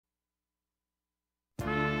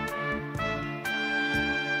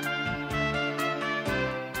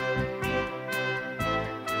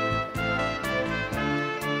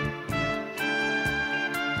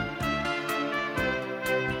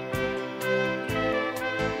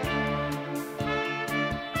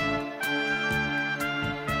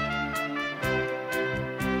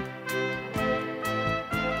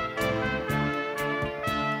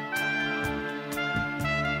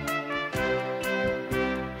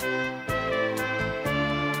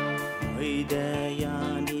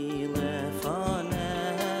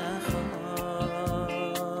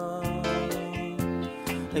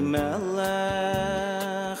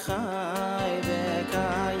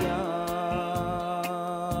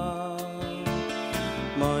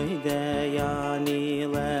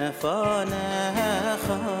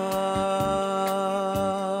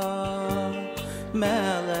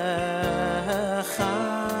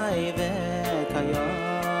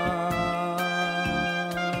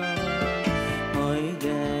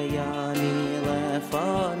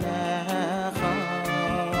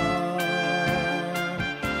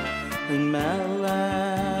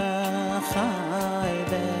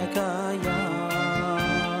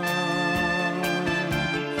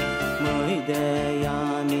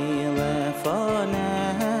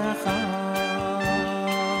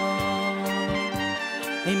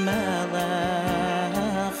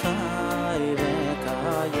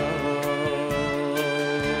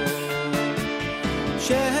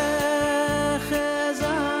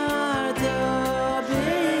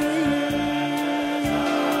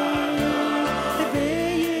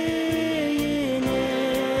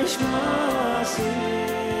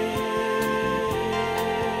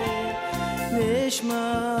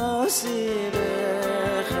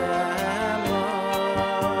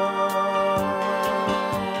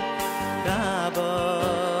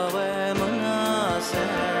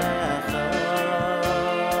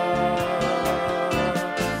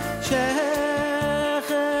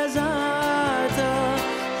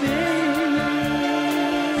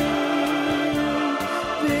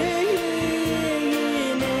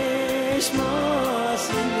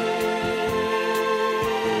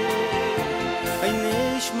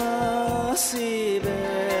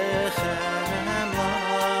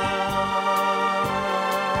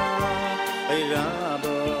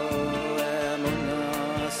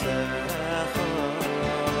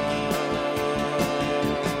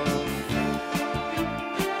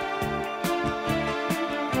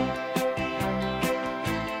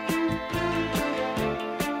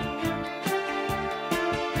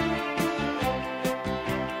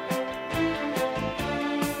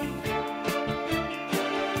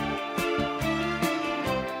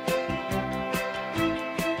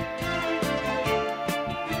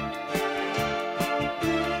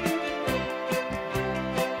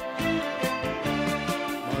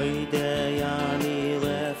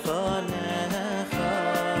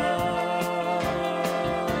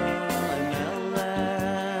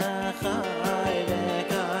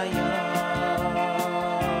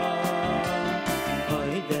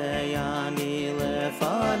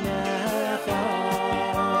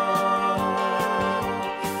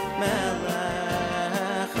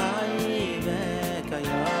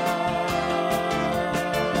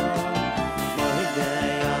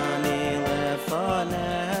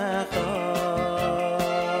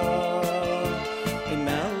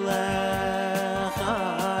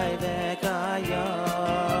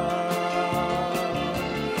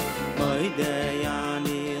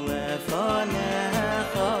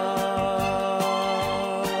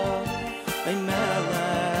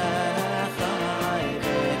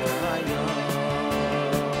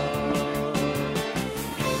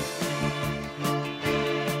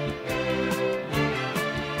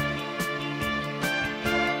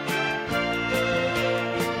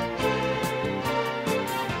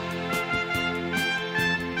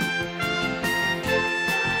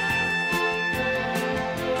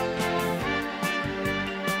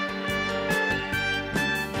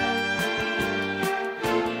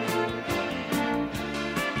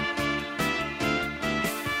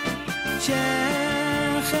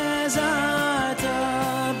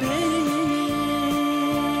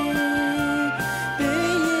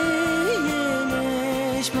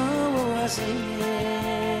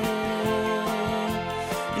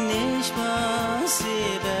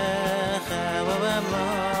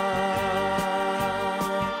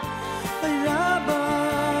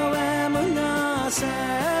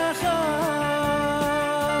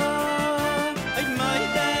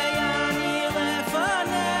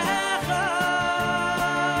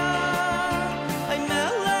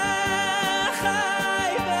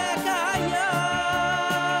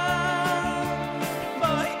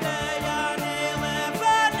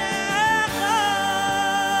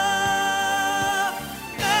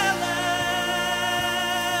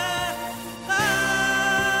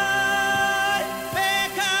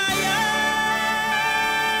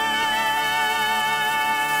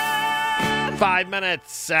5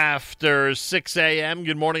 minutes after 6 a.m.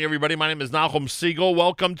 Good morning, everybody. My name is Nahum Siegel.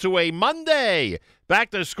 Welcome to a Monday. Back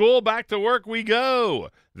to school, back to work we go.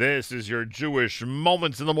 This is your Jewish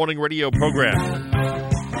Moments in the Morning radio program.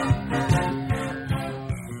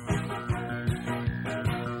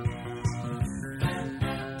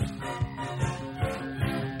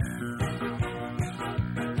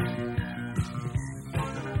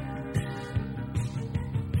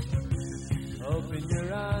 Open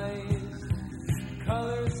your eyes,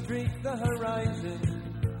 color stream. beneath the horizon.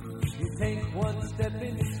 You take one step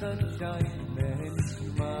in the sunshine and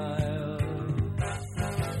smile.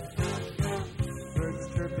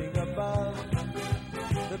 Birds chirping above,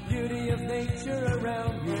 the beauty of nature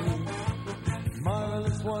around you.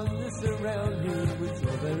 Marvelous wonders surround you, it's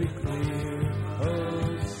so very clear,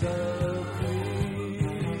 oh so clear.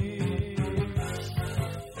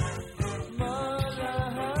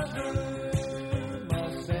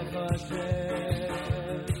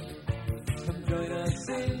 Come join us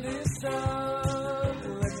in this song,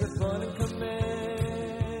 let the fun and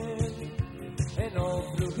command. And all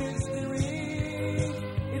through history,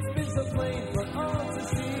 it's been so plain for all to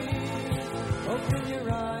see. Open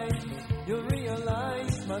your eyes, you'll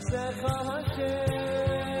realize Masecha Hashem.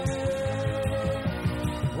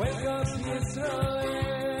 Wake up,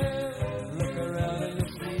 Yisrael, look around and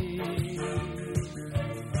you'll see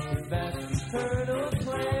His vast eternal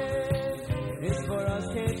plan is for us,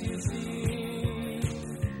 can't you see?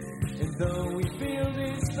 And though we feel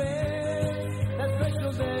despair, that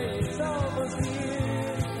special day is almost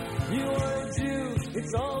here. You are a Jew,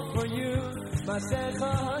 it's all for you,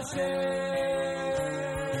 Masecha Hashem.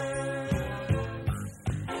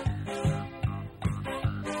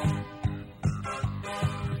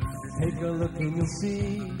 Take a look and you'll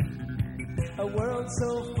see a world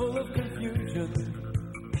so full of confusion.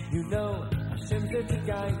 You know Hashem's there to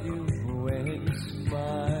guide you when you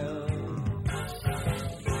smile.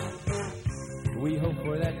 We hope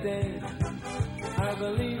for that day. Our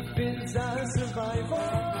belief is our survival.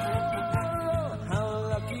 How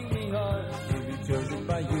lucky we are to be chosen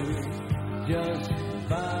by you, just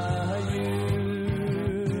by you.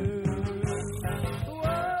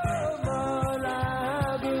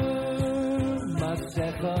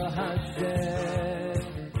 Hashem.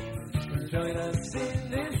 Join us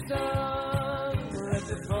in this song, let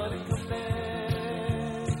the fun and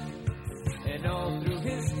command. And all through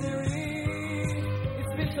history,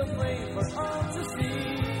 it's been so plain for all to see.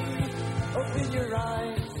 Open your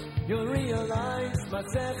eyes, you'll realize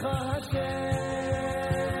Masecha Hashem.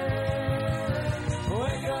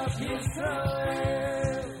 Wake up,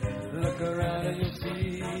 Yisrael, look around and you'll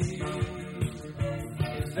see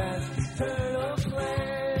His vast eternal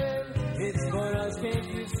plan. It's for us, can't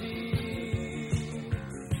you see?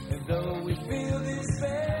 And though we feel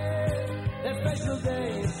despair, that special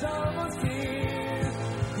day is almost here.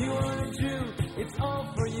 You are a Jew, it's all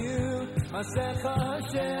for you, Masecha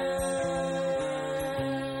Hashem.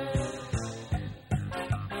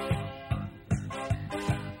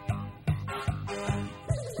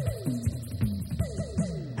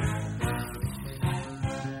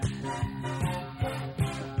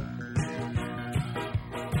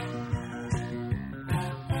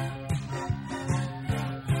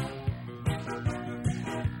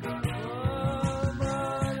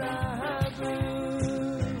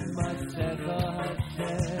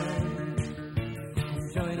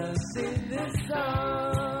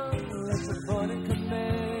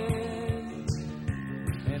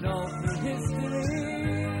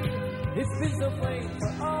 It's been so plain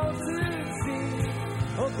for all to see.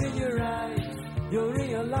 Open your eyes, you'll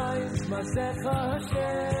realize Masecha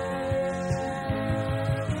Hashem.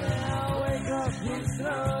 Now wake up,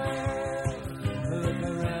 Yisrael. Look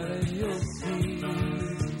around and you'll see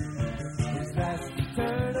His vast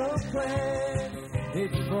eternal plan.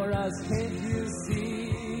 It's for us, can't you see?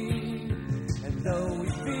 And though we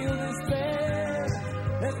feel despair,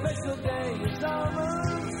 that special day is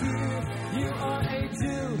almost here. You are a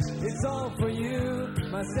Jew, it's all for you,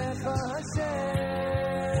 Masecha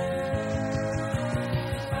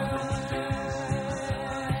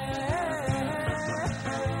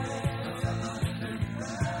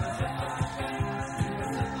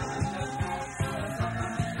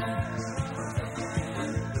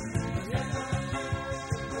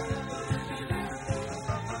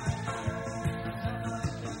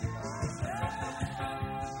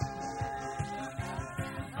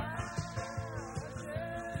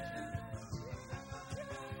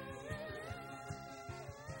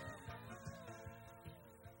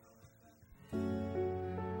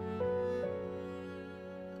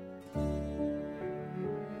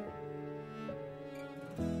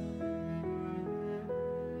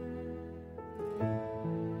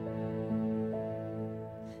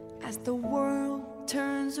As the world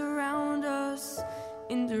turns around us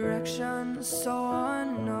in directions so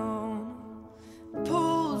unknown,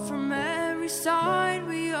 pulled from every side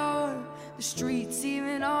we are, the streets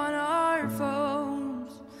even on our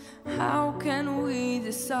phones. How can we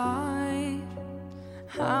decide?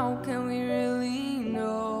 How can we really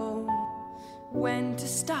know when to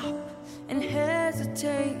stop and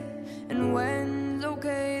hesitate, and when's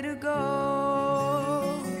okay to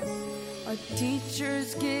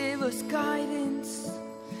Teachers give us guidance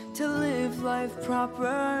to live life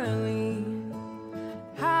properly.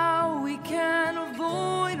 How we can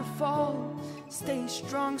avoid a fall, stay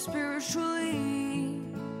strong spiritually.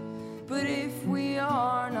 But if we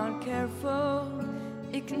are not careful,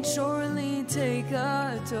 it can surely take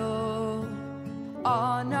a toll.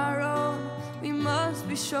 On our own, we must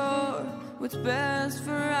be sure what's best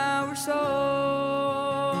for our souls.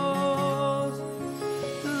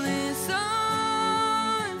 Listen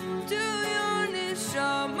to your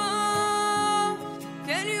neshama.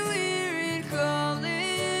 Can you hear it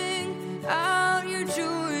calling out your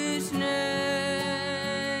Jewish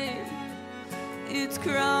name? It's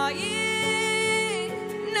crying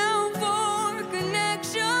now for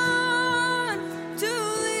connection to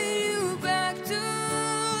lead you back to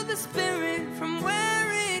the spirit from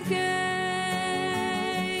where it came.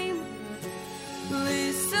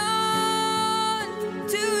 Listen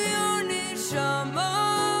to your neshama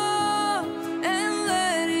and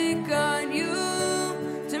let it guide you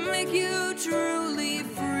to make you truly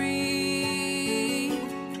free.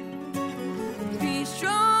 Be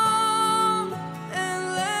strong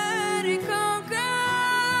and let it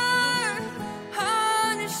conquer.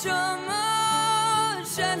 Haneshama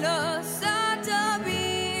shelo satabi.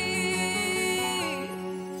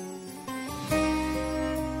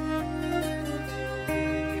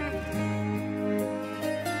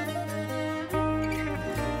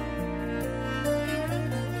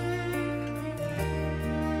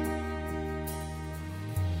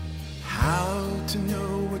 How to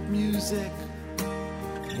know what music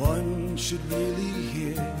one should really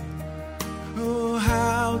hear. Oh,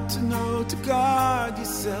 how to know to guard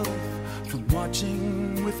yourself from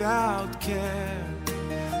watching without care.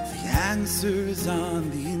 The answer is on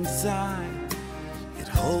the inside. It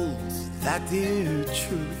holds that dear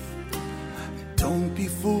truth. Don't be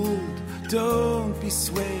fooled, don't be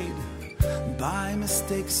swayed by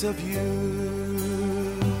mistakes of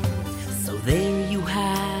youth. So there you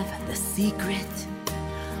have the secret,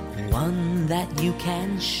 one that you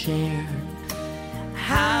can share.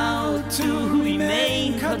 How to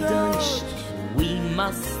remain kadosh, we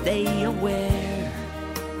must stay aware.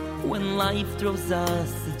 When life throws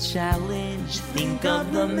us a challenge, think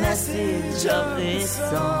of the message of this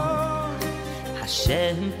song.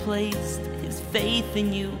 Hashem placed his faith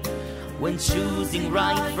in you when choosing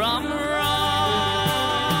right from wrong.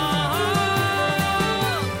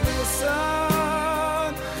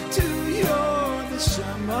 Listen to your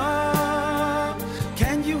neshama.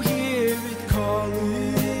 Can you hear it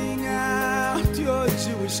calling out your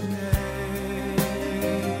Jewish name?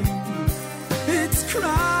 It's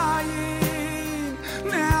crying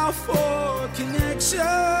now for connection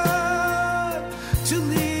to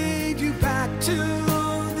lead you back to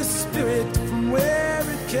the spirit from where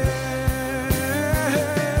it came.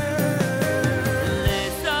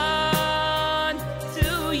 Listen to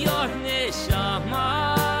your neshama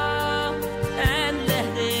and let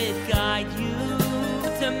it guide you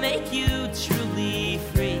to make you truly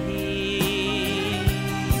free.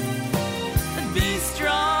 Be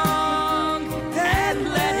strong and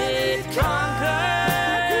let it conquer.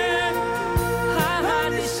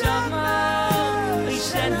 Ha-ha-neshama,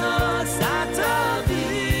 isheno satavi.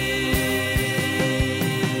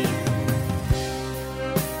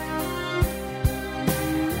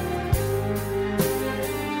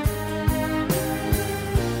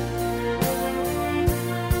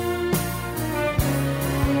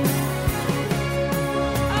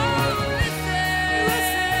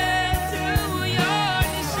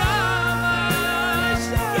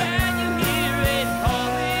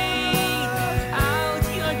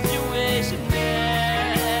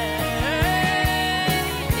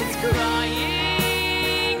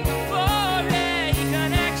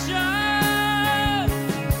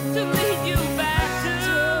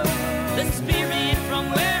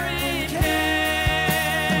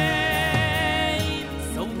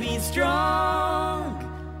 Strong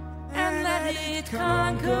and let it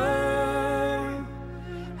conquer.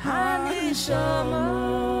 Haneshama,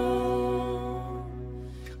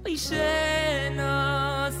 isheno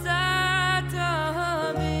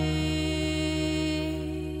satavi.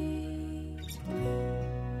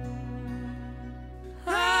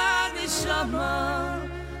 Haneshama,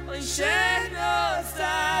 isheno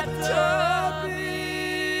satavi.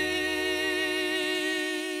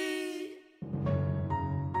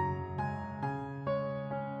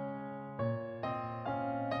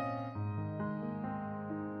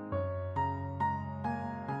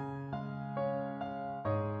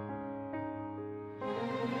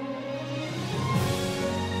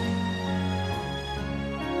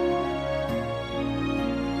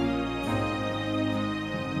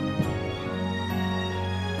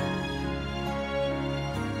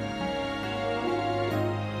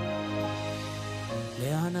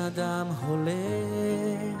 לאן אדם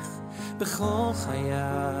הולך בכל חייו,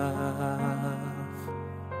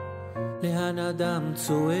 לאן אדם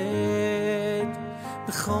צועד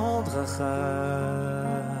בכל דרכיו,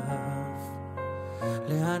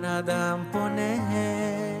 לאן אדם פונה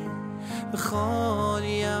בכל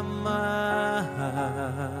ימיו.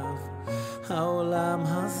 העולם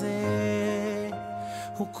הזה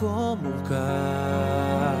הוא כה מורכב,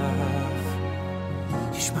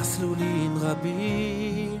 יש מסלולים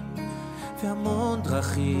רבים והמון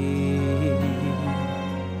דרכים,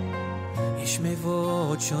 יש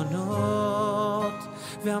מבואות שונות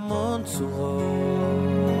והמון צורות,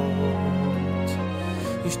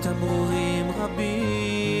 יש תמרורים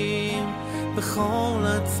רבים בכל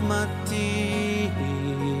הצמתים,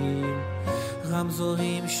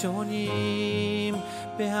 רמזורים שונים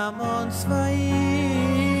בהמון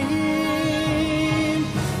צבעים.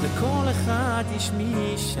 לכל אחד יש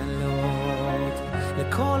משאלות,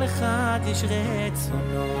 לכל אחד יש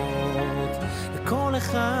רצונות, לכל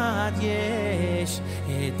אחד יש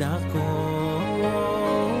את דרכו,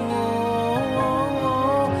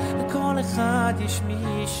 לכל אחד יש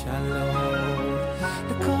משאלות,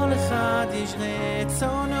 לכל אחד יש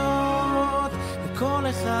רצונות, לכל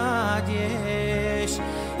אחד יש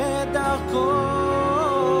את דרכו.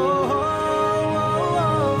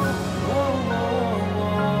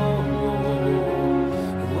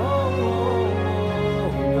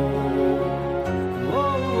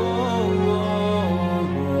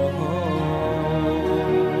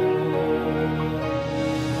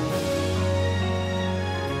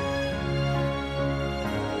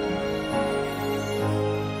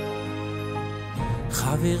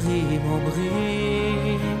 חברים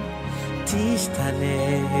אומרים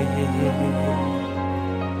תשתנה,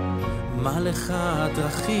 מה לך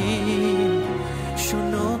דרכים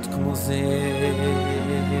שונות כמו זה,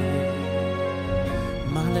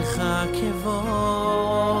 מה לך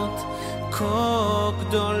עקבות כה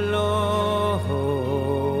גדולות,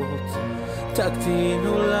 תקטין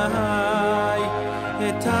אולי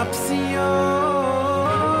את הפסיעות.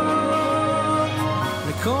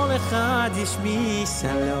 לכל אחד יש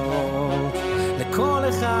משאלות, לכל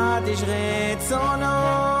אחד יש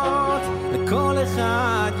רצונות, לכל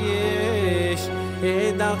אחד יש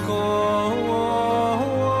את דרכו,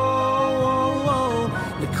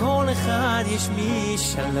 לכל אחד יש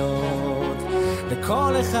משאלות,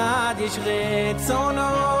 לכל אחד יש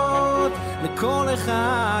רצונות, לכל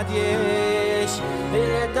אחד יש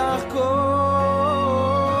את דרכו.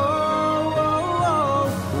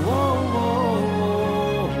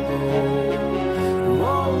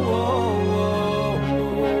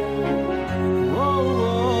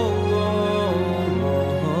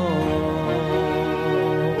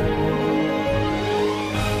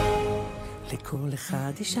 לכל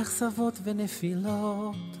אחד יש אכזבות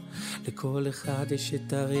ונפילות, לכל אחד יש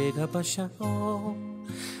את הרגע בשעון.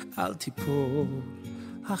 אל תיפול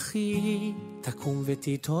אחי, תקום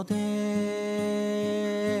ותתעודד,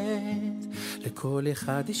 לכל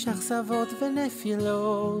אחד יש אכזבות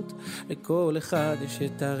ונפילות, לכל אחד יש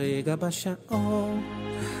את הרגע בשעון.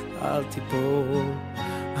 אל תיפול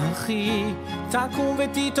אחי, תקום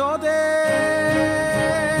ותתעודד,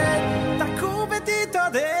 תקום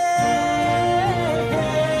ותתעודד.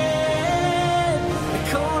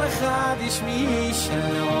 לכל אחד יש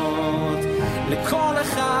משאלות, לכל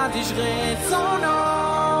אחד יש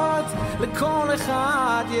רצונות, לכל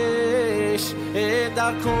אחד יש את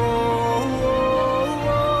דרכו,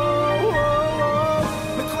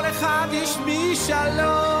 לכל אחד יש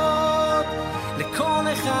משאלות, לכל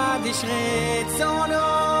אחד יש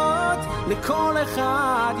רצונות, לכל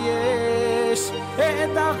אחד יש את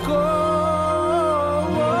דרכו.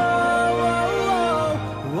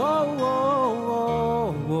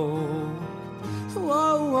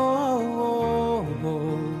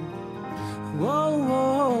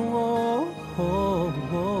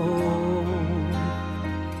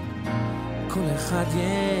 כל אחד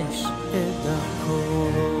יש את דרכו.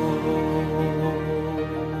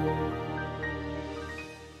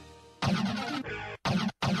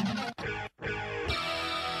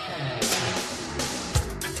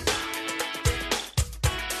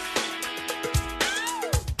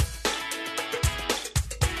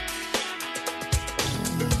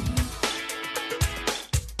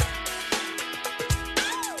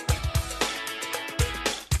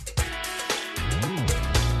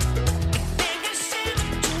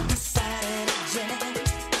 Yeah.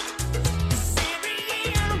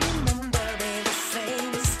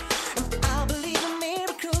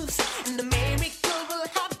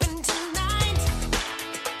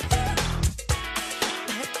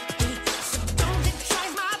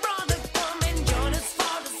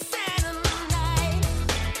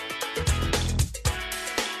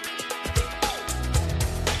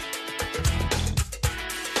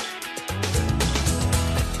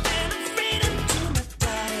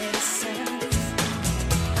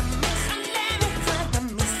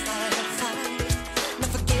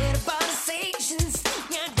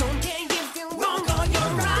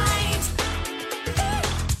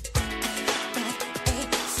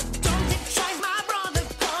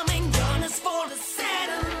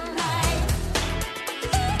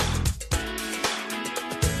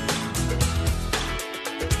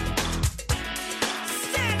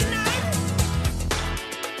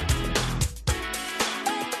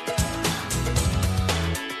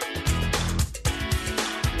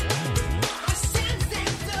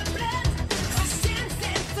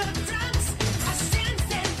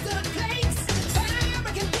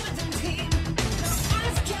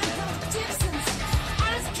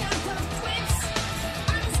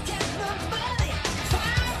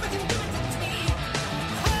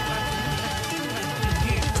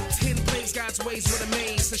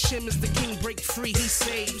 Hashem is the king, break free, he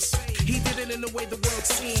saves. He did it in the way the world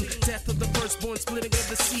seen. Death of the firstborn, splitting of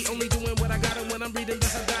the sea. Only doing what I gotta when I'm reading the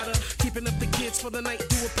Haggadah. Keeping up the kids for the night,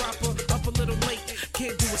 do it proper. Up a little late,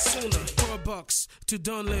 can't do it sooner. $4 to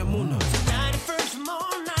Don Leamuna. 91st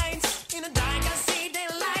more nights in a dark, I see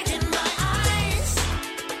daylight in my eyes.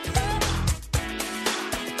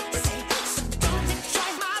 Say, so don't you try,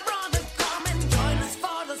 my brother, come and join us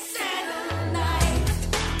for the Saturday night.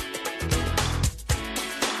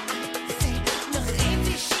 Say, nog even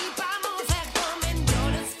die sheep, I'm over, come and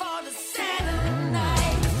join us for the Saturday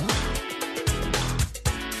night.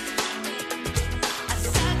 I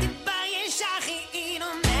suck it by your shaggy, it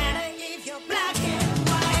don't matter if you're black and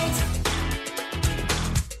white.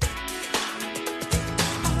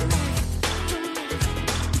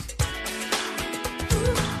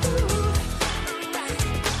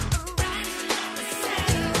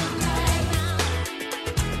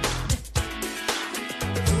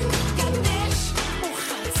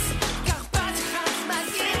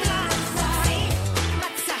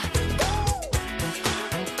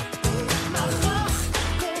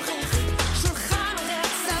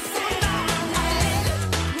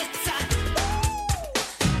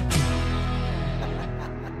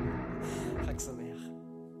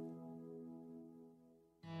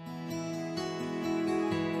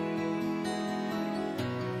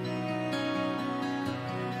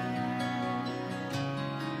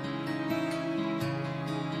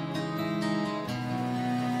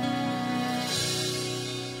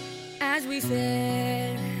 As we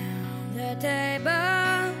sit around the table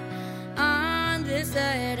on this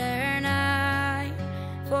Saturday night,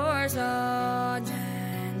 for sons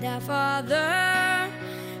and their father,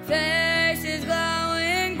 faces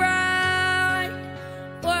glowing bright,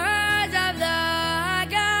 words of the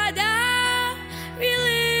Haggadah,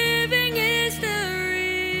 reliving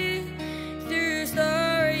history, through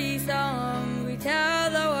story song we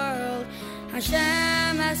tell the world,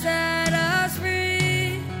 Hashem has set us free.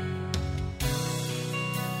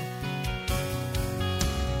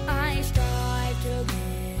 I strive to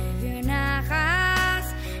give you nachas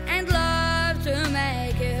and love to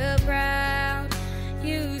make you proud.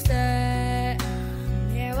 You say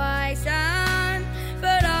I'm your wise son,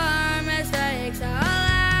 but our mistakes are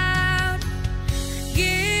loud.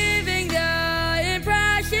 Giving the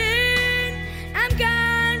impression I'm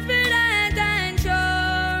confident and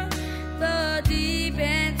sure, but deep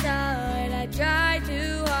inside I try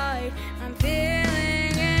to hide. I'm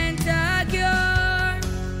feeling insecure.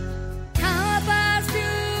 How about to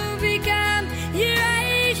become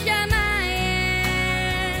Yirai Shamayim?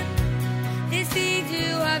 The seeds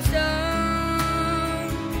you have sown,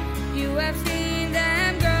 you have seen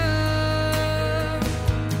them grow.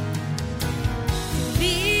 To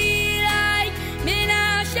be like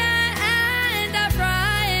Moshe and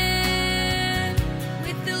Ephraim,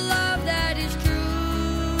 with the love that is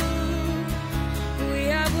true. We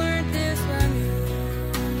have learned this from you.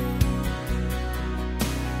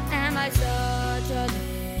 Am I such a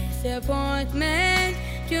disappointment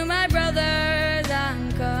to my brothers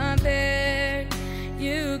uncompared?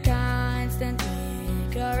 You constantly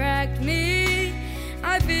correct me.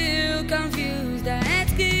 I feel confused and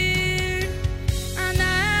scared. I'm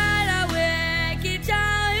not a wicked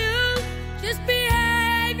child, just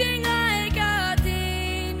behaving like a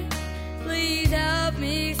teen. Please help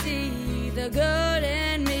me see the good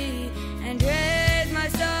in me and raise my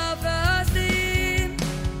self-esteem.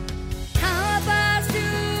 How about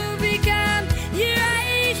to become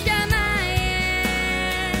Yirai Shamayim?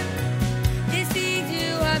 The seeds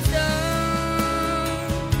you have sown,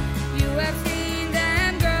 you have seen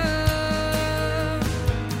them grow.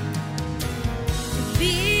 To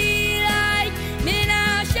be like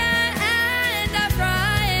Moshe and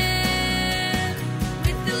Ephraim,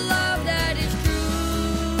 with the love that is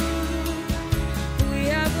true. We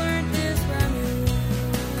have learned this from you.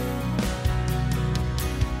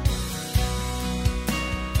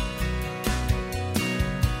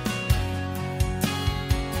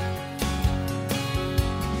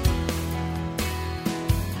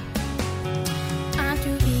 I'm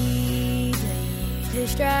too easily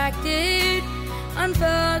distracted,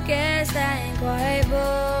 unfocused and quite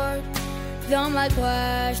bored. Though my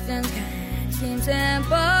questions can seem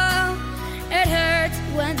simple, it hurts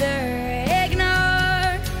when they're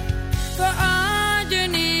ignored. For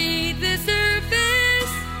underneath the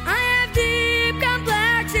surface, I have deep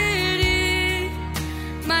complexity.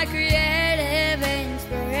 My creative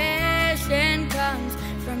inspiration comes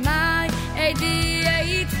from my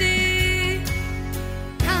ADHD.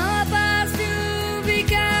 How about to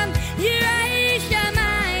become Yirai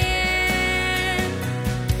Shamayim?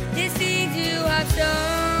 The seeds you have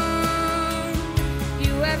sown,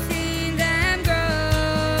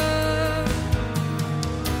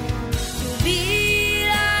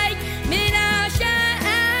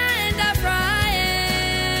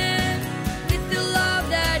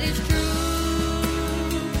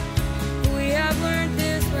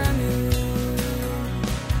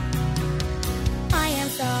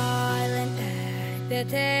 the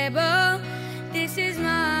table. This is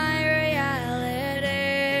my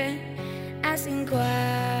reality. Asking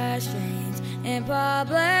questions in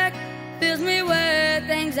public fills me with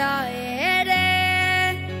anxiety.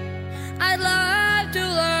 I'd love to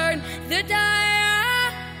learn the Torah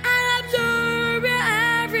and absorb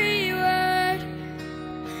every word.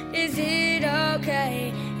 Is it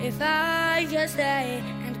okay if I just stay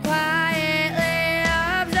and quietly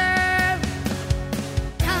observe?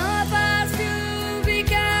 Help us to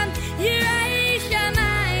become Yirei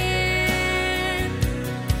Shamayim.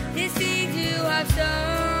 The seeds you have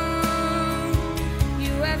sown,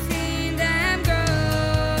 you have seen them grow.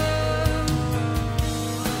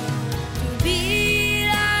 To be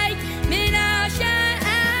like Moshe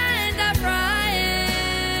and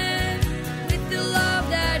Ephraim, with the love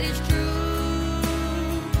that is true.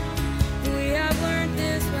 We have learned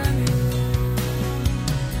this from you.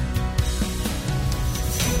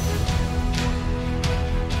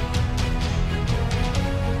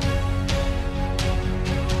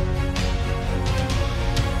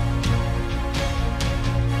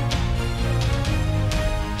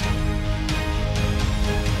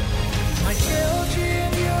 My children,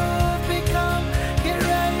 you've become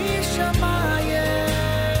Yirei Shamayim.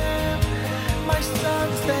 My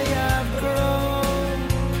sons, they have grown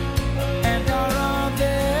and are on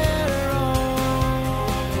their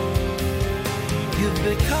own. You've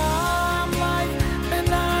become like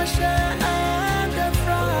Menashe and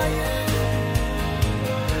Ephraim.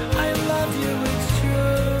 I love you, it's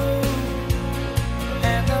true,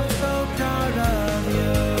 and I'm so proud of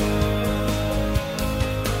you.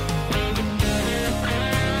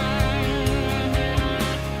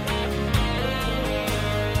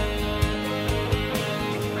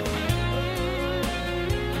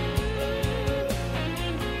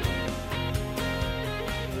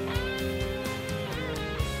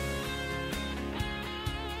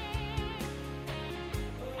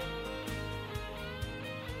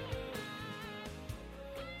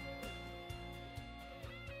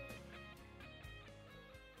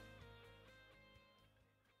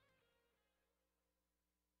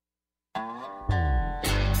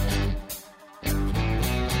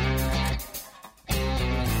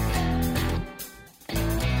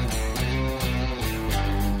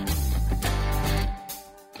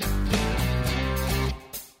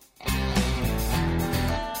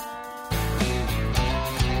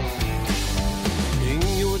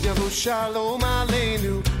 Shalom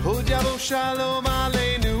Aleinu, Hodiavo Shalom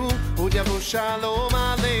Aleinu, Hodiavo Shalom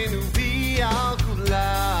Aleinu, V'al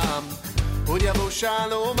Kulam. Hodiavo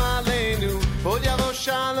Shalom Aleinu, Hodiavo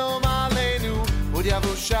Shalom Aleinu,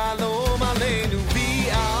 Hodiavo Shalom Aleinu,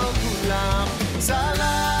 V'al Kulam.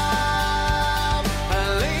 Salam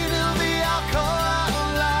Aleinu V'al Kol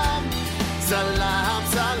Ha'olam. Salam,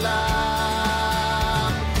 salam.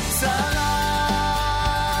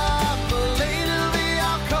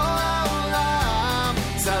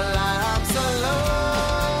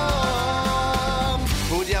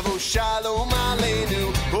 Shalom Aleinu,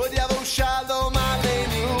 Hodiavo Shalom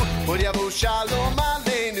Aleinu, Hodiavo Shalom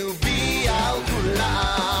Aleinu, V'al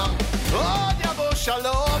Kulam. Hodiavo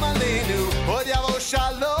Shalom Aleinu, Hodiavo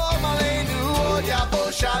Shalom Aleinu, Hodiavo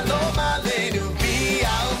Shalom Aleinu,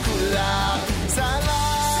 V'al Kulam.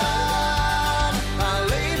 Salam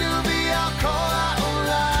Aleinu V'al Kol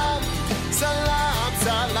Ha'olam. Salam,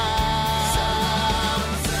 salam.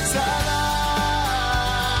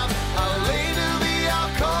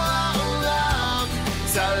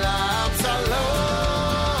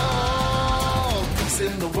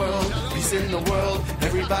 In the world,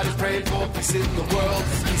 everybody's praying for peace in the world,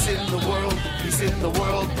 peace in the world, peace in the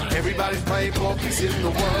world, everybody's praying for peace in the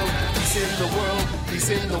world, peace in the world, peace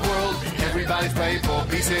in the world, everybody's praying for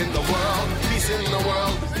peace in the world, peace in the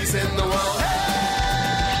world, peace in the world. Hey!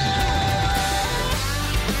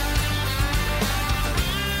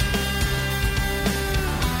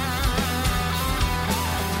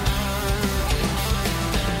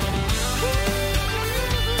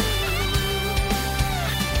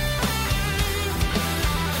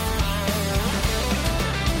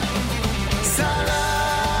 Salam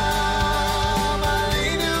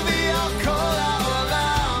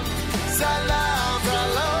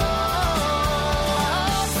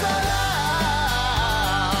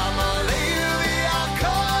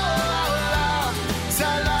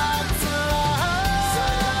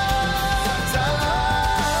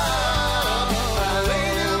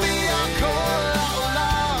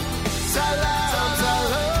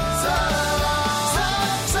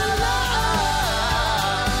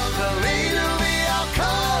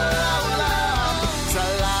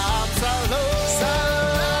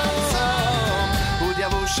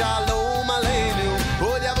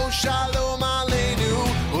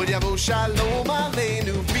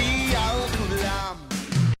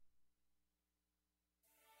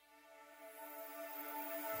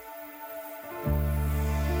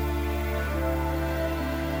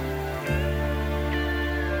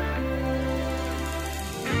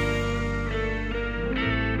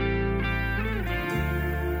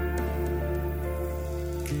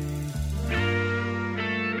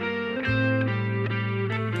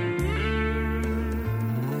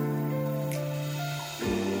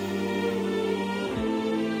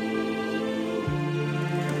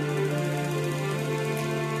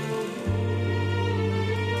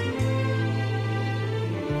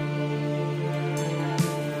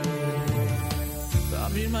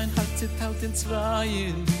mein Herz zerteilt in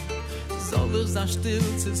zweien. Soll ich sein still,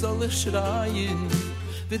 soll ich schreien?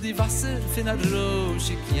 Wie die Wasser von der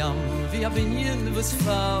Roschig Jam, wie ein Binien, was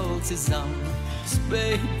fällt zusammen.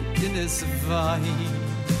 Spät in es weint.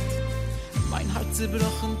 Mein Herz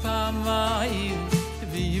zerbrochen paar Mal,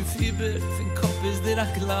 wie im Fieber von Kopf ist der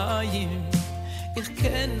Klein. Ich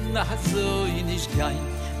kenn nach so nicht gehen,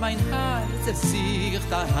 mein Herz ist sich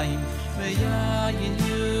daheim. Ja, in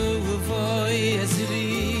you, voi es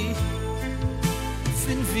wie,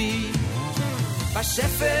 fin wie. Was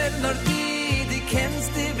Schäfer nur die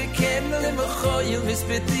kennst die bekennen im Choyl bis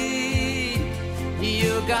beti.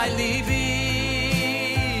 You gai libi,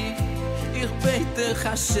 ich bete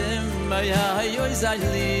Hashem, ja, yo sei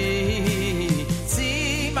li.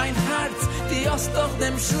 Zieh mein Herz, die hast doch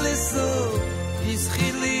dem Schlüssel, is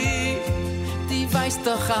chili, die weiß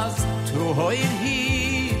doch als du heuer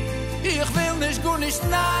hier. Ich will nicht gut nicht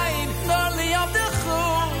nein, nur li auf der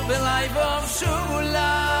Chur, bleib auf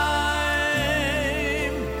Schuleim.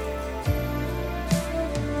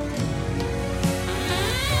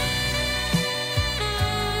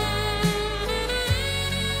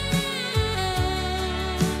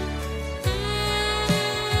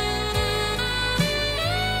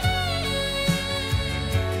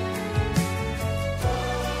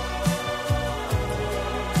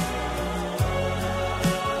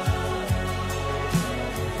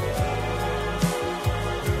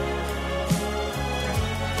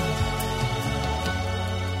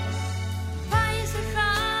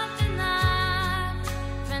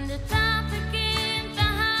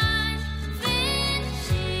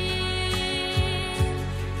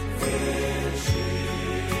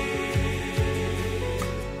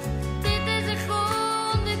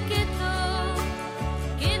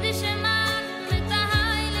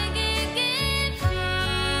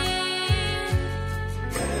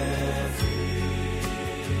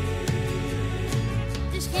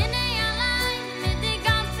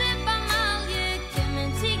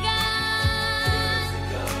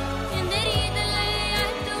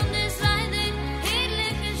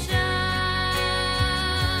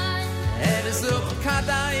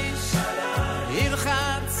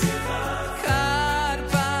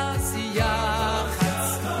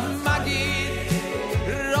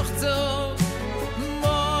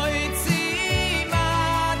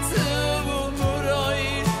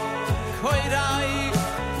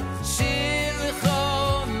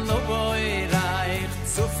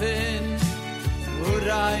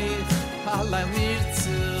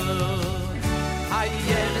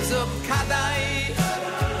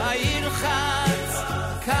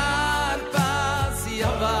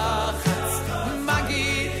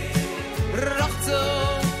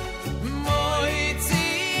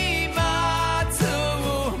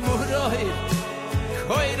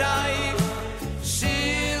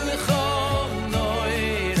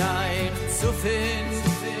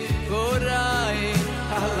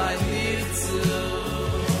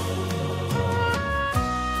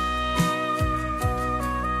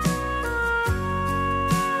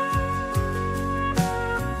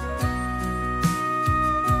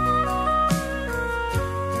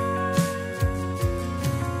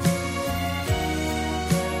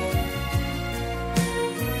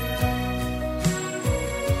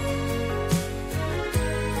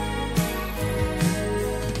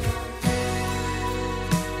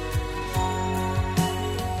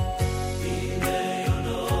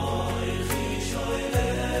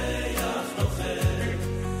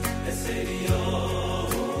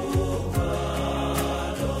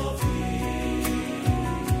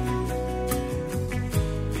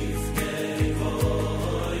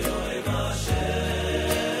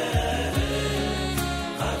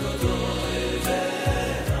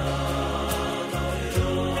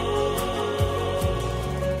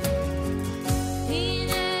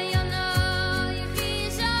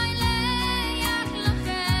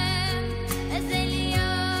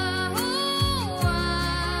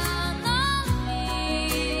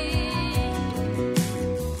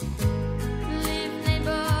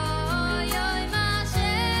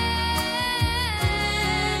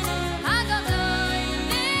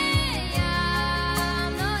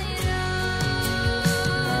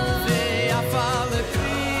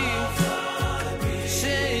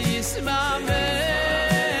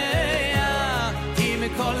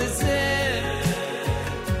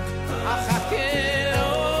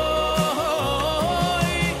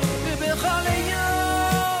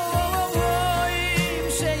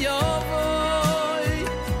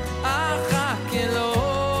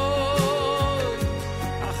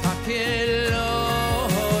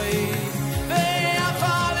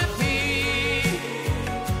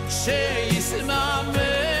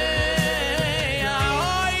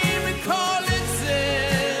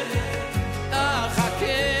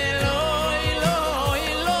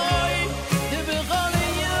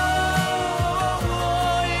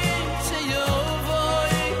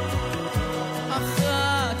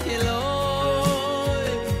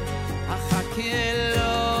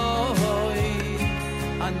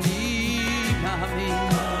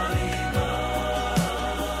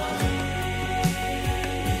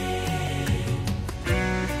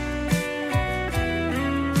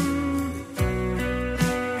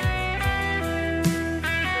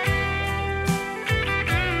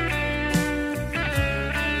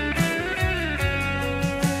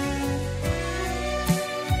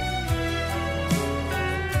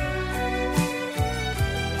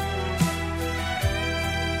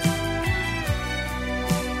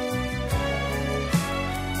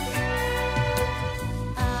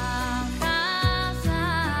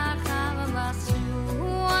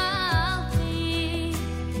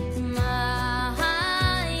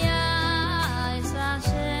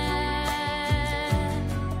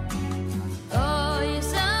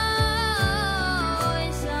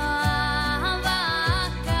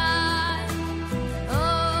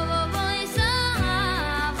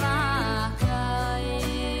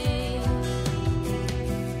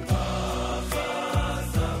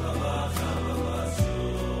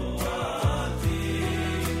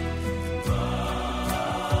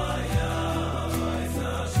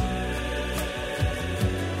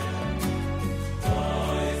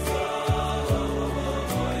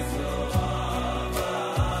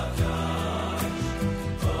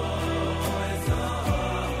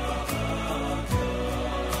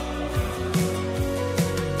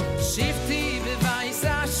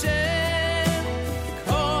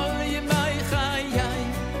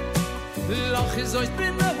 Loch is euch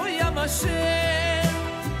bin wo ja Moshe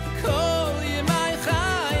kol yemay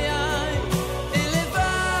chayay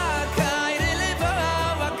eleva kai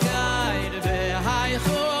be hay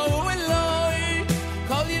kho eloy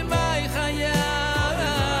kol yemay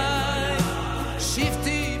chayay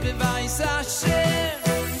shifti be vais Hashem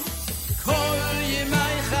kol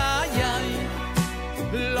yemay chayay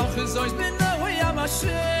loch is euch bin wo ja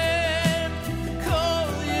Moshe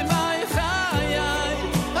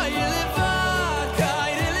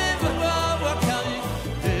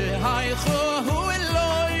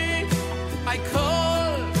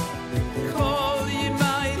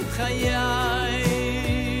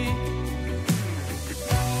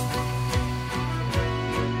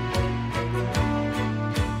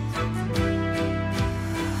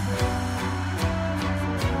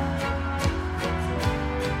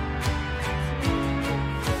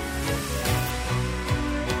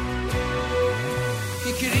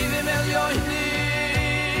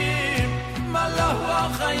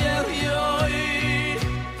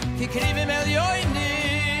Krive mel yoynim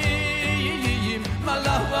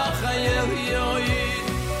malava khayel yoyin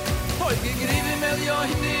hoy krive mel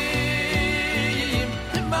yoynim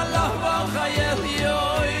malava khayel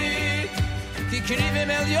yoyin krive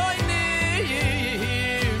mel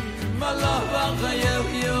yoynim malava khayel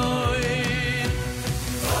yoyin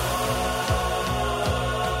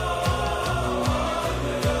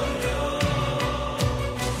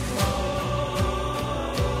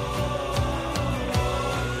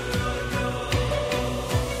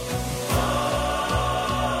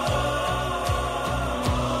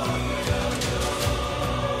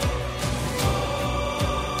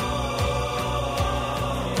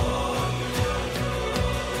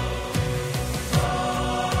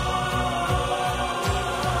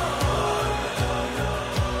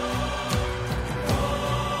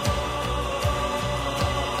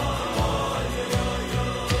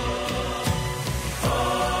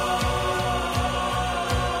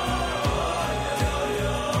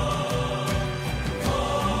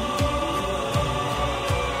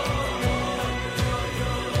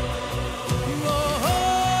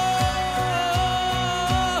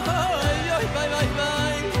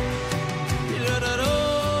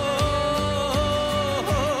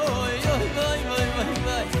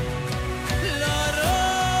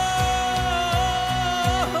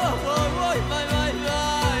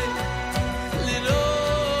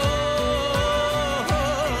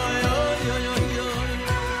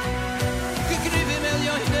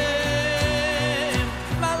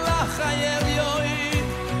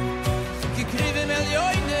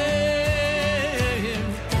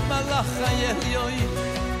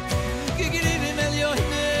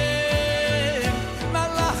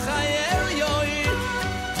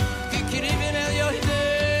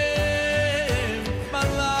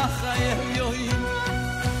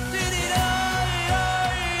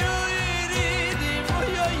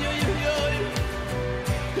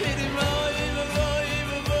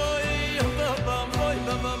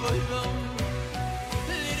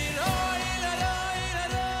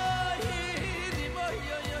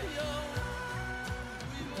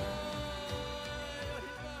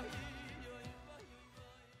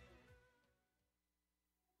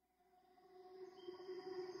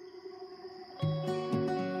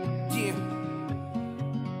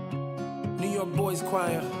Boys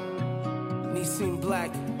Choir, Nissim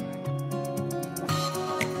Black.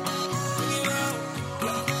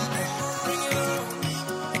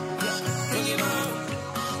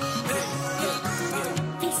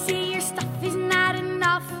 They say your stuff is not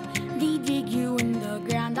enough. They dig you in the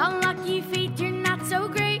ground. Unlucky feet, you're not so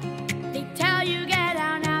great. They tell you get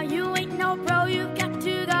out now. You ain't no pro. You've got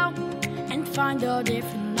to go and find a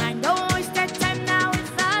different line. Don't waste that time now. It's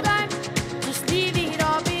the time. Just leave it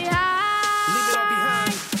all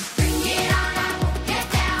behind. Bring it on up, get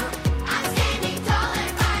down.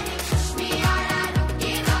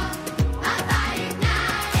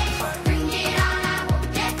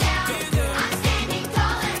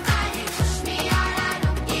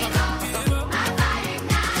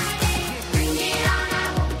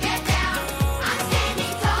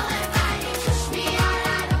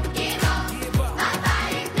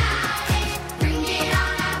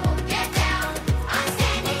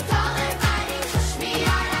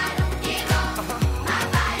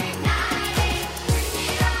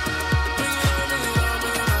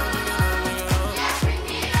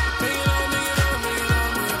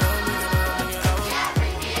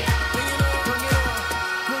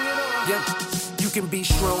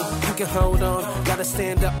 can hold on. Gotta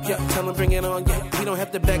stand up, yeah, tell them bring it on, yeah. We don't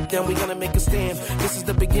have to back down, we gonna make a stand. This is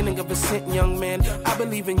the beginning of ascent, young man. I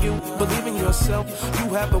believe in you, believe in yourself. You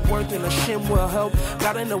have a worth and a shim will help.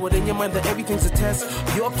 Gotta know it in your mind that everything's a test.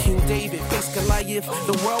 You're King David, face Goliath.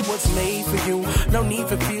 The world was made for you. No need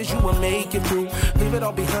for fears, you will make it through. Leave it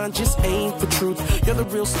all behind, just aim for truth. You're the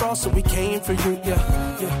real star, so we came for you, yeah.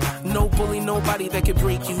 No bully, nobody that can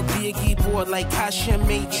break you. Be a keyboard like Hashem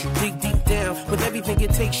made you. Dig deep down with everything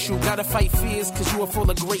it takes you. Gotta fight fears, cause you are full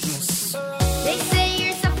of greatness. They say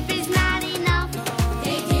your stuff is not enough.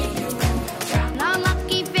 They give you room. Not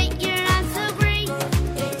lucky fate, you're not so great.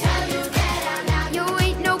 They tell you get out now. You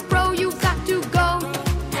ain't no pro, you got to go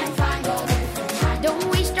and find all different kind. Don't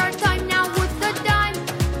waste our time now with the dime.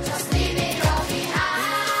 Just leave it all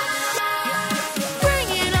behind. Bring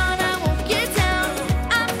it on, I won't get down.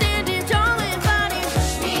 I'm standing tall and fighting.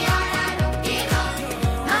 Push me hard, I don't get up.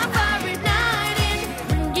 I'm fire igniting.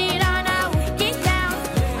 Bring it on, I won't get down.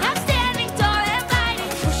 I'm standing tall and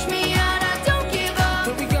fighting. Push me on, I don't give up.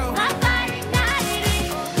 Here we go. I'm fire igniting.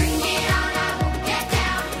 Bring it on, I won't get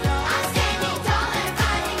down. I'm standing tall and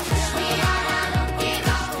fighting. Push me on, I don't give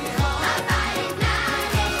up. I'm fire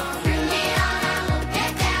igniting. Bring it on, I won't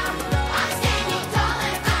get down. I'm standing tall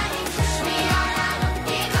and fighting. Push me on, I don't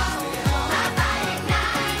give up. I'm fire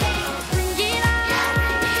igniting. Bring it on. Yeah,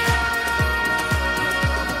 bring it on.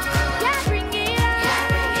 Yeah, bring it on.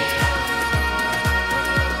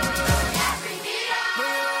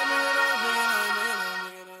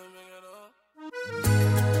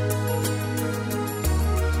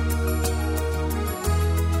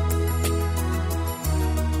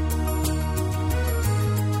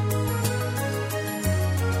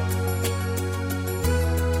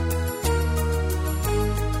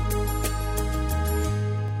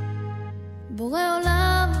 בורא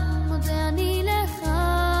עולם, מודה אני לך,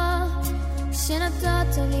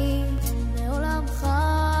 שנתת לי מעולמך.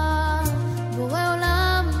 בורא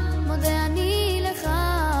עולם, מודה אני לך,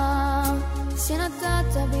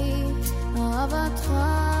 שנתת בי אהבתך.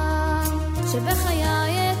 שבחיי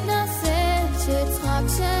אתנסה, שאצחק,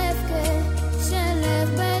 שאבכה, שלב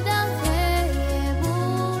בדרכי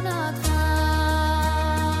אמונתך.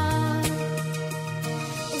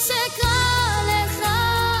 ושקרא לך,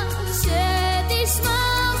 שתשמע,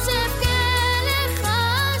 שבכה לך,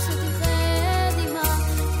 שתפחד עמה.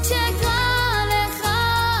 שקרא לך,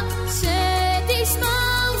 שתשמע,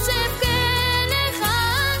 שבכה לך,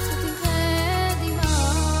 שתפחד עמה.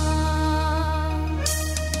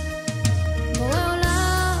 בורא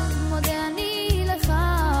עולם, מודה אני לך,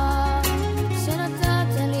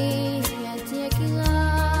 שנתת לי את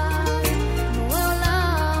יקיריי. בורא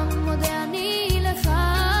עולם, מודה אני לך,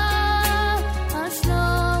 על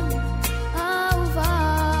שלום אהוביי.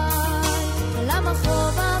 על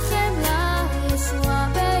המחוב החמלה, ישועה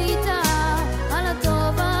בעיטה, על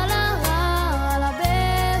הטוב, על הרע, על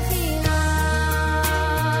הבחירה.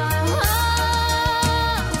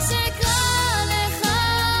 שקרא לך,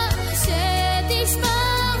 שתשמע,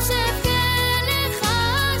 שבכה לך,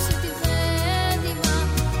 שתפחד עמה.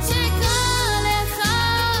 שקרא לך,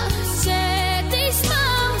 שתשמע,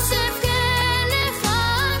 שבכה לך,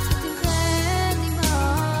 שתפחד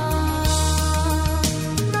עמה.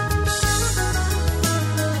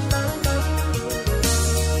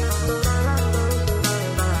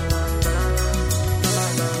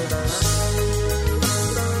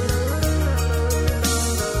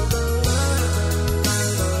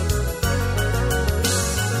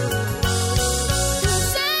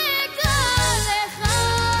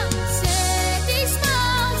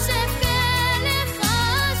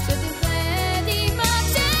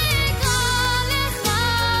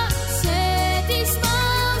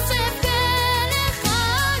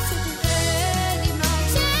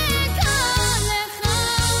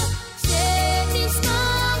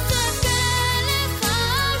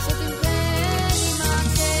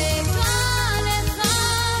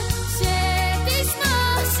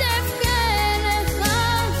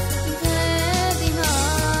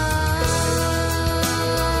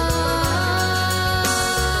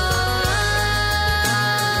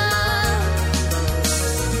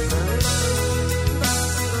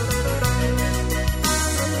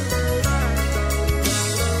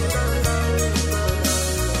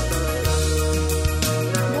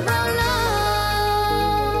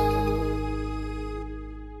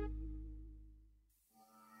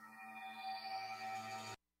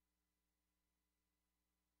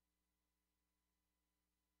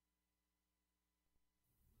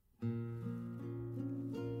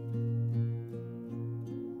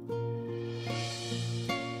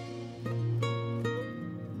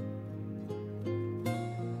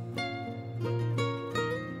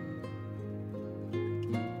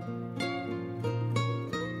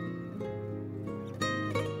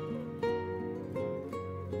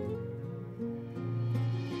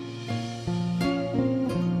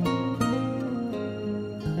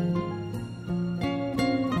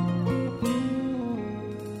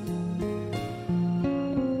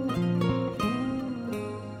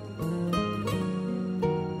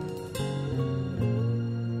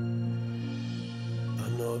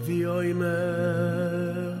 הנביא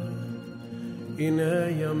אומר, הנה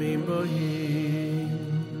ימים באים,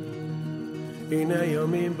 הנה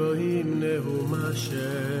ימים באים נאום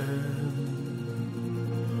השם.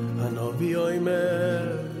 הנביא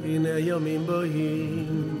אומר, הנה ימים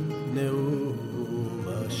באים נאום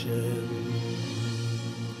השם.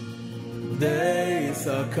 Days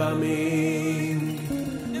are coming,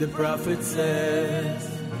 the prophet says,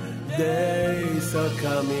 days are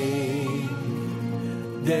coming,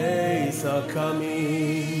 days are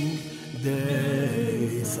coming,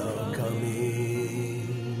 days are coming.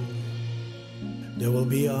 There will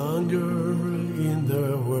be hunger in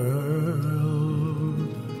the world.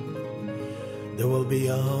 There will be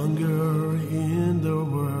hunger in the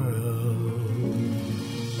world.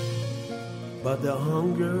 But the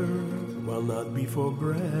hunger will not be for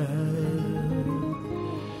bread,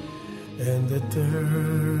 and the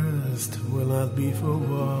thirst will not be for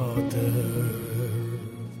water.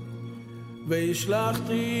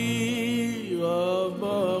 Veishlachti rov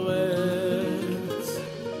ba'aretz,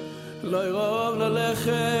 lo rov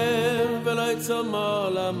lalechem velo yitzamo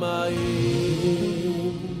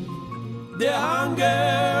lamayim. The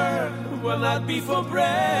hunger will not be for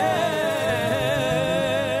bread,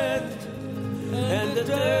 and the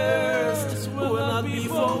thirst will not be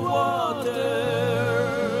for water,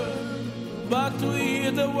 but to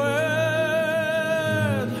hear the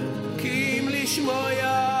word, Kim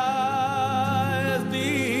lishmoya es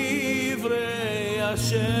divrei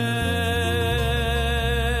Hashem.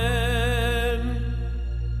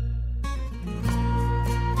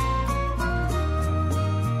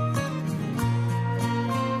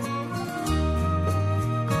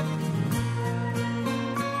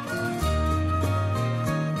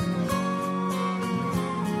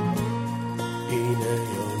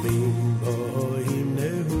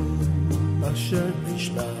 אשר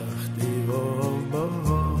נשלחתי רוב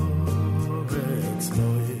בארץ, לא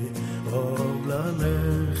רוב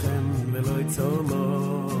ללחם ולא יצומו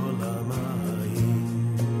למים.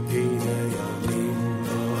 הנה ימים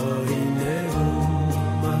הנה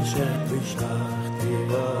הוא, אשר נשלחתי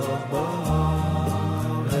רוב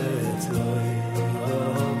בארץ, לא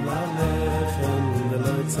רוב ללחם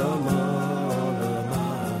ולא יצומו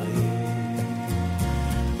למים.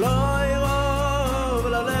 לא רוב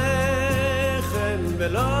ללחם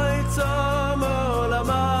ולא יצומו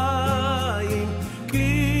למים, כי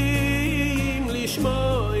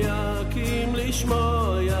אם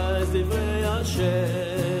לשמוע את דברי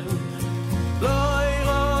השם. לא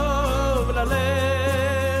ירוב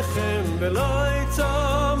ללחם ולא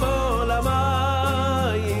יצומו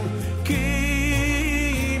למים,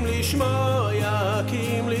 כי אם לשמוע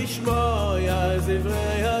את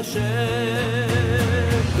דברי השם.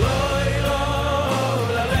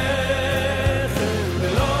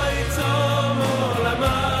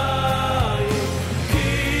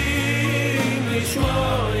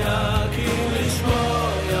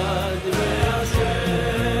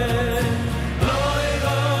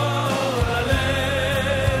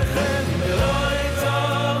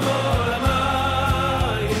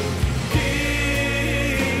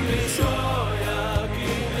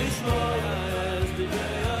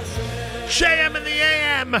 JM in the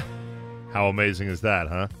AM. How amazing is that,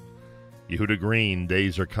 huh? Yehuda Green,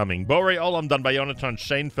 Days Are Coming. Borei Olam done by Yonatan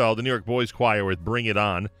Schoenfeld, the New York Boys Choir with Bring It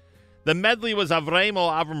On. The medley was Avremo,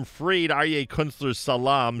 Avram Fried, Aryeh Kunstler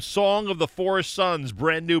Salam. Song of the Four Sons,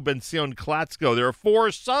 brand new Ben Zion Klatzko. There are four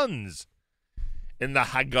sons in the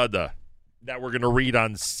Haggadah that we're going to read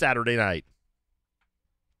on Saturday night.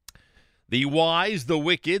 The wise, the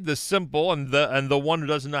wicked, the simple, and the one who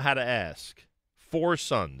doesn't know how to ask. Four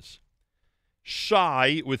sons.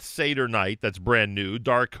 Shy with Seder Night, that's brand new.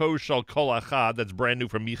 Darko Shal Kol Achad, that's brand new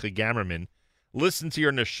from Micha Gamerman. Listen to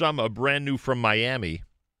Your Neshama, brand new from Miami.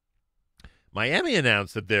 Miami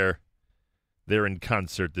announced that they're in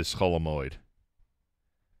concert this Chol Hamoed.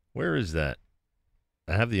 Where is that?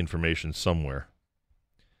 I have the information somewhere.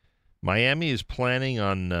 Miami is planning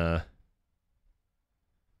on...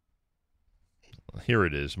 here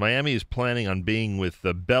it is. Miami is planning on being with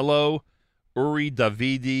Bello, Uri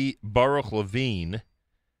Davidi, Baruch Levine,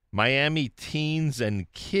 Miami Teens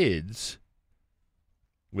and Kids,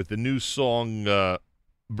 with the new song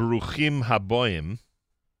Baruchim Haboim.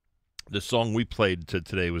 The song we played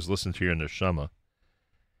today was Listen to Your Neshama.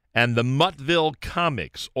 And the Muttville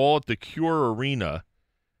Comics, all at the Cure Arena,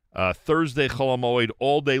 Thursday Chol Hamoed,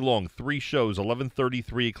 all day long. 3 shows, 11:30,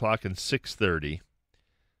 3 o'clock, and 6:30.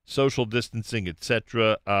 Social distancing,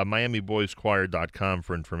 etc. MiamiBoysChoir.com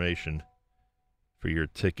for information. For your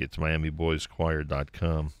tickets,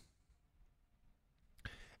 MiamiBoysChoir.com.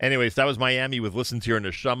 Anyways, that was Miami with Listen to Your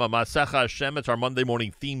Neshama. Masecha Hashem, it's our Monday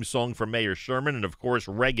morning theme song from Mayor Sherman. And, of course,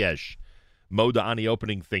 Regesh, Moda Ani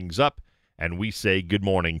opening things up. And we say good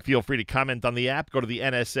morning. Feel free to comment on the app. Go to the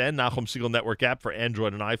NSN, Nachum Segal Network app for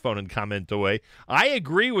Android and iPhone and comment away. I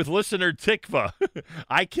agree with listener Tikva.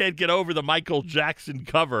 I can't get over the Michael Jackson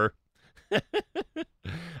cover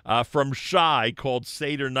from Shy called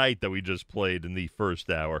Seder Night that we just played in the first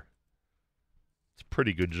hour. It's a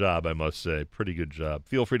pretty good job, I must say. Pretty good job.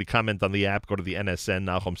 Feel free to comment on the app. Go to the NSN,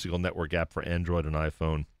 Nachum Segal Network app for Android and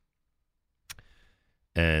iPhone.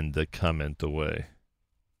 And comment away.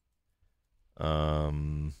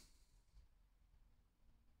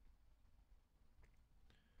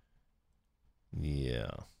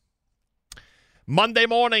 Yeah. Monday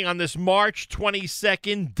morning on this March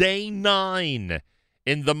 22nd, day 9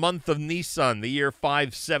 in the month of Nisan, the year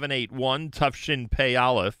 5781, Tufshin Pei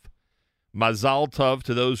Aleph. Mazal Tov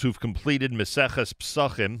to those who've completed Meseches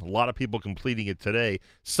Psachim. A lot of people completing it today.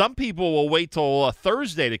 Some people will wait till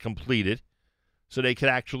Thursday to complete it, so they could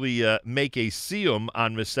actually make a siyum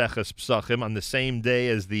on Meseches Psachim on the same day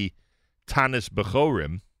as the Tanis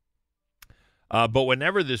Bechorim. But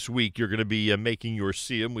whenever this week you're going to be making your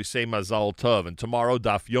siyum, we say Mazal Tov. And tomorrow,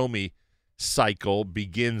 Daf Yomi cycle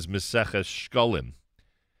begins Meseches Shkolim.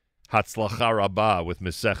 Hatzlacha Rabbah with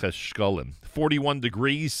Meseches Shkolim. 41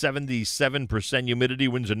 degrees, 77% humidity,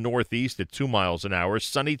 winds in northeast at 2 miles an hour.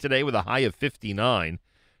 Sunny today with a high of 59.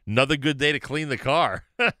 Another good day to clean the car.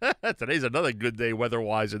 Today's another good day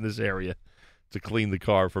weather-wise in this area to clean the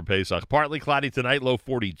car for Pesach. Partly cloudy tonight, low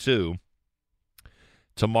 42.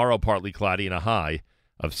 Tomorrow, partly cloudy and a high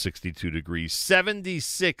of 62 degrees.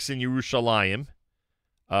 76 in Yerushalayim.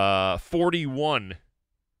 41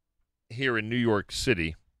 here in New York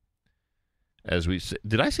City. As we say,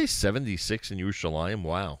 did I say 76 in Yerushalayim?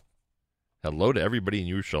 Wow. Hello to everybody in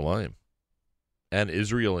Yerushalayim and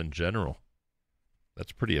Israel in general.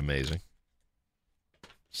 That's pretty amazing.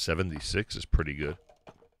 76 is pretty good.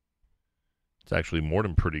 It's actually more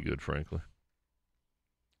than pretty good, frankly.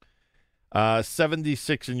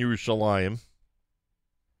 76 in Yerushalayim.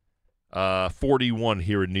 41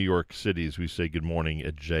 here in New York City as we say good morning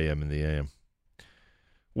at JM in the AM.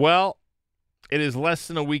 Well, it is less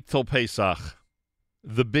than a week till Pesach.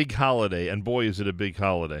 The big holiday, and boy is it a big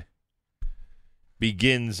holiday,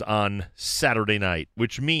 begins on Saturday night,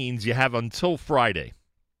 which means you have until Friday.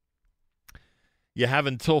 You have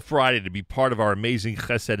until Friday to be part of our amazing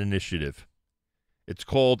Chesed initiative. It's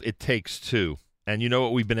called It Takes Two. And you know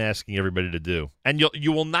what we've been asking everybody to do. And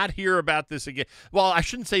you will not hear about this again. Well, I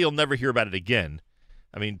shouldn't say you'll never hear about it again.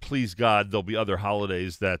 I mean, please God, there'll be other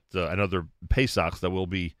holidays that and other Pesachs that will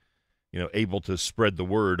be, able to spread the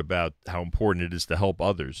word about how important it is to help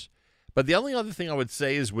others. But the only other thing I would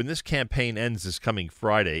say is when this campaign ends this coming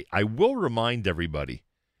Friday, I will remind everybody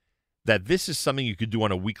that this is something you could do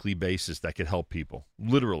on a weekly basis that could help people.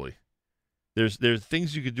 Literally. There's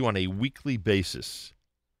things you could do on a weekly basis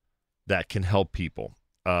that can help people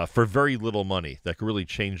for very little money that could really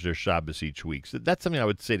change their Shabbos each week. So that's something I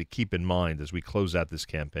would say to keep in mind as we close out this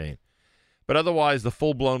campaign. But otherwise, the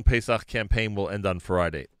full-blown Pesach campaign will end on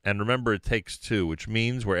Friday. And remember, it takes two, which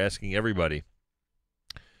means we're asking everybody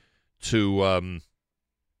to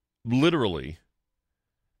literally,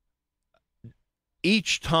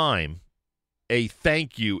 each time a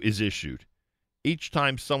thank you is issued, each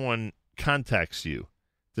time someone contacts you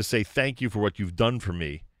to say thank you for what you've done for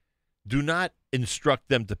me, do not instruct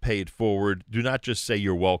them to pay it forward. Do not just say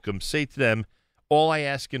you're welcome. Say to them, all I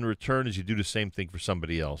ask in return is you do the same thing for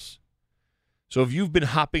somebody else. So if you've been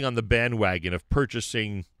hopping on the bandwagon of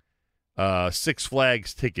purchasing Six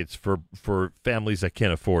Flags tickets for families that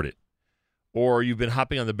can't afford it, or you've been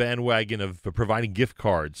hopping on the bandwagon of providing gift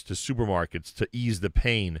cards to supermarkets to ease the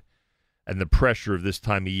pain and the pressure of this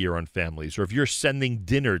time of year on families, or if you're sending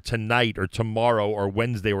dinner tonight or tomorrow or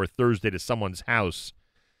Wednesday or Thursday to someone's house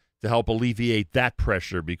to help alleviate that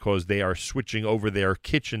pressure because they are switching over their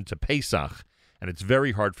kitchen to Pesach, and it's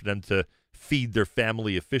very hard for them to feed their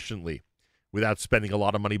family efficiently without spending a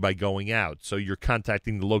lot of money by going out. So you're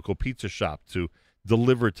contacting the local pizza shop to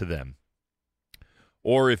deliver to them.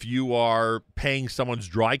 Or if you are paying someone's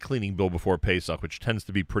dry cleaning bill before Pesach, which tends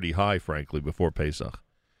to be pretty high, frankly, before Pesach.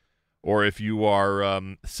 Or if you are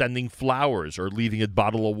sending flowers or leaving a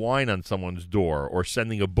bottle of wine on someone's door or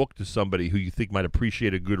sending a book to somebody who you think might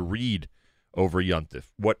appreciate a good read over Yontif.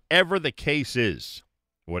 Whatever the case is,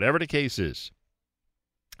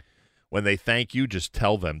 when they thank you, just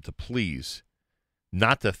tell them to please,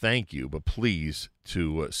 not to thank you, but please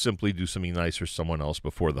to simply do something nice for someone else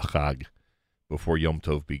before the Chag, before Yom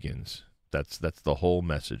Tov begins. That's the whole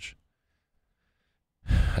message.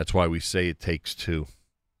 That's why we say it takes two.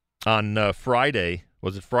 on Friday.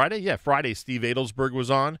 Was it Friday? Yeah, Friday, Steve Adelsberg was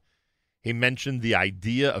on. He mentioned the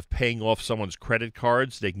idea of paying off someone's credit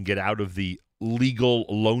cards. They can get out of the legal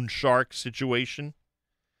loan shark situation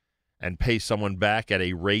and pay someone back at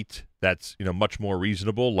a rate that's, much more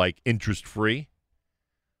reasonable, like interest-free.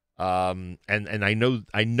 And I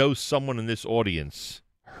know someone in this audience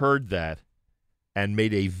heard that and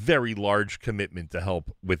made a very large commitment to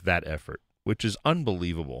help with that effort, which is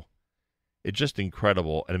unbelievable. It's just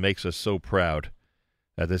incredible, and it makes us so proud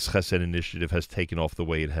that this Chesed initiative has taken off the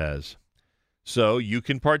way it has. So you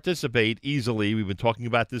can participate easily. We've been talking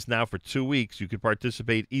about this now for 2 weeks. You can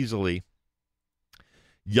participate easily.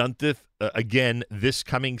 Yontif, again, this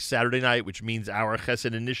coming Saturday night, which means our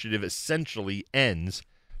Chesed initiative essentially ends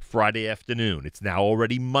Friday afternoon. It's now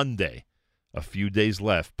already Monday. A few days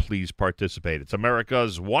left. Please participate. It's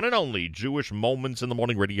America's one and only Jewish Moments in the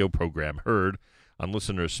Morning radio program, heard on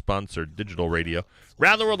listeners-sponsored digital radio.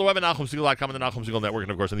 Around the world, the web at NachumSegal.com and the Nachum Segal Network,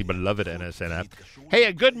 and, of course, on the beloved NSN app. Hey,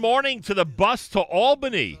 a good morning to the bus to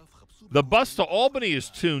Albany. The bus to Albany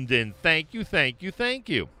is tuned in. Thank you, thank you, thank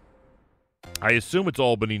you. I assume it's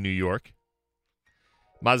Albany, New York.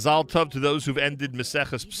 Mazal Tov to those who've ended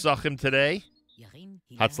Maseches Psachim today.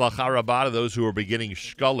 Hatzlacha Rabbah to those who are beginning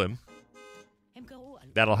Shkalim.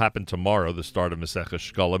 That'll happen tomorrow, the start of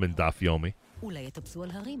Maseches Shkalim in Daf Yomi.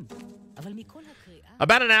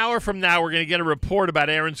 About an hour from now, we're going to get a report about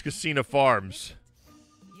Aaron's Casino Farms.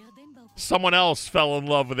 Someone else fell in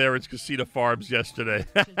love with Aaron's Casino Farms yesterday.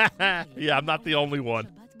 Yeah, I'm not the only one.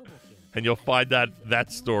 And you'll find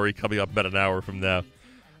that story coming up about an hour from now.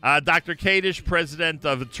 Dr. Kadish, president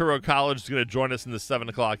of Ventura College, is going to join us in the 7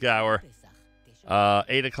 o'clock hour.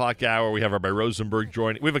 8 o'clock hour, we have Rabbi Rosenberg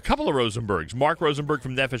joining. We have a couple of Rosenbergs. Marc Rosenberg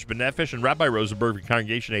from Nefesh B'Nefesh and Rabbi Rosenberg from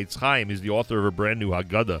Congregation Eitz Chaim. He's the author of a brand new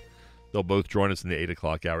Haggadah. They'll both join us in the 8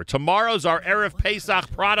 o'clock hour. Tomorrow's our Erev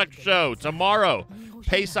Pesach product show. Tomorrow,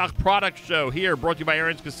 Pesach product show here, brought to you by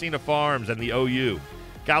Aaron's Casino Farms and the OU.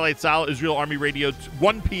 Galei Tzahal, Israel Army Radio,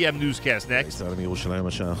 1 p.m. newscast next. ישראל מירושלים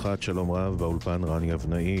השעה 1, שלום רב, באולפן רני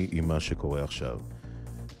אבנאי עם מה שקורה עכשיו.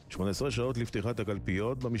 18 שעות לפתיחת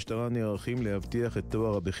הקלפיות, במשטרה נערכים להבטיח את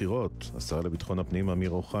טוהר הבחירות. השר לביטחון הפנים אמיר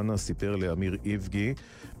אוחנה סיפר לאמיר איבגי,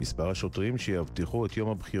 מספר השוטרים שיבטיחו את יום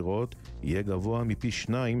הבחירות יהיה גבוה מפי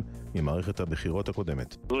 2 ממערכת הבחירות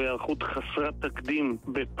הקודמת. זו היערכות חסרת תקדים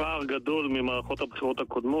בפער גדול ממערכות הבחירות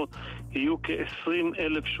הקודמות. יהיו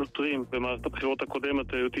כ-20,000 שוטרים. במערכת הבחירות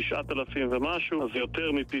הקודמת היו 9,000 ומשהו, אז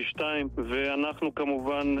יותר מפי 2, ואנחנו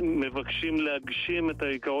כמובן מבקשים להגשים את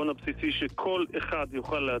העיקרון הבסיסי שכל אחד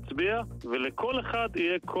יוכל להצביע, ולכל אחד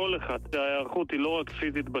יהיה כל אחד. ההיערכות היא לא רק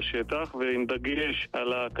פיזית בשטח, ועם דגש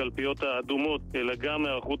על הקלפיות האדומות, אלא גם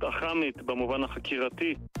היערכות אח"מית במובן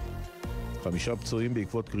החקירתי. 5 פצועים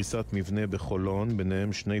בעקבות קריסת מבנה בחולון,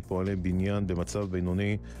 ביניהם 2 פועלי בניין במצב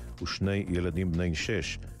בינוני ו2 ילדים בני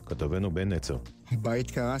 6. כתבנו בן נצר.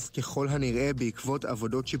 הבית קרס ככל הנראה בעקבות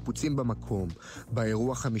עבודות שיפוצים במקום.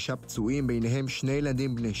 באירוע 5 פצועים, ביניהם 2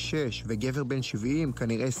 ילדים בני 6 וגבר בן 70,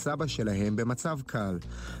 כנראה סבא שלהם, במצב קל.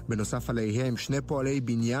 בנוסף עליהם 2 פועלי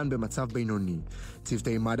בניין במצב בינוני.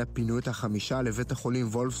 צוותי מד"א פינו את 5 לבית החולים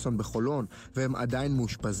וולפסון בחולון, והם עדיין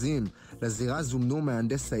מאושפזים. לזירה זומנו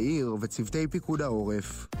מהנדס העיר וצוותי פיקוד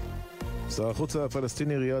העורף. שר החוץ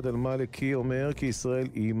הפלסטיני ריאד אל-מאלכי אומר כי ישראל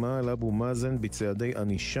איימה על אבו מאזן בצעדי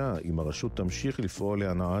ענישה אם הרשות תמשיך לפעול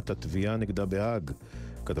להנעת התביעה נגדה בהאג.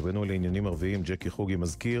 כתבנו לעניינים ערביים ג'קי חוגי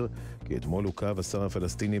מזכיר כי אתמול עוכב השר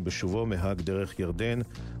הפלסטיני בשובו מהאג דרך ירדן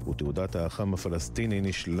ותעודת האח"ם הפלסטיני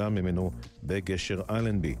נשללה ממנו בגשר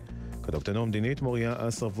אלנבי. כתבתנו המדינית מוריה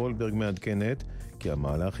אסר וולברג מעדכנת כי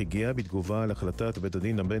המהלך הגיע בתגובה על החלטת בית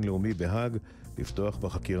הדין הבינלאומי בהאג לפתוח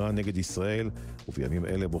בחקירה נגד ישראל, ובימים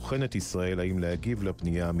אלה בוחנת ישראל האם להגיב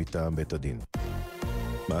לפנייה מטעם בית הדין.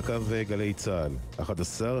 מעקב גלי צה"ל,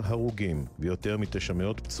 11 הרוגים ויותר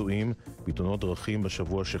מ900 פצועים בתאונות דרכים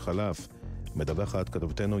בשבוע שחלף. מדווחת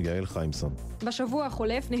כתבתנו יעל חיימסון. בשבוע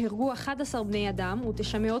החולף נהרגו 11 בני אדם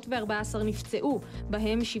ו914 נפצעו,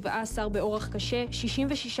 בהם 17 באורח קשה,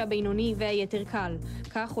 66 בינוני והיתר קל.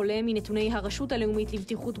 כך עולה מנתוני הרשות הלאומית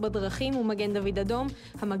לבטיחות בדרכים ומגן דוד אדום,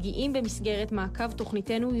 המגיעים במסגרת מעקב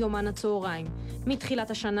תוכניתנו יומן הצהריים.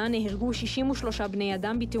 מתחילת השנה נהרגו 63 בני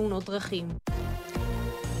אדם בתאונות דרכים.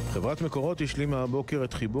 חברת מקורות השלימה הבוקר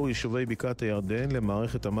את חיבור יישובי בקעת הירדן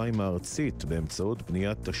למערכת המים הארצית באמצעות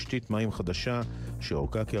בניית תשתית מים חדשה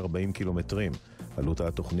שאורכה כ-40 קילומטרים. עלות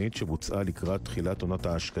התוכנית שבוצעה לקראת תחילת עונת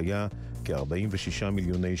ההשקיה כ-46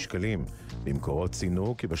 מיליוני שקלים. במקורות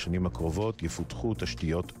ציינו כי בשנים הקרובות יפותחו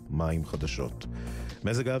תשתיות מים חדשות.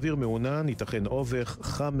 מזג האוויר מעונן, ייתכן אובך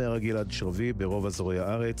חם מהרגיל עד שרבי ברוב אזורי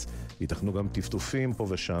הארץ, ייתכנו גם טפטופים פה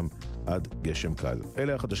ושם עד גשם קל.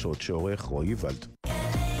 אלה החדשות שעורך רועי ולד.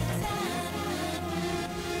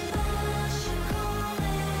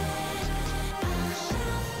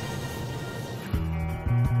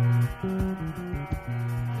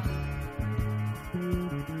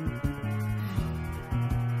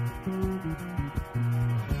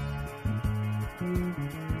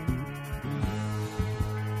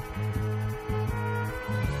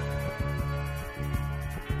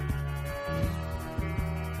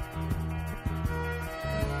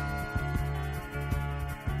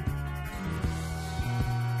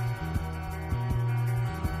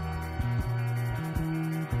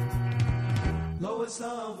 לא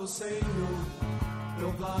עשה בוסנו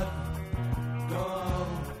לבד גם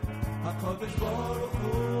הקודש ברוך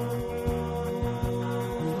הוא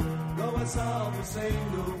לא עשה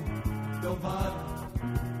בוסנו לבד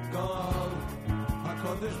גם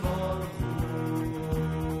הקודש ברוך הוא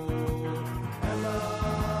אלא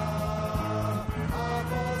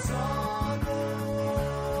אבוסנו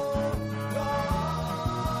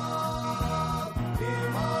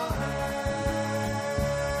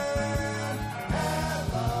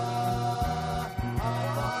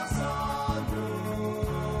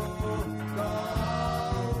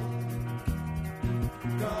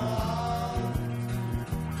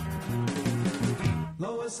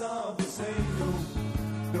Sabosenu,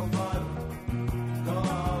 Dovar,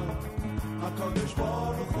 Gal, HaKadosh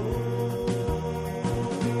Baruch Hu.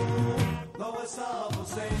 Lo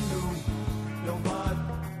Sabosenu, Dovar,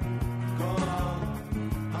 Gal,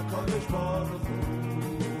 HaKadosh Baruch Hu.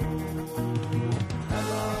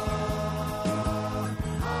 Ela,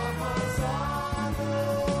 Avazanu,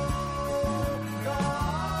 Gal,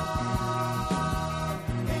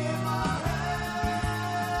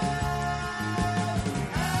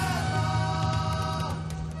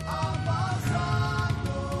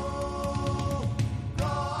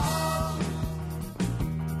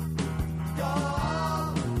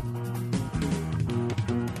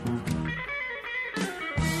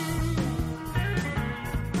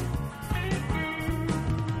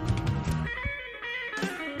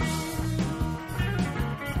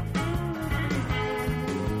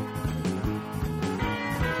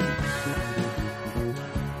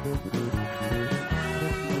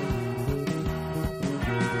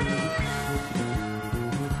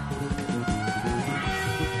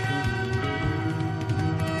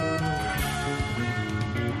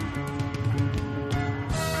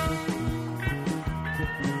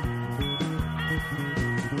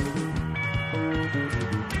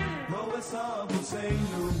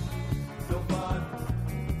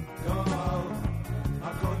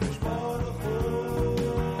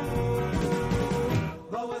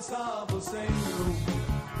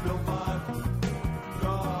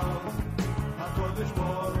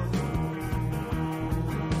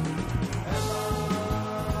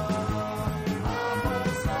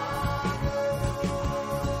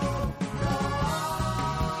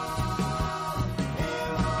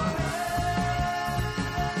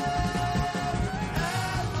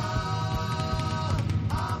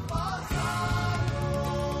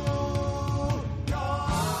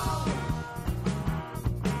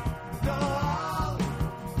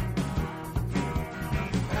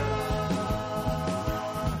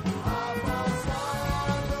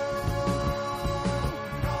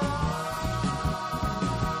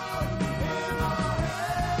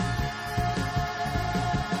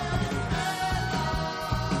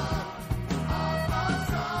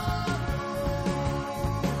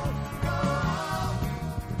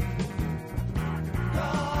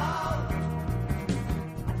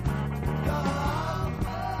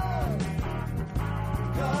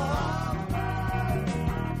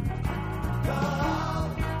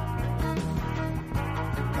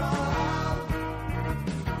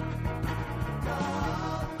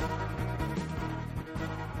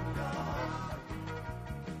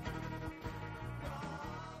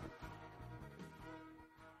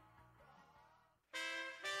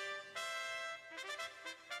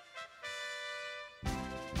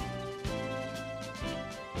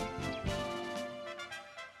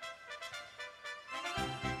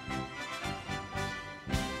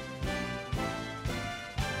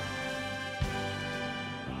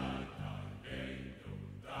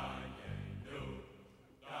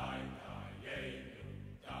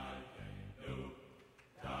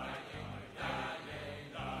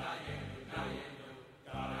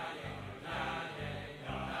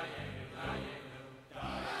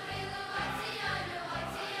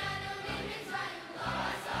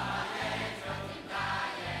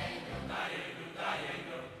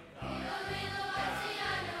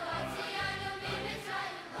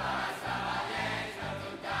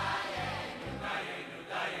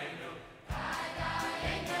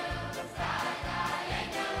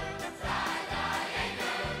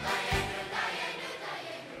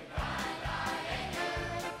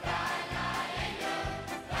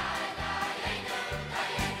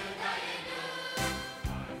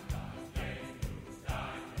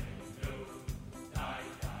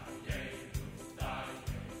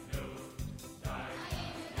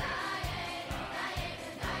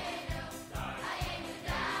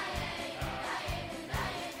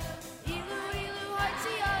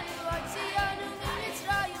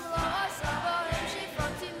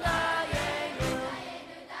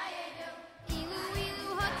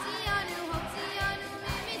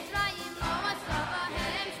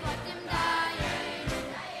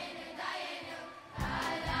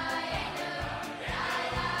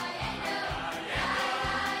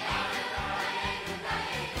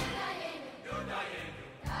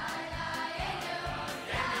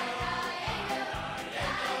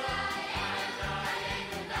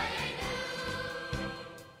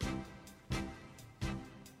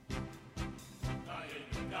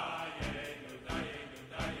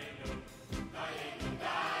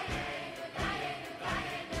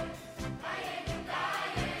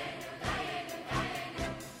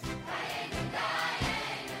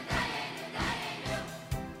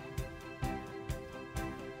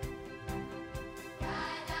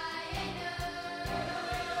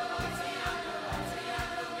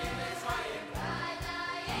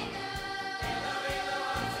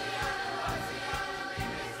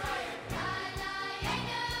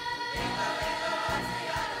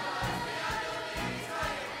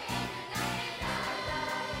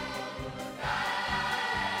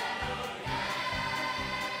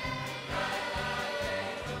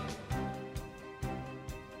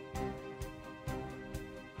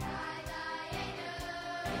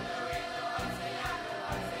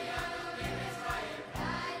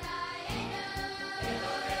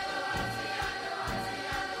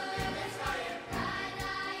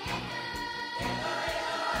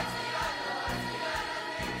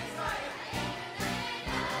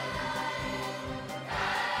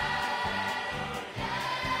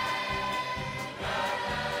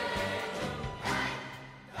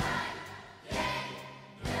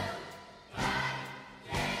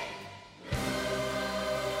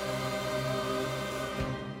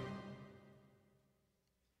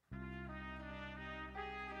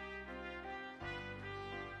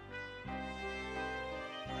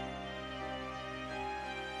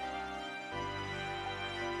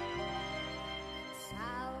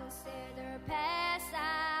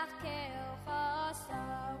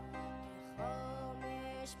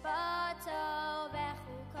 משפטו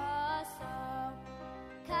וחוקתו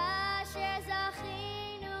כאשר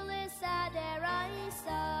זכינו לסדר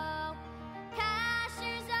איסו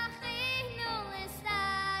כאשר זכינו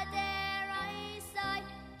לסדר איסו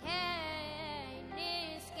כן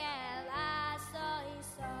נזכה לעשות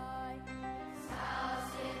איסו סל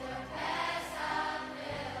סדר פסח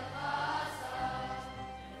מלבסו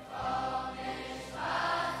כל משפטו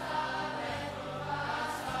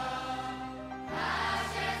וחוקתו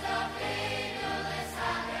כאשר זכינו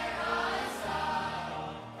לסדר איסו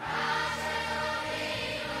כאשר זכינו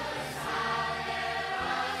לסדר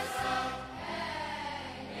איסו כן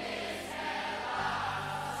נזכה לעשות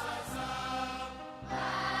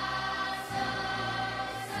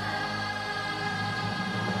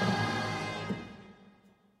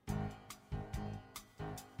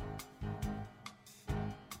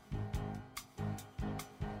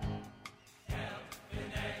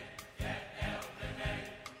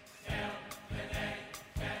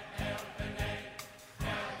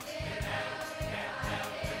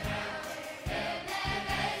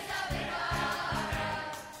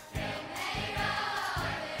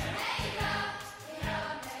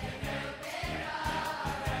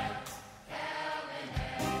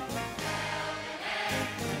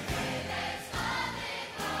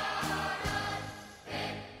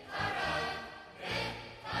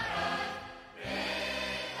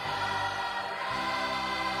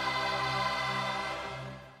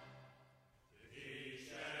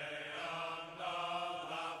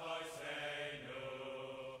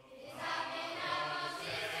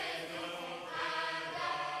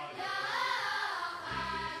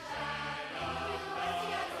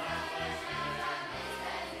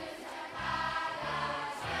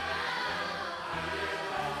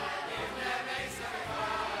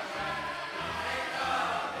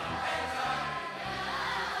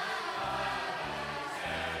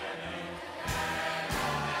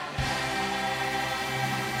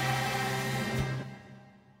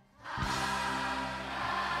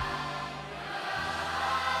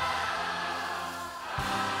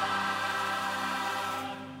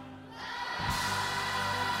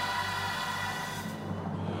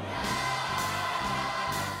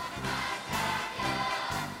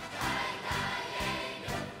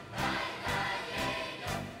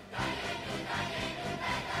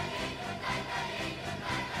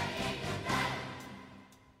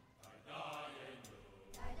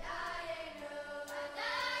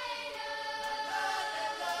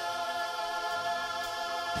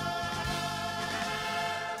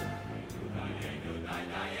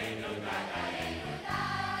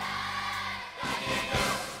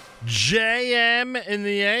JM in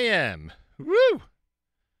the AM. Woo!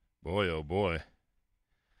 Boy, oh boy.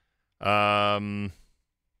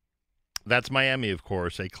 That's Miami, of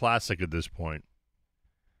course. A classic at this point.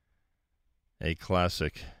 A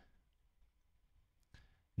classic.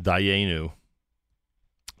 Dayenu.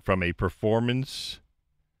 From a performance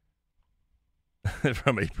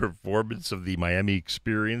of the Miami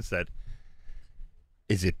Experience that,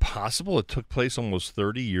 is it possible it took place almost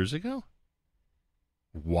 30 years ago?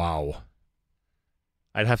 Wow.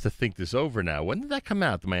 I'd have to think this over now. When did that come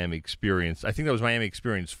out, the Miami Experience? I think that was Miami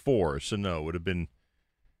Experience 4, so no, it would have been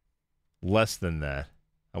less than that.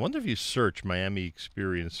 I wonder if you search Miami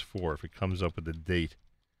Experience 4, if it comes up with the date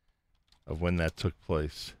of when that took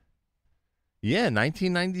place. Yeah,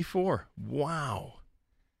 1994. Wow.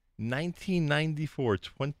 1994,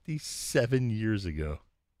 27 years ago.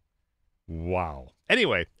 Wow.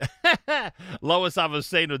 Anyway, Lois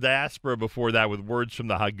Avosenu Diaspora before that with words from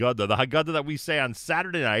the Haggadah. The Haggadah that we say on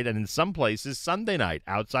Saturday night and in some places Sunday night.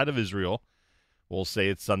 Outside of Israel, we'll say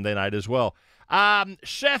it's Sunday night as well.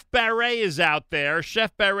 Chef Barret is out there.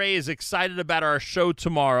 Chef Barret is excited about our show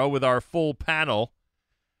tomorrow with our full panel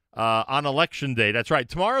on Election Day. That's right.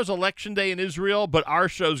 Tomorrow's Election Day in Israel, but our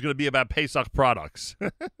show is going to be about Pesach products.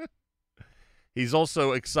 He's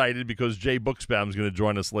also excited because Jay Buchsbaum is going to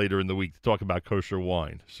join us later in the week to talk about kosher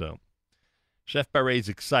wine. So, Chef Barret's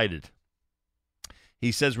excited.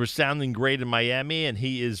 He says we're sounding great in Miami, and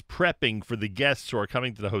he is prepping for the guests who are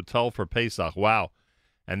coming to the hotel for Pesach. Wow.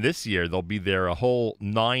 And this year, they'll be there a whole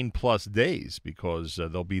 9+ days because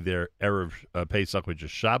they'll be there Erev Pesach, which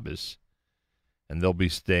is Shabbos, and they'll be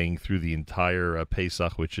staying through the entire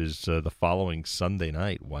Pesach, which is the following Sunday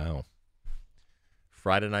night. Wow.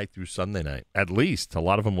 Friday night through Sunday night. At least. A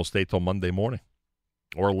lot of them will stay till Monday morning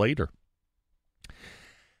or later.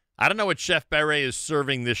 I don't know what Chef Barret is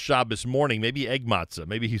serving this Shabbos morning. Maybe egg matzah.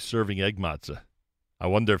 Maybe he's serving egg matzah. I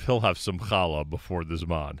wonder if he'll have some challah before the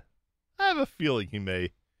Zman. I have a feeling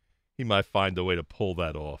he might find a way to pull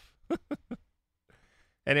that off.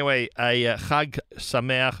 Anyway, a Chag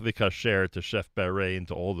Sameach V'Kasher to Chef Barret and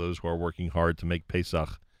to all those who are working hard to make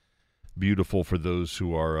Pesach beautiful for those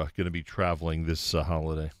who are going to be traveling this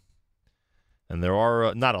holiday. And there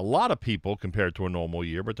are not a lot of people compared to a normal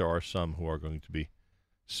year, but there are some who are going to be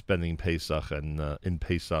spending Pesach and in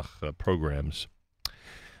Pesach programs.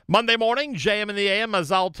 Monday morning, JM in the AM,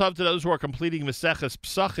 Mazal Tov to those who are completing Maseches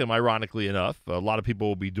Pesachim, ironically enough. A lot of people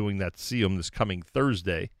will be doing that Siyum this coming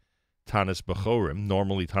Thursday. Tanis Bechorim.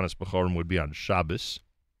 Normally, Tanis Bechorim would be on Shabbos.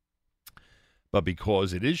 But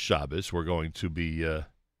because it is Shabbos, we're going to be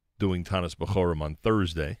doing Tanis Bechorim on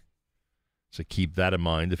Thursday. So keep that in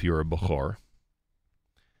mind if you're a Bechor.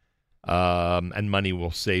 And money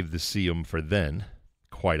will save the Siyum for then,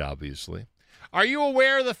 quite obviously. Are you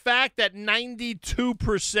aware of the fact that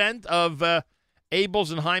 92% of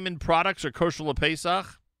Abel's and Hyman products are kosher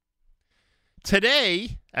LePesach?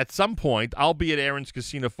 Today, at some point, I'll be at Aaron's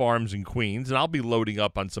Casino Farms in Queens, and I'll be loading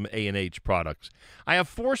up on some A&H products. I have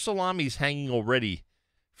 4 salamis hanging already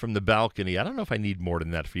from the balcony. I don't know if I need more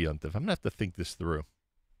than that for Yontif. I'm going to have to think this through.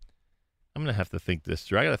 I got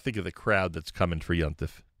to think of the crowd that's coming for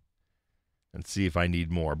Yontif and see if I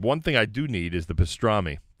need more. But one thing I do need is the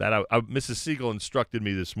pastrami. That Mrs. Siegel instructed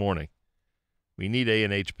me this morning. We need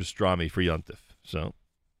A&H pastrami for Yontif. So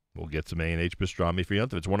we'll get some A&H pastrami for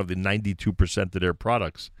Yontif. It's one of the 92% of their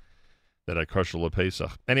products that are kosher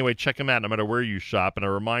LePesach. Anyway, check them out no matter where you shop. And a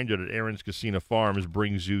reminder that Aaron's Casino Farms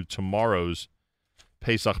brings you tomorrow's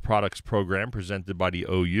Pesach Products program presented by the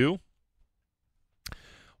OU.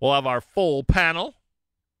 We'll have our full panel.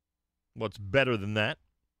 What's better than that?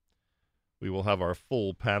 We will have our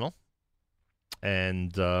full panel.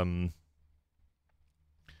 And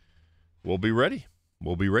we'll be ready.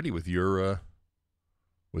 We'll be ready with your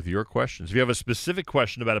questions. If you have a specific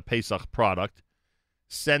question about a Pesach product,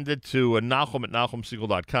 send it to Nahum at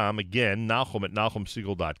NahumSiegel.com. Again, Nahum at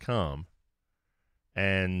NahumSiegel.com.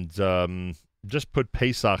 And just put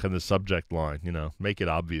Pesach in the subject line. Make it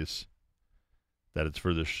obvious that it's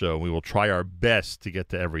for this show. We will try our best to get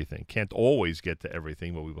to everything. Can't always get to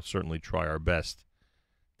everything, but we will certainly try our best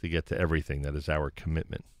to get to everything. That is our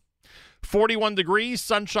commitment. 41 degrees,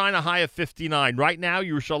 sunshine, a high of 59. Right now,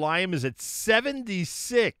 Yerushalayim is at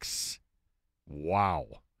 76.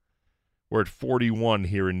 Wow. We're at 41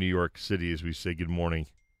 here in New York City as we say good morning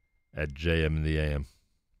at JM in the AM.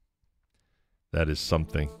 That is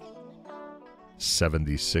something.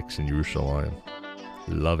 76 in Yerushalayim.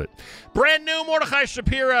 Love it. Brand new Mordechai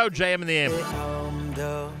Shapiro, JM in the AM.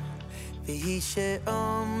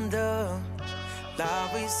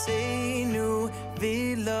 Laviseinu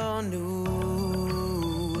vilonu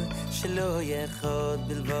shelo yechad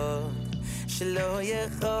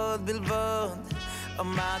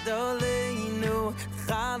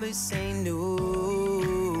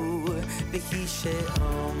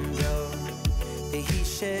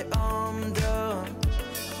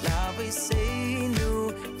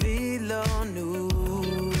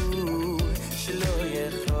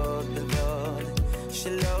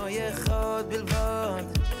bilvad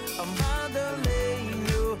amad aleinu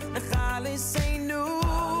nechaliseinu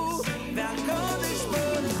v'hakodesh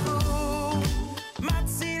baruch hu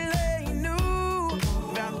matzileinu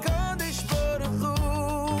v'hakodesh baruch hu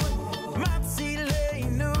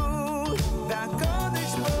matzileinu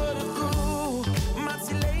v'hakodesh baruch hu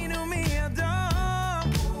matzileinu miyadam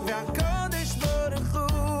v'hakodesh baruch hu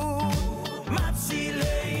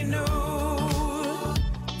matzileinu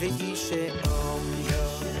v'hi she'omdo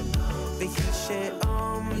v'hi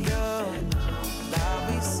she'omdo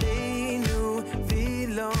laviseinu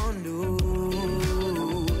vilonu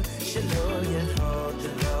shelo yechad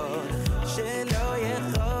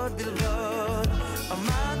bilvad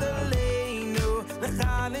amad aleinu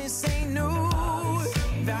nechaliseinu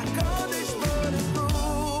v'hakodesh baruch hu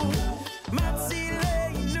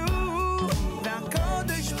matzileinu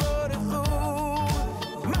v'hakodesh baruch hu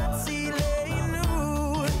matzileinu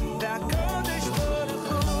v'hakodesh baruch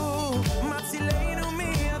hu matzileinu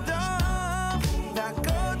miyadam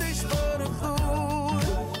v'hakodesh baruch hu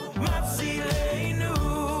matzileinu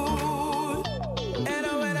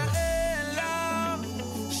ela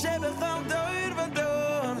shebechal doir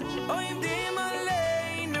vadon oimdim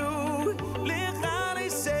aleinu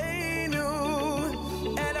lichaliseinu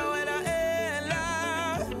ela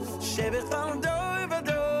shebechal doir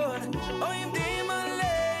vadon oimdim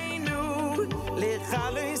aleinu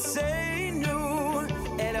lichaliseinu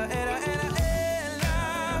ela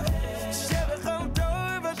shebechal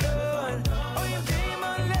doir vadon oimdim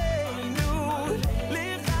aleinu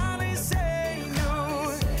lichaliseinu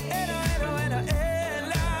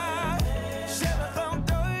ela shebechal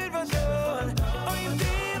doir vadon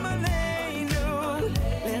oimdim aleinu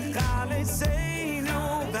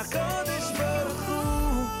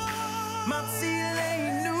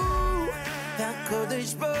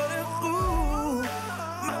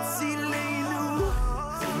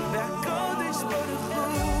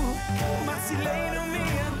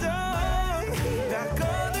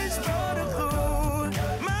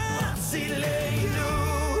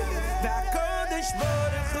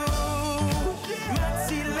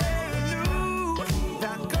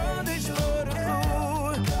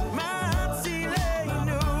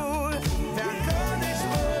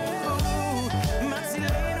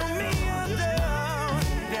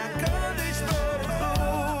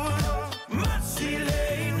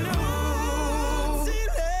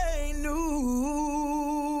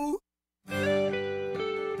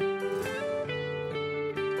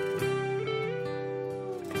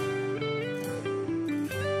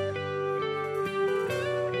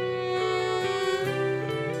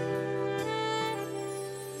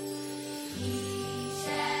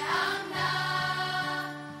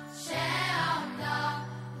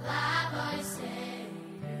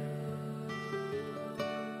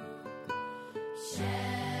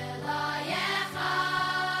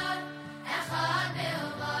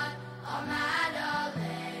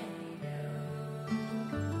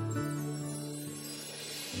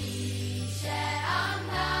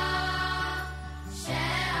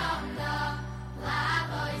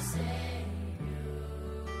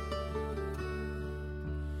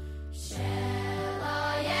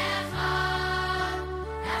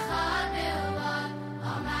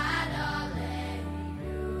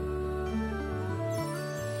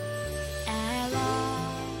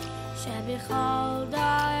bechol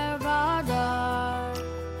dar vadar.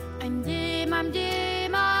 I'm dim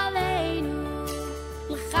aleinu,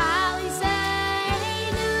 l'chal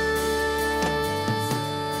yiseinu.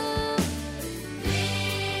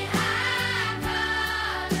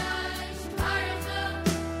 V'hakadosh baruch hu,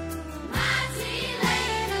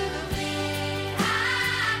 matzilenu.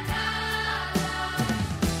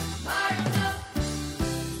 V'hakadosh baruch hu,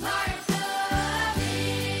 baruch hu.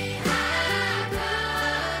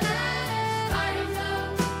 V'hakadosh baruch hu,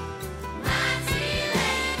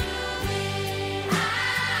 matzilenu.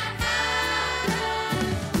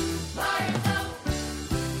 V'hakadosh baruch hu,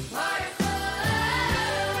 baruch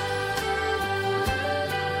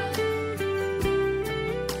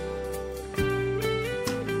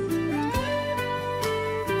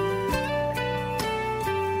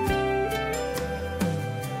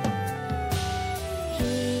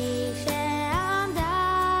He she'amda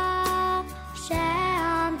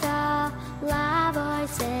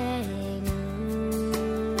lavoseinu,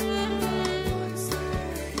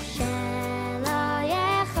 she'lo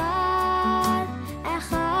yechad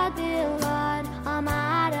bilvad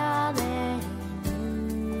amad aleinu.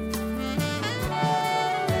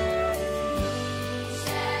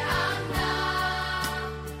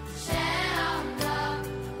 She'amda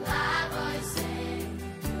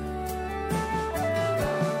lavoseinu.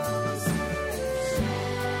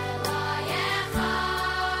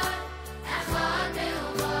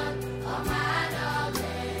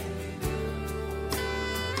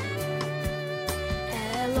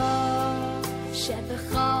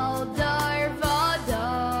 Shebechol dar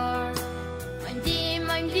vadar, I'm dim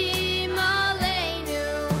aleinu,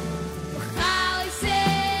 l'chal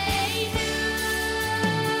yiseinu.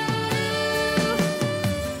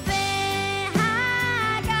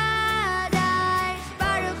 V'hagadash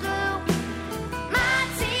baruch hu,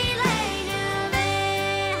 matzilenu.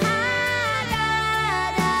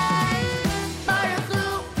 V'hagadash baruch hu,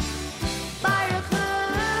 baruch hu.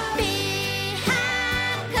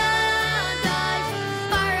 V'hagadash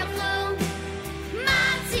baruch hu,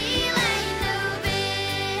 matzilenu.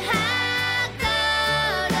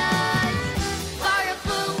 V'hagadash baruch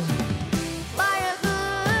hu, baruch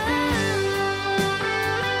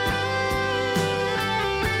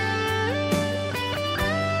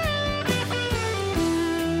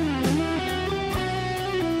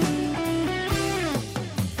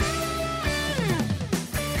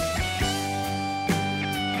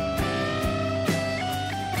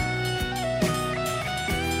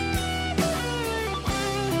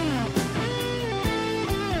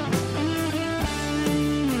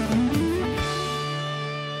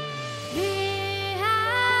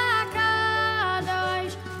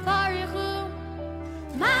V'hakadosh baruch hu,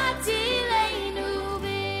 matzilenu.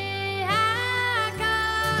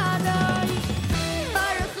 V'hakadosh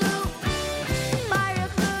baruch hu,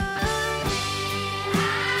 baruch hu.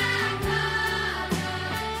 V'hakadosh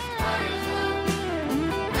baruch hu,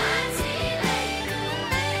 matzilenu.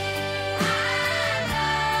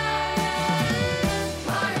 V'hakadosh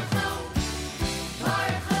baruch hu,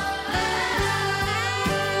 baruch hu.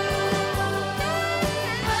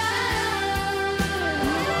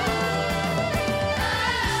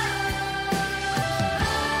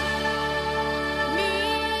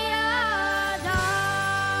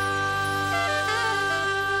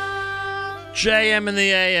 JM in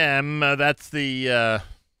the AM. That's the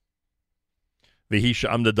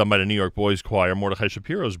Vihisha Amda done by the New York Boys Choir. Mordechai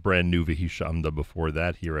Shapiro's brand new Vihisha Amda before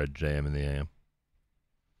that here at JM in the AM.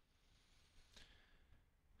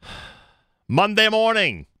 Monday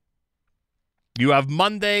morning. You have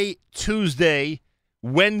Monday, Tuesday,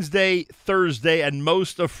 Wednesday, Thursday, and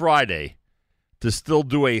most of Friday to still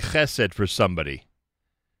do a chesed for somebody.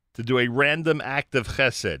 To do a random act of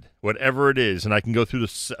chesed, whatever it is. And I can go through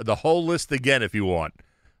the whole list again if you want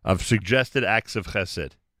of suggested acts of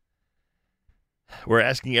chesed. We're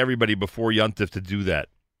asking everybody before Yontif to do that,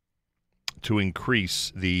 to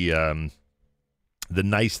increase the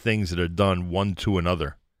nice things that are done one to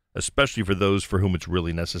another, especially for those for whom it's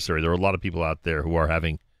really necessary. There are a lot of people out there who are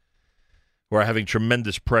having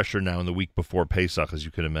tremendous pressure now in the week before Pesach, as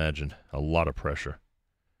you can imagine. A lot of pressure.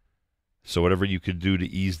 So whatever you could do to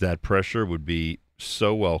ease that pressure would be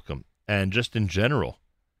so welcome. And just in general,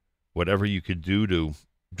 whatever you could do to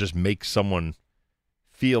just make someone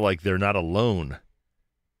feel like they're not alone,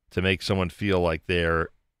 to make someone feel like they're,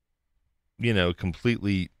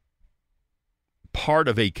 completely part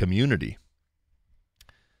of a community,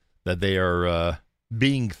 that they are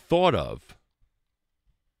being thought of.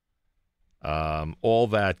 All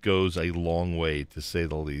that goes a long way, to say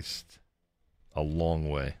the least. A long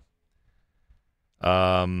way.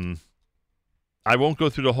 I won't go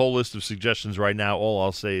through the whole list of suggestions right now. All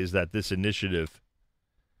I'll say is that this initiative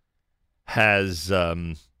has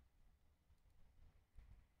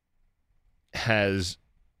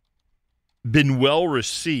been well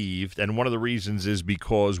received, and one of the reasons is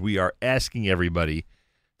because we are asking everybody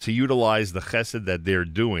to utilize the chesed that they're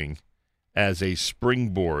doing as a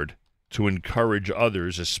springboard to encourage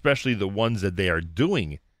others, especially the ones that they are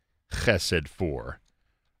doing chesed for,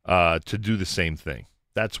 to do the same thing.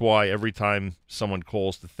 That's why every time someone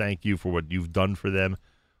calls to thank you for what you've done for them,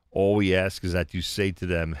 all we ask is that you say to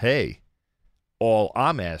them, hey, all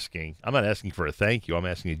I'm not asking for a thank you, I'm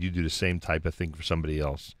asking that you do the same type of thing for somebody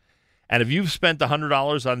else. And if you've spent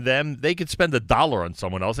 $100 on them, they could spend $1 on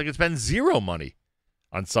someone else. They could spend zero money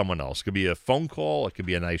on someone else. It could be a phone call. It could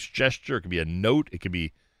be a nice gesture. It could be a note. It could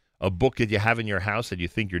be a book that you have in your house that you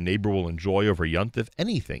think your neighbor will enjoy over Yontif.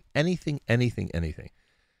 Anything.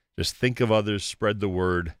 Just think of others, spread the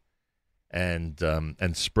word, and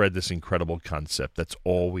spread this incredible concept. That's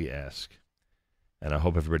all we ask. And I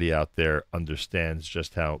hope everybody out there understands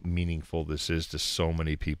just how meaningful this is to so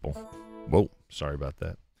many people. Whoa, sorry about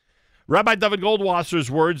that. Rabbi David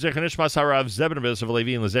Goldwasser's words, Zech Nishmas Harav Zebin B'Yosef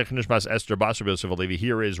Alevi and Zech Nishmas Esther Basar B'Yosef Alevi.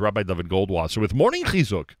 Here is Rabbi David Goldwasser with Morning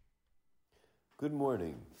Chizuk. Good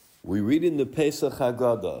morning. We read in the Pesach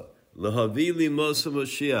Haggadah, Lehavi Limos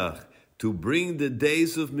Mashiach, to bring the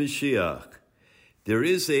days of Mashiach. There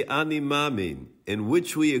is a Ani Mamin, in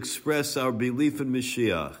which we express our belief in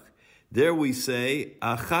Mashiach. There we say,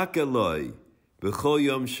 Achak Eloi, B'chol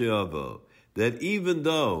Yom She'avo, that even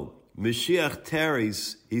though Mashiach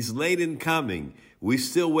tarries, he's late in coming, we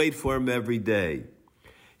still wait for him every day.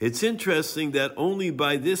 It's interesting that only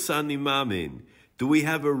by this Ani Mamin do we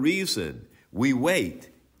have a reason. We wait,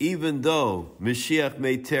 even though Mashiach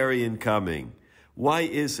may tarry in coming. Why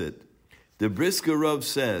is it? The Brisker Rav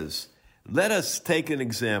says, let us take an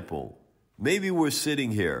example. Maybe we're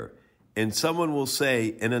sitting here, and someone will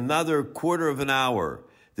say, in another quarter of an hour,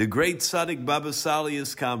 the great Tzaddik Baba Sali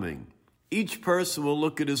is coming. Each person will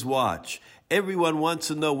look at his watch. Everyone wants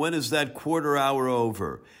to know, when is that quarter hour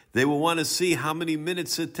over? They will want to see how many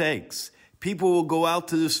minutes it takes. People will go out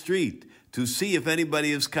to the street to see if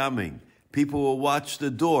anybody is coming. People will watch the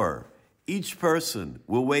door. Each person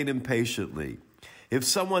will wait impatiently. If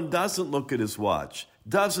someone doesn't look at his watch,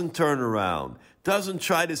 doesn't turn around, doesn't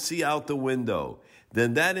try to see out the window,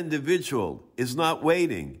 then that individual is not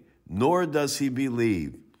waiting, nor does he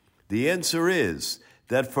believe. The answer is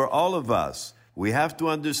that for all of us, we have to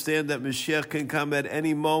understand that Mashiach can come at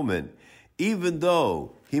any moment. Even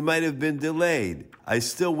though he might have been delayed, I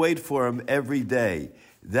still wait for him every day.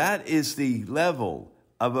 That is the level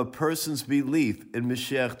of a person's belief in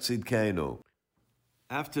Mashiach Tzidkenu.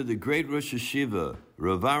 After the great Rosh Yeshiva,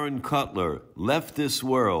 Rav Aaron Kotler, left this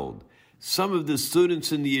world, some of the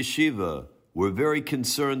students in the yeshiva were very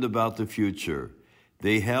concerned about the future.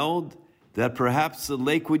 They held that perhaps the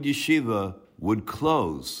Lakewood Yeshiva would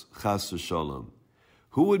close, Chas v'Sholom.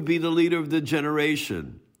 Who would be the leader of the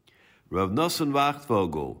generation? Rav Nosson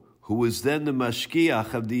Wachtvogel, who was then the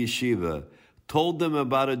mashkiach of the yeshiva, told them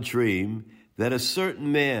about a dream that a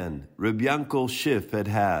certain man, Reb Yankel Schiff, had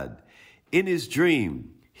had. In his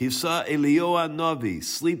dream, he saw Eliyahu Hanavi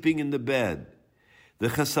sleeping in the bed. The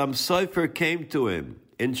Chassam Sofer came to him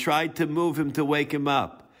and tried to move him to wake him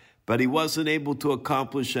up, but he wasn't able to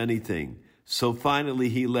accomplish anything, so finally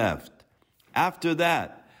he left. After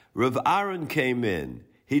that, Rav Aaron came in.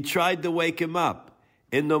 He tried to wake him up,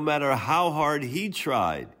 and no matter how hard he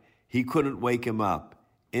tried, he couldn't wake him up,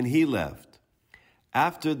 and he left.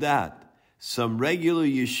 After that, some regular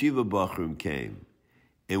yeshiva bachrim came,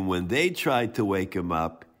 and when they tried to wake him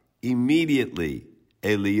up, immediately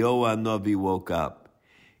Eliyahu Hanavi woke up.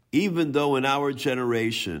 Even though in our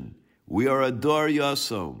generation we are a dor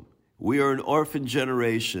yasom, we are an orphan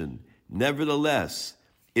generation, nevertheless,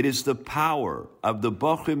 it is the power of the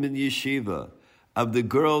bachrim in yeshiva, of the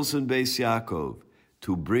girls in Beis Yaakov,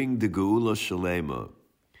 to bring the Geula Shalema.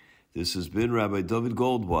 This has been Rabbi David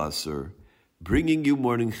Goldwasser, bringing you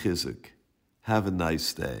Morning Chizuk. Have a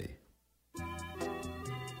nice day.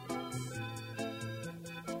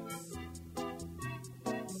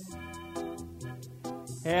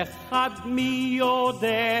 אחד מי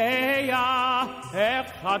יודע,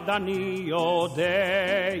 אחד אני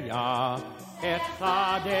יודע,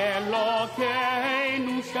 אחד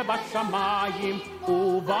אלוקינו שבשמיים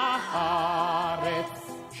ובארץ.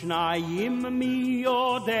 שניים מי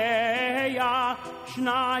יודע,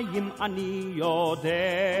 שניים אני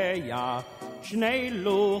יודע, שני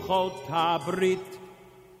לוחות הברית.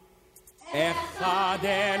 אחד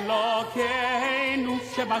אלוקינו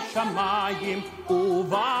שבשמיים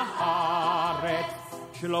ובארץ,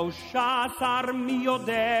 13 מי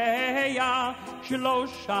יודע,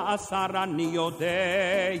 13 אני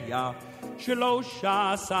יודע,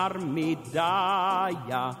 13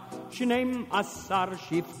 מידיה, 12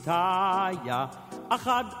 שבטיה,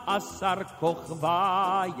 11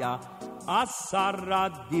 כוכביה, 10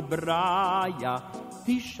 דיבריה,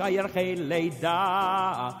 9 ירחי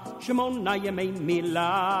לידה, 8 ימי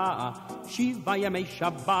מילה, 7 ימי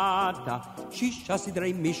שבת, 6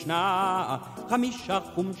 סדרי משנה, 5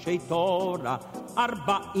 חומשי תורה,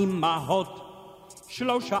 4 אמהות,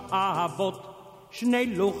 3 אהבות,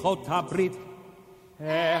 2 לוחות הברית.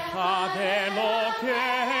 אחד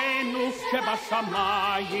אלוקינו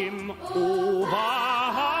שבשמיים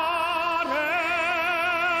ובארץ.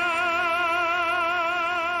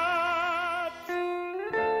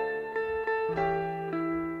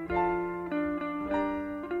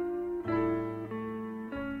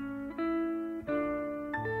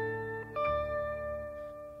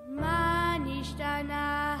 מה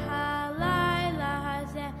נשתנה הלילה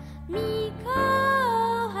הזה מכל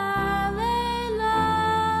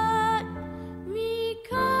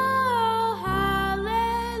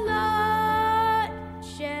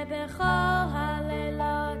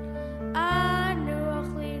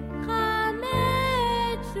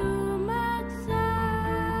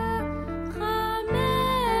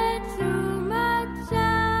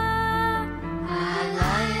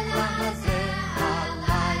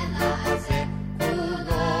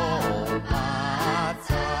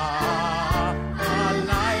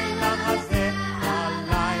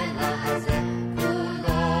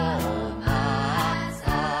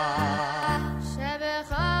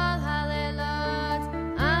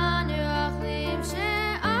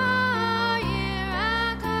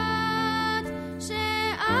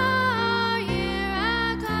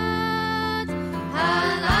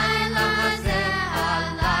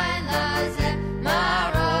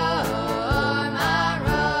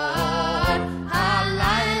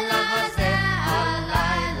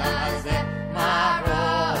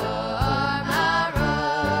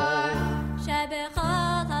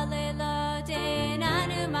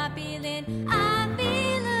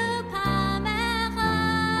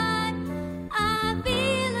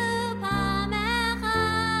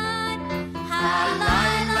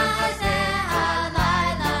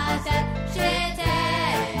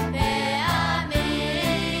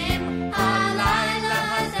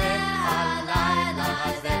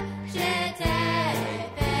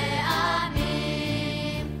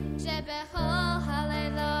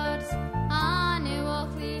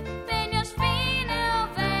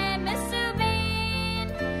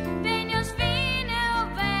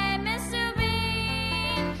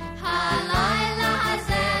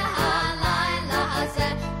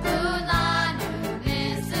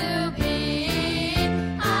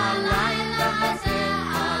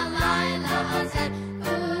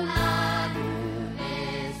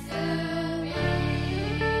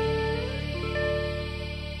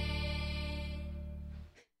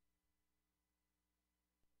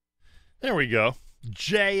There we go.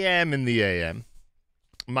 JM in the AM.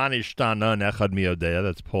 Manishtana Nechad Miodea.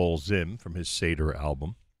 That's Paul Zim from his Seder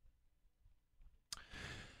album.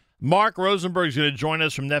 Marc Rosenberg is going to join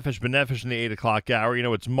us from Nefesh B'Nefesh in the 8 o'clock hour. You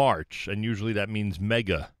know, it's March, and usually that means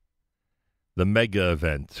mega. The mega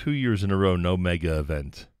event. 2 years in a row, no mega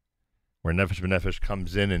event. Where Nefesh B'Nefesh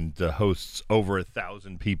comes in and hosts over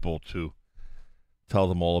 1,000 people to tell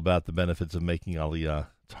them all about the benefits of making Aliyah.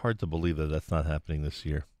 It's hard to believe that that's not happening this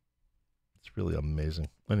year. It's really amazing.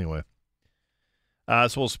 Anyway, so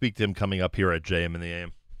we'll speak to him coming up here at JM in the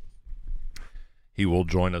AM. He will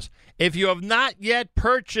join us. If you have not yet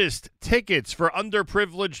purchased tickets for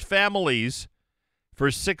underprivileged families for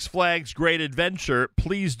Six Flags Great Adventure,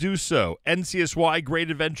 please do so.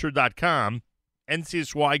 NCSYGreatAdventure.com.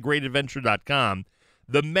 NCSYGreatAdventure.com.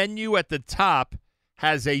 The menu at the top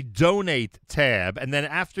has a donate tab, and then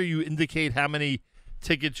after you indicate how many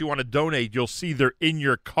tickets you want to donate, you'll see they're in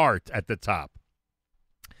your cart at the top.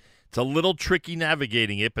 It's a little tricky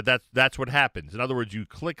navigating it, but that's what happens. In other words, you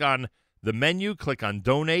click on the menu, click on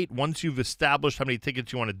donate. Once you've established how many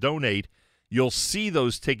tickets you want to donate, you'll see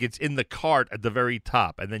those tickets in the cart at the very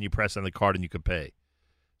top, and then you press on the card and you can pay.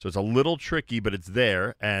 So it's a little tricky, but it's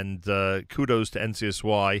there, and kudos to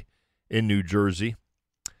NCSY in New Jersey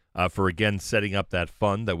for, again, setting up that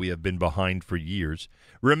fund that we have been behind for years.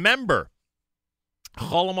 Remember,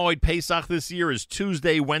 Chol HaMoed Pesach this year is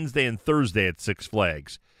Tuesday, Wednesday, and Thursday at Six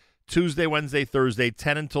Flags. Tuesday, Wednesday, Thursday,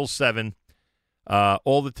 10 until 7.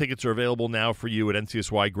 All the tickets are available now for you at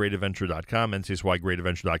NCSYGreatAdventure.com,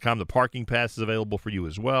 NCSYGreatAdventure.com. The parking pass is available for you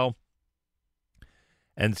as well.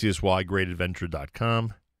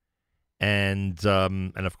 NCSYGreatAdventure.com. And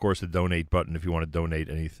of course, the donate button if you want to donate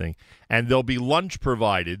anything. And there'll be lunch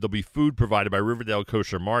provided. There'll be food provided by Riverdale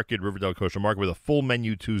Kosher Market with a full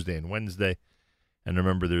menu Tuesday and Wednesday. And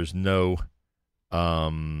remember, there's no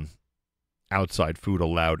outside food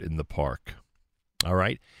allowed in the park. All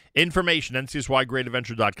right. Information,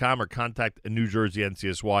 ncsygreatadventure.com, or contact New Jersey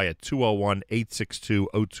NCSY at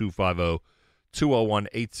 201-862-0250,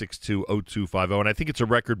 201-862-0250. And I think it's a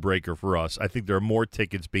record breaker for us. I think there are more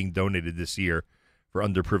tickets being donated this year for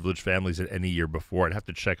underprivileged families than any year before. I'd have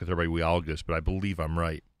to check with Rabbi Wallach, but I believe I'm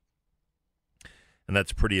right. And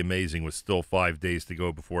that's pretty amazing with still 5 days to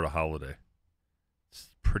go before the holiday.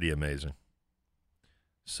 It's pretty amazing.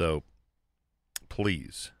 So,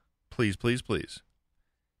 please,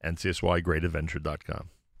 NCSYGreatAdventure.com.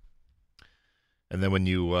 And then when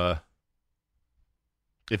you,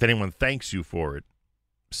 if anyone thanks you for it,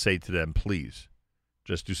 say to them, please,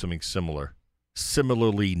 just do something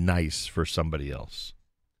similarly nice for somebody else.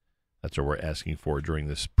 That's what we're asking for during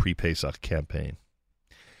this pre-Pesach campaign.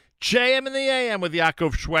 JM in the AM with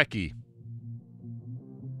Yaakov Shweki.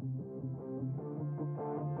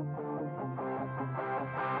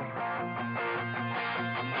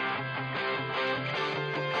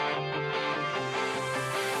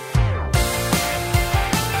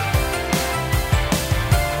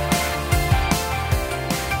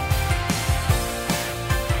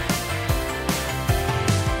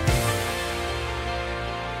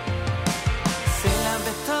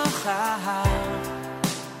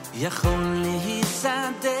 יכול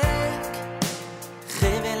להיסדק,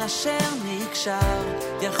 חבל אשר נקשר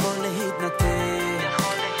יכול להתנתק,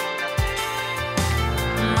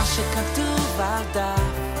 מה שכתוב על דף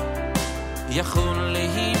יכול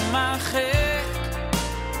להימחק,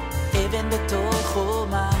 אבן בתוך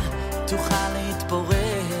חומה תוכל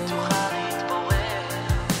להתפורר,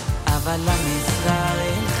 אבל עם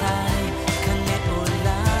ישראל חי כאן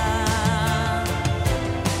לעולם,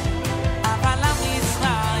 אבל עם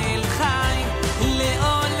ישראל חי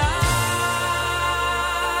לעולם.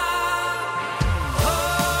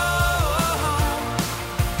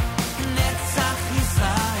 נצח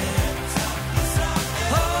ישראל,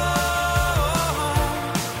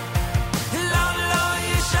 לא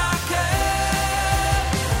ישקר,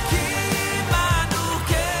 כי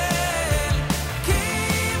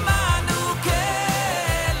עמנו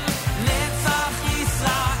כן, נצח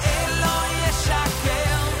ישראל לא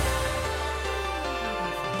ישקר.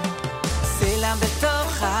 סלע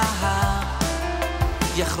בתוך ההר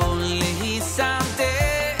יכול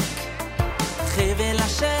להיסדק, חבל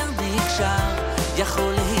אשר נקשר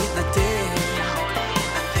יכול להתנתק,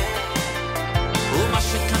 ומה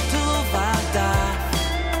שכתוב על דף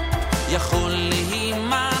יכול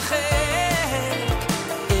להימחק,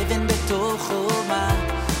 אבן בתוך חומה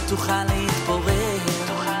תוכל להתפורר,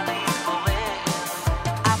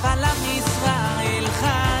 אבל עם ישראל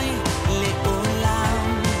חי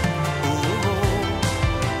לעולם,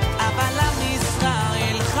 אבל עם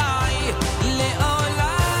ישראל חי לעולם.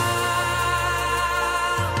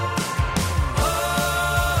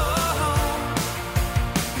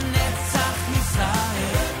 נצח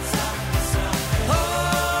ישראל,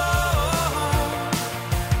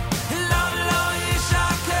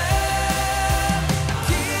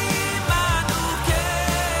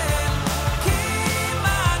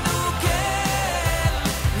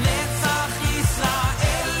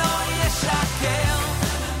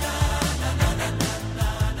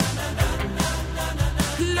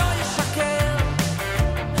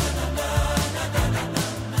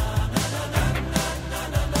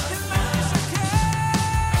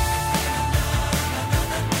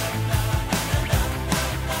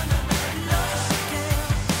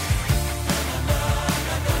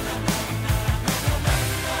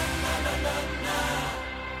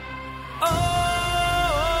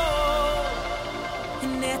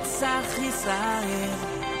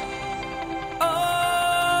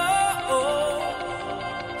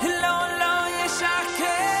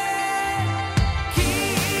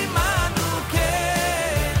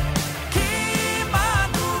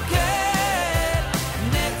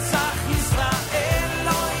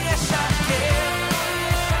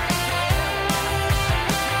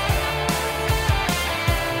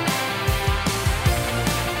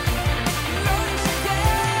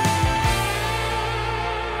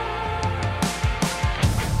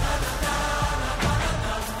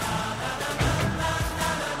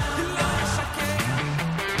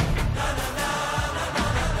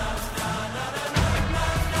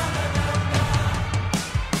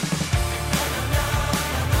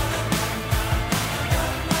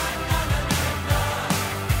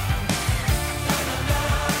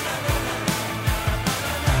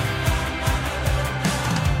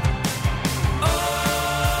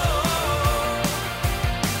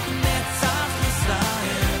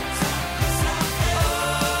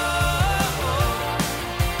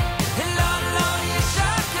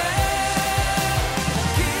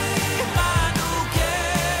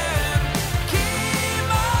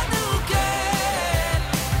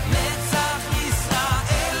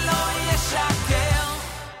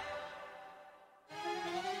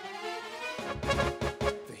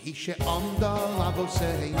 שעמדה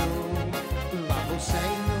לבוסינו,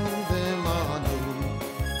 לבוסינו ולנו,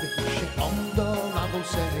 והיא שעמדה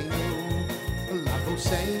לבוסינו,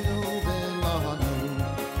 לבוסינו ולנו,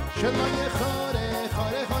 שלא יחרך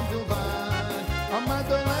אחד בלבד, עמד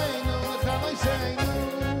עלינו לחלוסינו,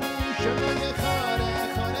 שלא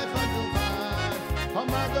יחרך אחד בלבד,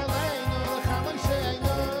 עמד עלינו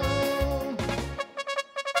לחלוסינו.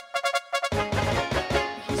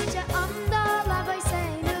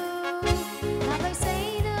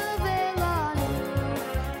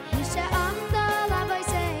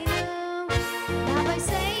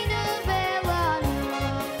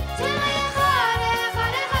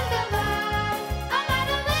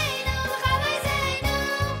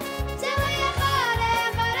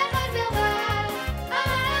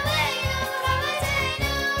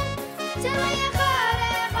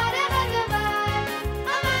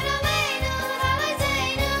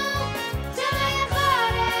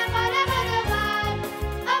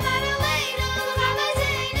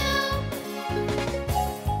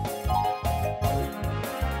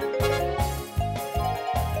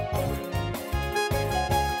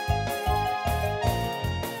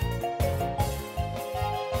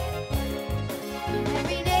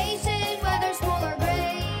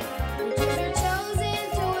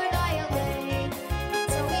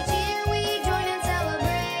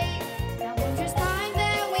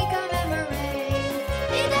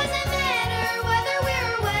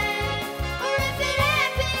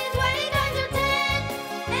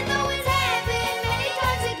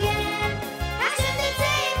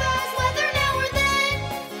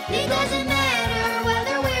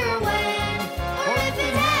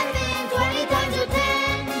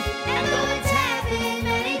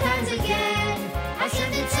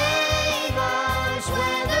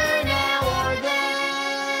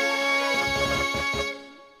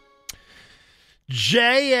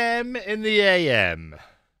 JM in the AM.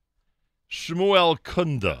 Shmuel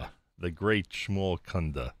Kunda, the great Shmuel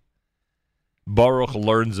Kunda. Baruch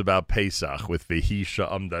learns about Pesach with Vehisha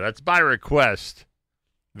Amda. That's by request.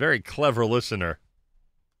 Very clever listener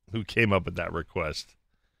who came up with that request.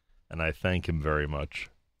 And I thank him very much.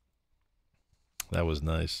 That was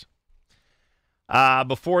nice.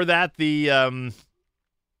 Before that, the Vehisha,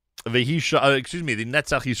 the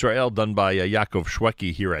Netzach Yisrael done by Yaakov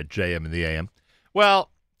Shweki here at JM in the AM.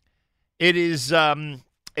 Well, it is,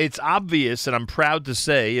 it's obvious, and I'm proud to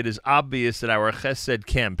say, it is obvious that our Chesed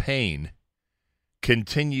campaign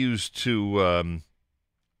continues to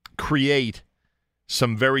create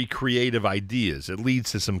some very creative ideas. It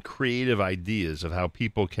leads to some creative ideas of how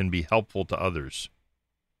people can be helpful to others.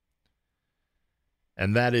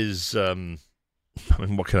 And that is, I mean,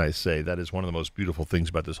 what can I say? That is one of the most beautiful things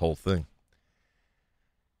about this whole thing.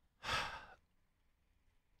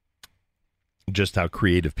 Just how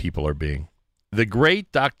creative people are being. The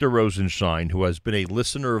great Dr. Rosenstein, who has been a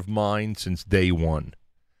listener of mine since day one,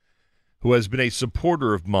 who has been a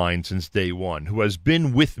supporter of mine since day one, who has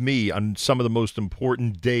been with me on some of the most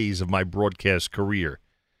important days of my broadcast career,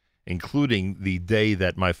 including the day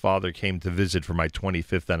that my father came to visit for my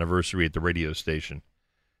 25th anniversary at the radio station.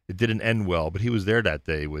 It didn't end well, but he was there that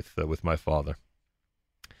day with my father.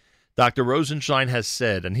 Dr. Rosenstein has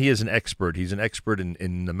said, and he is an expert, he's an expert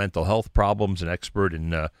in the mental health problems, an expert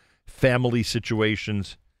in family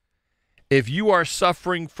situations. If you are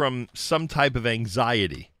suffering from some type of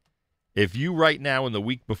anxiety, if you right now in the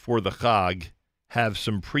week before the Chag have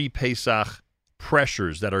some pre-Pesach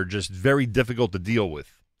pressures that are just very difficult to deal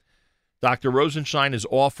with, Dr. Rosenstein is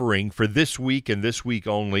offering for this week and this week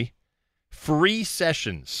only free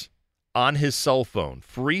sessions on his cell phone,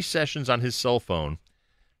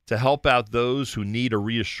 to help out those who need a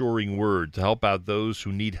reassuring word, to help out those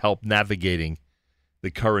who need help navigating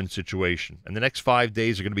the current situation. And the next 5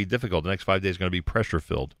 days are going to be difficult. The next 5 days are going to be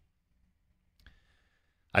pressure-filled.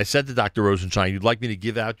 I said to Dr. Rosenstein, you'd like me to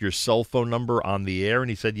give out your cell phone number on the air? And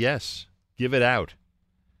he said, yes, give it out.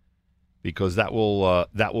 Because that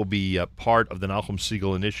will be part of the Nachum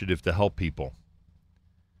Segal initiative to help people.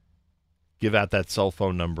 Give out that cell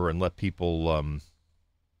phone number and let people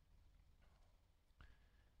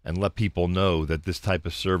know that this type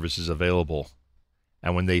of service is available.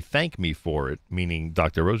 And when they thank me for it, meaning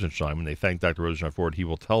Dr. Rosenstein, when they thank Dr. Rosenstein for it, he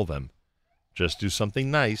will tell them, just do something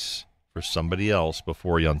nice for somebody else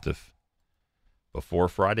before Yontif. Before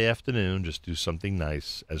Friday afternoon, just do something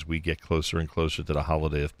nice as we get closer and closer to the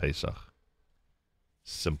holiday of Pesach.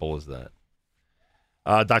 Simple as that.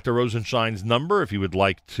 Dr. Rosenstein's number, if you would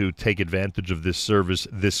like to take advantage of this service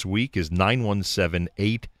this week, is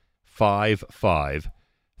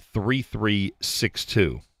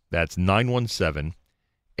 917-855-3362. That's 917-855-3362.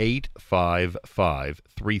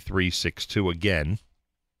 917-855-3362. Again,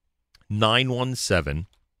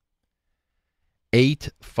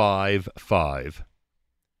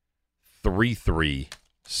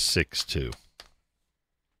 917-855-3362.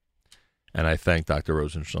 And I thank Dr.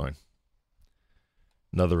 Rosenstein.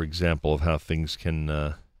 Another example of how things can,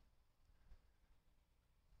 of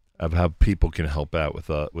how people can help out with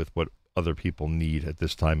what other people need at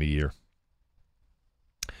this time of year.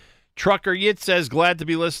 Trucker Yit says, glad to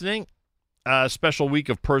be listening. Special week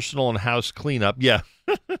of personal and house cleanup. Yeah,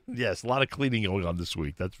 yes, a lot of cleaning going on this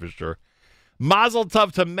week, that's for sure. Mazel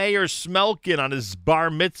tov to Mayor Smelkin on his bar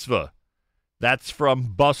mitzvah. That's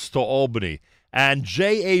from Bus to Albany. And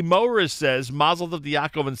J.A. Morris says, Mazel tov to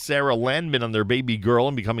Yaakov and Sarah Landman on their baby girl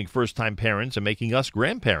and becoming first-time parents and making us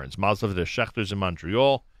grandparents. Mazel tov to the Schechters in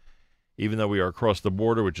Montreal. Even though we are across the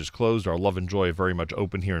border, which is closed, our love and joy are very much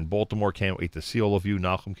open here in Baltimore. Can't wait to see all of you.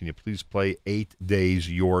 Nachum, can you please play 8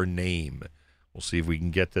 Days Your Name? We'll see if we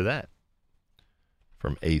can get to that.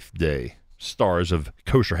 From 8th Day. Stars of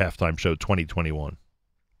Kosher Halftime Show 2021.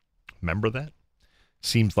 Remember that?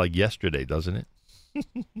 Seems like yesterday, doesn't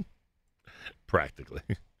it? Practically.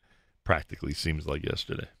 Practically seems like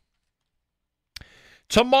yesterday.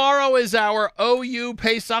 Tomorrow is our OU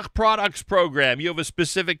Pesach Products Program. You have a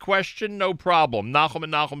specific question? No problem. Nachum at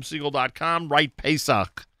NachumSiegel.com. Write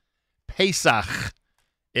Pesach. Pesach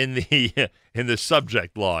in the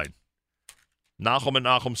subject line. Nachum at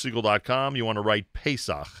NachumSiegel.com. You want to write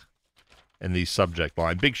Pesach in the subject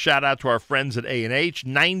line. Big shout out to our friends at A&H.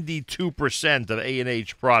 92% of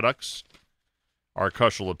A&H products are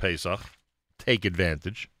kosher to Pesach. Take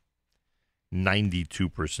advantage.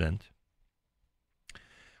 92%.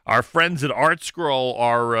 Our friends at Art Scroll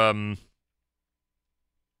are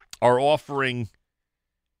offering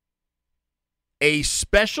a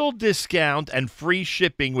special discount and free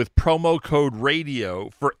shipping with promo code radio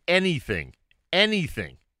for anything,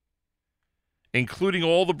 including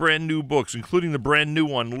all the brand new books, including the brand new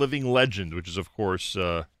one, Living Legend, which is of course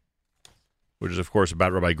about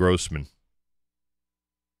Rabbi Grossman.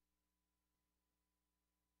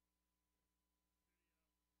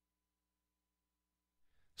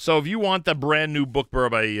 So if you want the brand new book by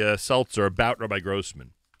Rabbi Seltzer about Rabbi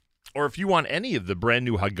Grossman, or if you want any of the brand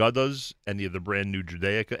new Haggadahs, any of the brand new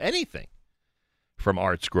Judaica, anything from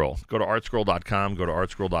Art Scroll, go to artscroll.com, go to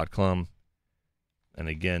artscroll.com, and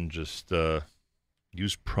again, just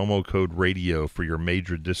use promo code radio for your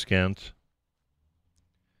major discount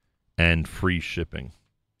and free shipping.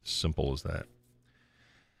 Simple as that.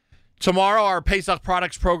 Tomorrow, our Pesach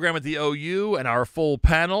Products program at the OU and our full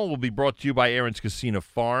panel will be brought to you by Aaron's Casino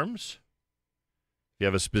Farms. If you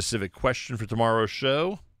have a specific question for tomorrow's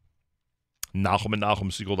show, Nachum at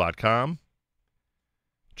NachumSiegel.com.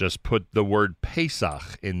 Just put the word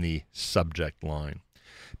Pesach in the subject line.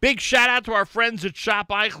 Big shout out to our friends at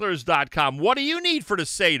ShopEichlers.com. What do you need for the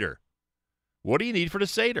Seder? What do you need for the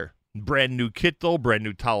Seder? Brand new kittel, brand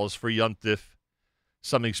new talis for Yontif,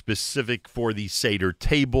 something specific for the Seder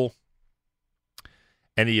table.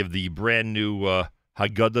 Any of the brand new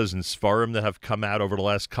Haggadahs and Sfarim that have come out over the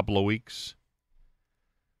last couple of weeks?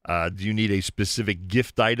 Do you need a specific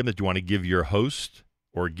gift item that you want to give your host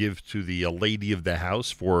or give to the lady of the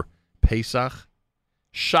house for Pesach?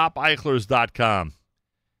 ShopEichlers.com.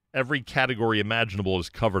 Every category imaginable is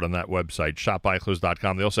covered on that website,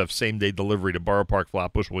 ShopEichlers.com. They also have same-day delivery to Borough Park,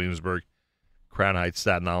 Flatbush, Williamsburg, Crown Heights,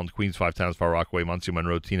 Staten Island, Queens, Five Towns, Far Rockaway, Muncie,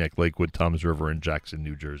 Monroe, Teaneck, Lakewood, Toms River, and Jackson,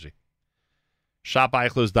 New Jersey.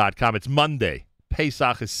 ShopEichlers.com. It's Monday.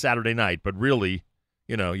 Pesach is Saturday night, but really,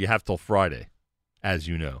 you have till Friday, as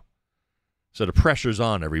you know. So the pressure's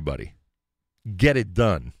on, everybody. Get it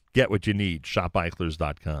done. Get what you need.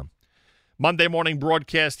 ShopEichlers.com. Monday morning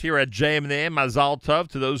broadcast here at JM&AM. Mazal Tov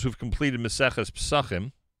to those who've completed Maseches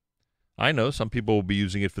Pesachim. I know some people will be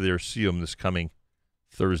using it for their Siyum this coming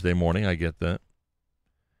Thursday morning. I get that.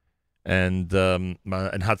 And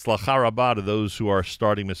Hatzlacha Rabbah to those who are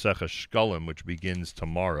starting Maseches Shkolim, which begins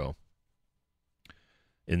tomorrow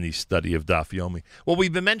in the study of Daf Yomi. Well,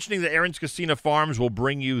 we've been mentioning that Aaron's Casino Farms will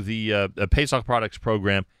bring you the Pesach Products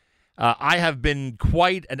program. I have been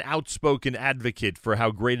quite an outspoken advocate for how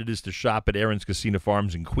great it is to shop at Aaron's Casino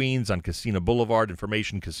Farms in Queens on Casino Boulevard.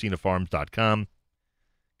 Information, CasinoFarms.com.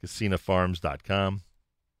 CasinoFarms.com.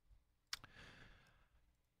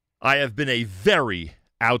 I have been a very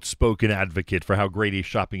outspoken advocate for how great a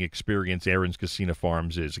shopping experience Aaron's Casino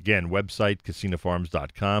Farms is. Again, website,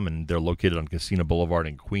 CasinoFarms.com, and they're located on Casino Boulevard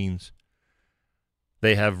in Queens.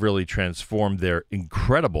 They have really transformed their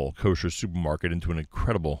incredible kosher supermarket into an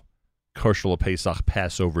incredible kosher Pesach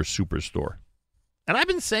Passover superstore. And I've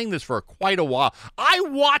been saying this for quite a while. I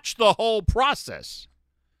watched the whole process.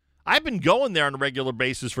 I've been going there on a regular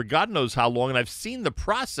basis for God knows how long, and I've seen the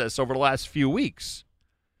process over the last few weeks.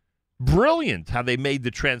 Brilliant how they made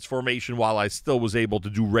the transformation while I still was able to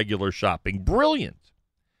do regular shopping. Brilliant.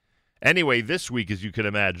 Anyway, this week, as you can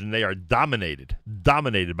imagine, they are dominated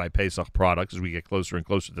by Pesach products as we get closer and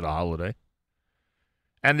closer to the holiday.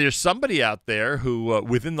 And there's somebody out there who,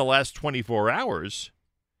 within the last 24 hours,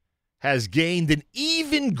 has gained an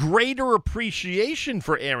even greater appreciation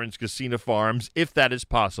for Aaron's Casino Farms, if that is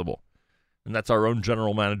possible. And that's our own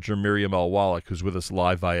general manager, Miriam Wallach, who's with us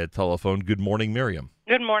live via telephone. Good morning, Miriam.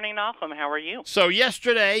 Good morning, Nachum. How are you? So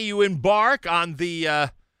yesterday you embark on the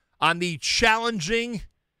challenging,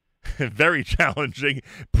 very challenging,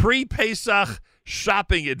 pre-Pesach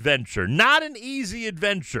shopping adventure. Not an easy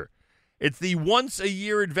adventure. It's the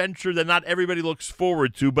once-a-year adventure that not everybody looks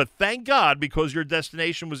forward to, but thank God, because your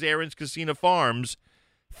destination was Aaron's Casino Farms,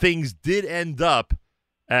 things did end up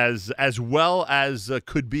as well as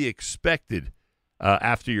could be expected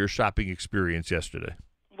after your shopping experience yesterday.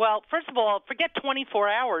 Well, first of all, forget 24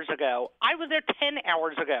 hours ago. I was there 10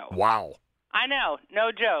 hours ago. Wow. I know.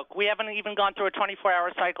 No joke. We haven't even gone through a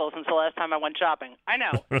 24-hour cycle since the last time I went shopping. I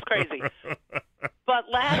know. It's crazy. But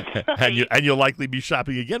last night... And you'll likely be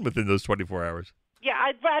shopping again within those 24 hours. Yeah,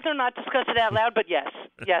 I'd rather not discuss it out loud, but yes.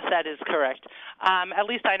 Yes, that is correct. At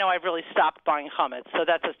least I know I've really stopped buying chametz, so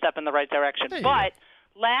that's a step in the right direction. But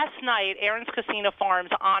last night, Aaron's Casino Farms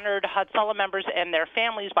honored Hatzalah members and their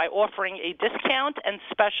families by offering a discount and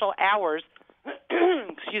special hours,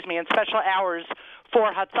 and special hours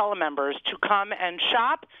for Hatzalah members to come and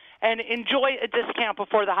shop and enjoy a discount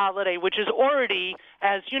before the holiday, which is already,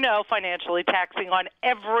 as you know, financially taxing on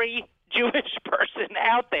every Jewish person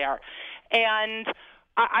out there. And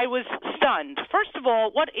I was stunned. First of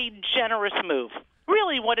all, what a generous move.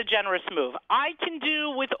 Really, what a generous move. I can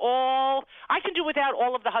do without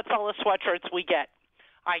all of the Hatzalah sweatshirts we get.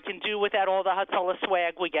 I can do without all the Hatzalah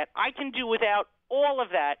swag we get. I can do without all of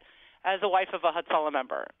that as a wife of a Hatzalah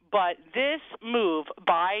member. But this move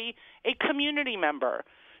by a community member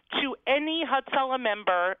to any Hatzalah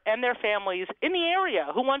member and their families in the area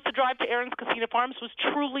who wants to drive to Aaron's Casino Farms was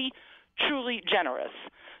truly, truly generous.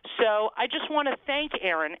 So I just want to thank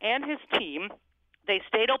Aaron and his team. They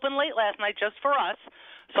stayed open late last night just for us.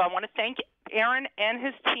 So I want to thank Aaron and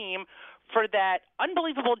his team for that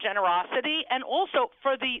unbelievable generosity and also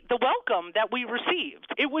for the welcome that we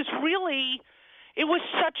received. It was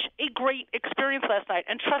such a great experience last night.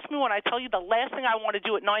 And trust me when I tell you, the last thing I want to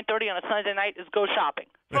do at 9:30 on a Sunday night is go shopping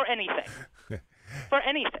for anything. For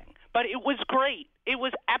anything. But it was great. It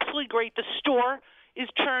was absolutely great. The store is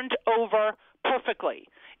turned over perfectly.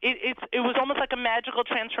 It was almost like a magical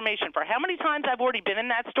transformation. For how many times I've already been in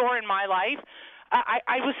that store in my life,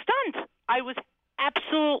 I was stunned. I was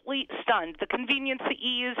absolutely stunned. The convenience, the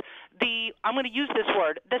ease, I'm going to use this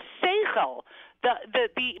word, the seichel,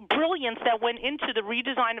 the brilliance that went into the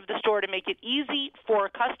redesign of the store to make it easy for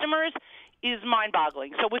customers is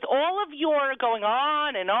mind-boggling. So with all of your going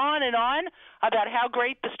on and on and on about how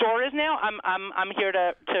great the store is now, I'm here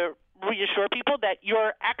to reassure people that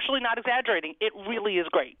you're actually not exaggerating. It really is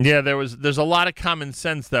great. Yeah, there's a lot of common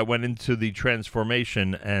sense that went into the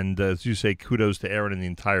transformation, and as you say, kudos to Aaron and the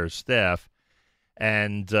entire staff.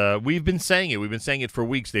 And we've been saying it. We've been saying it for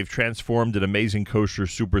weeks. They've transformed an amazing kosher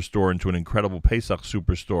superstore into an incredible Pesach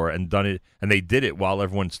superstore, and done it. And they did it while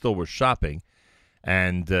everyone still was shopping,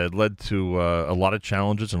 and led to a lot of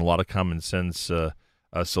challenges and a lot of common sense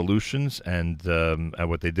solutions. And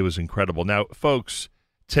what they did was incredible. Now, folks,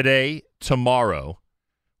 today, tomorrow,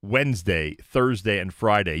 Wednesday, Thursday, and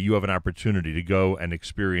Friday, you have an opportunity to go and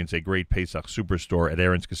experience a great Pesach superstore at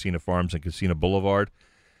Aaron's Casino Farms and Casino Boulevard.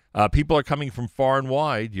 People are coming from far and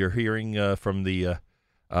wide. You're hearing from the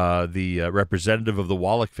representative of the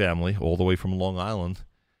Wallach family all the way from Long Island.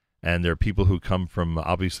 And there are people who come from,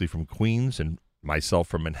 obviously, from Queens and myself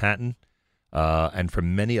from Manhattan and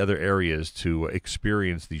from many other areas to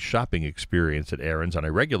experience the shopping experience at Aaron's on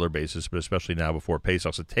a regular basis, but especially now before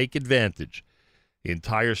Pesach. So take advantage. The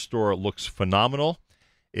entire store looks phenomenal.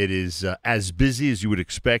 It is as busy as you would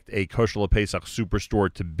expect a Kosher Pesach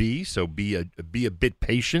superstore to be, so be a bit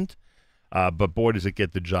patient. But boy, does it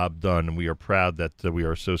get the job done, and we are proud that we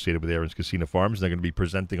are associated with Aaron's Casino Farms. They're going to be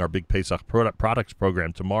presenting our big Pesach products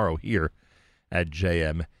program tomorrow here at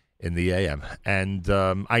JM in the AM. And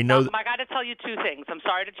I know... I got to tell you two things. I'm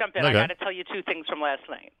sorry to jump in. Okay. I got to tell you two things from last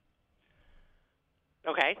night.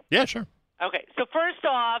 Okay? Yeah, sure. Okay, so first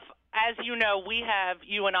off, as you know,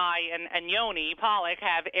 you and I and Yoni Pollack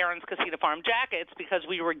have Aaron's Casino Farm jackets because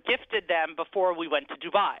we were gifted them before we went to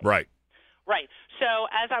Dubai. Right. Right. So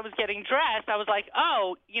as I was getting dressed, I was like,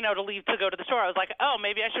 oh, to leave to go to the store. I was like, oh,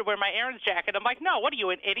 maybe I should wear my Aaron's jacket. I'm like, no, what are you,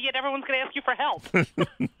 an idiot? Everyone's going to ask you for help.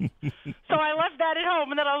 So I left that at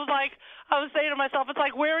home, and then I was saying to myself, it's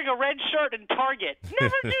like wearing a red shirt in Target.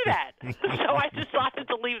 Never do that. So I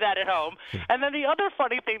decided to leave that at home. And then the other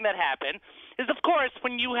funny thing that happened is, of course,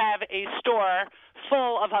 when you have a store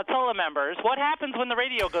full of Hatzalah members, what happens when the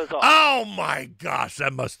radio goes off? Oh, my gosh,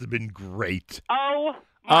 that must have been great. Oh,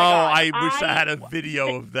 my gosh. I wish I had a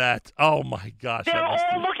video of that. Oh, my gosh. They're all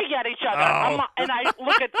looking at each other. Oh. And I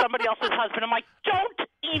look at somebody else's husband. I'm like, don't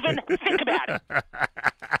even think about it.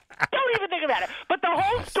 Don't even think about it. But the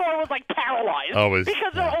whole store was like paralyzed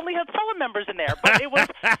because there only had Hatzalah members in there. But it was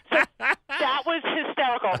that was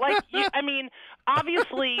hysterical.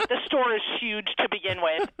 Obviously the store is huge to begin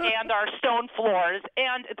with, and our stone floors,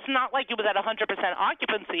 and it's not like it was at 100%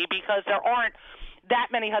 occupancy because there aren't that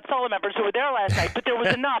many Hatzalah members who were there last night, but there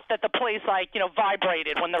was enough that the place,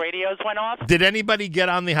 vibrated when the radios went off. Did anybody get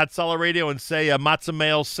on the Hatzalah radio and say matzah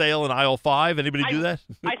mail sale in aisle 5? Anybody do that?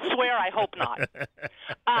 I swear I hope not.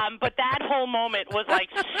 But that whole moment was,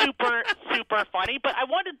 super, super funny. But I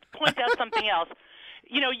wanted to point out something else.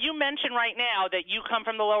 You mentioned right now that you come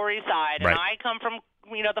from the Lower East Side, and I come from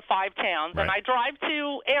the 5 towns, and I drive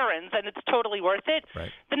to Aaron's, and it's totally worth it.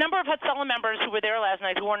 Right. The number of Hatzalah members who were there last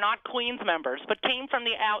night who were not Queens members, but came from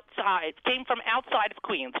outside of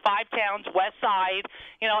Queens, 5 towns, West Side.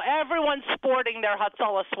 Everyone's sporting their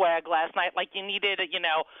Hatzalah swag last night, like you needed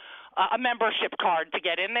a membership card to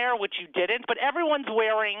get in there, which you didn't, but everyone's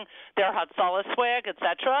wearing their Hatzalah swag,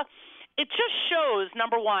 etc. It just shows,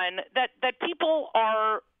 number one, that people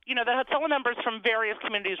are, that Hatzalah members from various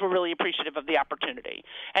communities were really appreciative of the opportunity.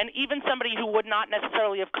 And even somebody who would not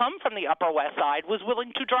necessarily have come from the Upper West Side was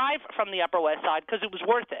willing to drive from the Upper West Side because it was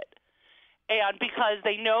worth it. And because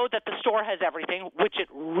they know that the store has everything, which it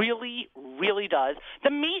really, really does.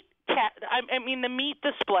 The meat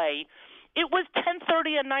display, it was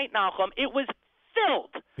 10:30 at night, Malcolm. It was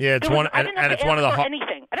filled. Yeah, it's one of the anything. I didn't have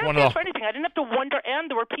to ask for anything. I didn't have to wonder,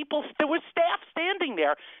 and there were staff standing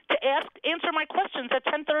there to answer my questions at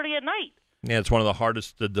 10:30 at night. Yeah, it's one of the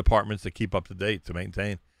hardest departments to keep up to date, to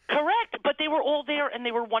maintain. Correct, but they were all there, and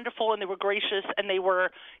they were wonderful, and they were gracious, and they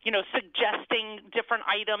were, suggesting different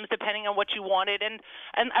items depending on what you wanted. And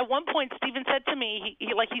at one point, Stephen said to me,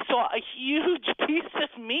 he saw a huge piece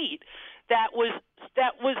of meat that was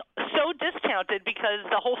so discounted because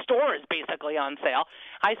the whole store is basically on sale.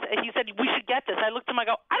 He said, we should get this. I looked at him, I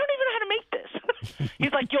go, I don't even know how to make this.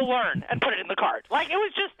 He's like, you'll learn, and put it in the cart. It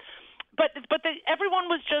was just, but everyone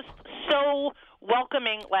was just so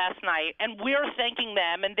welcoming last night, and we're thanking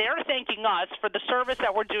them, and they're thanking us for the service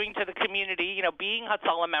that we're doing to the community, being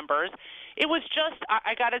Hatzalah members. It was just,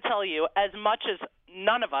 I got to tell you, as much as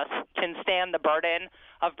none of us can stand the burden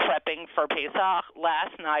of prepping for Pesach,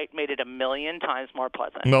 last night made it 1,000,000 times more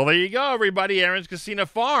pleasant. Well, there you go, everybody. Aaron's Casino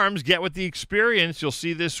Farms. Get with the experience. You'll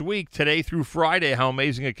see this week, today through Friday, how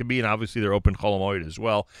amazing it can be, and obviously they're open Chol Hamoed as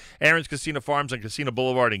well. Aaron's Casino Farms on Casino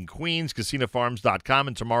Boulevard in Queens, CasinoFarms.com,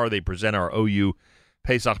 and tomorrow they present our OU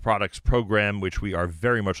Pesach Products program, which we are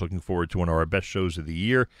very much looking forward to, one of our best shows of the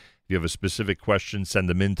year. If you have a specific question, send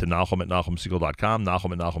them in to Nahum@NahumSiegel.com,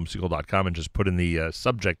 Nahum@NahumSiegel.com, and just put in the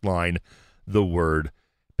subject line the word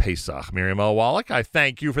Pesach. Miriam L. Wallach, I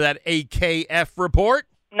thank you for that AKF report.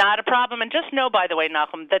 Not a problem. And just know, by the way,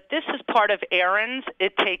 Nahum, that this is part of Aaron's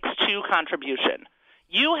It Takes Two contribution.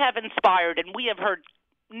 You have inspired, and we have heard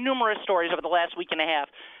numerous stories over the last week and a half.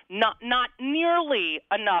 Not nearly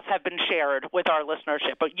enough have been shared with our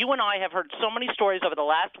listenership, but you and I have heard so many stories over the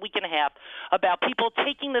last week and a half about people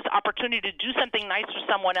taking this opportunity to do something nice for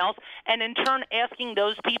someone else, and in turn asking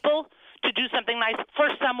those people to do something nice for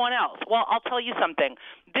someone else. Well, I'll tell you something.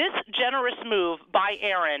 This generous move by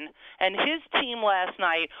Aaron and his team last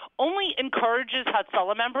night only encourages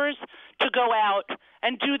Hatzalah members to go out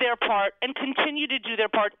and do their part and continue to do their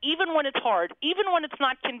part, even when it's hard, even when it's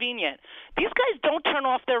not convenient. These guys don't turn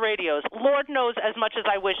off their radios. Lord knows, as much as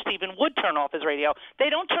I wish Stephen would turn off his radio, they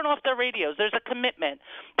don't turn off their radios. There's a commitment.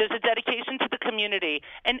 There's a dedication to the community.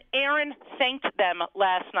 And Aaron thanked them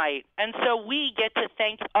last night. And so we get to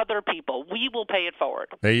thank other people. We will pay it forward.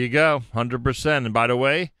 There you go, 100%. And by the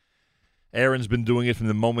way, Aaron's been doing it from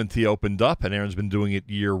the moment he opened up, and Aaron's been doing it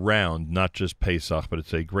year-round, not just Pesach, but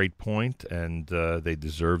it's a great point, and they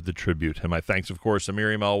deserve the tribute. And my thanks, of course, to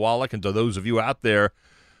Miriam L. Wallach, and to those of you out there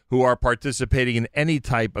who are participating in any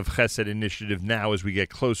type of chesed initiative now as we get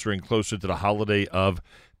closer and closer to the holiday of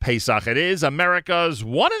Pesach. It is America's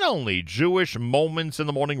one and only Jewish Moments in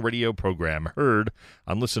the Morning radio program, heard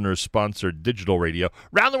on listeners-sponsored digital radio.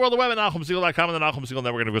 Round the world, the web at NahumSiegel.com and the Nahum Siegel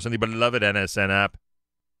Network, and of course, anybody love it, NSN app.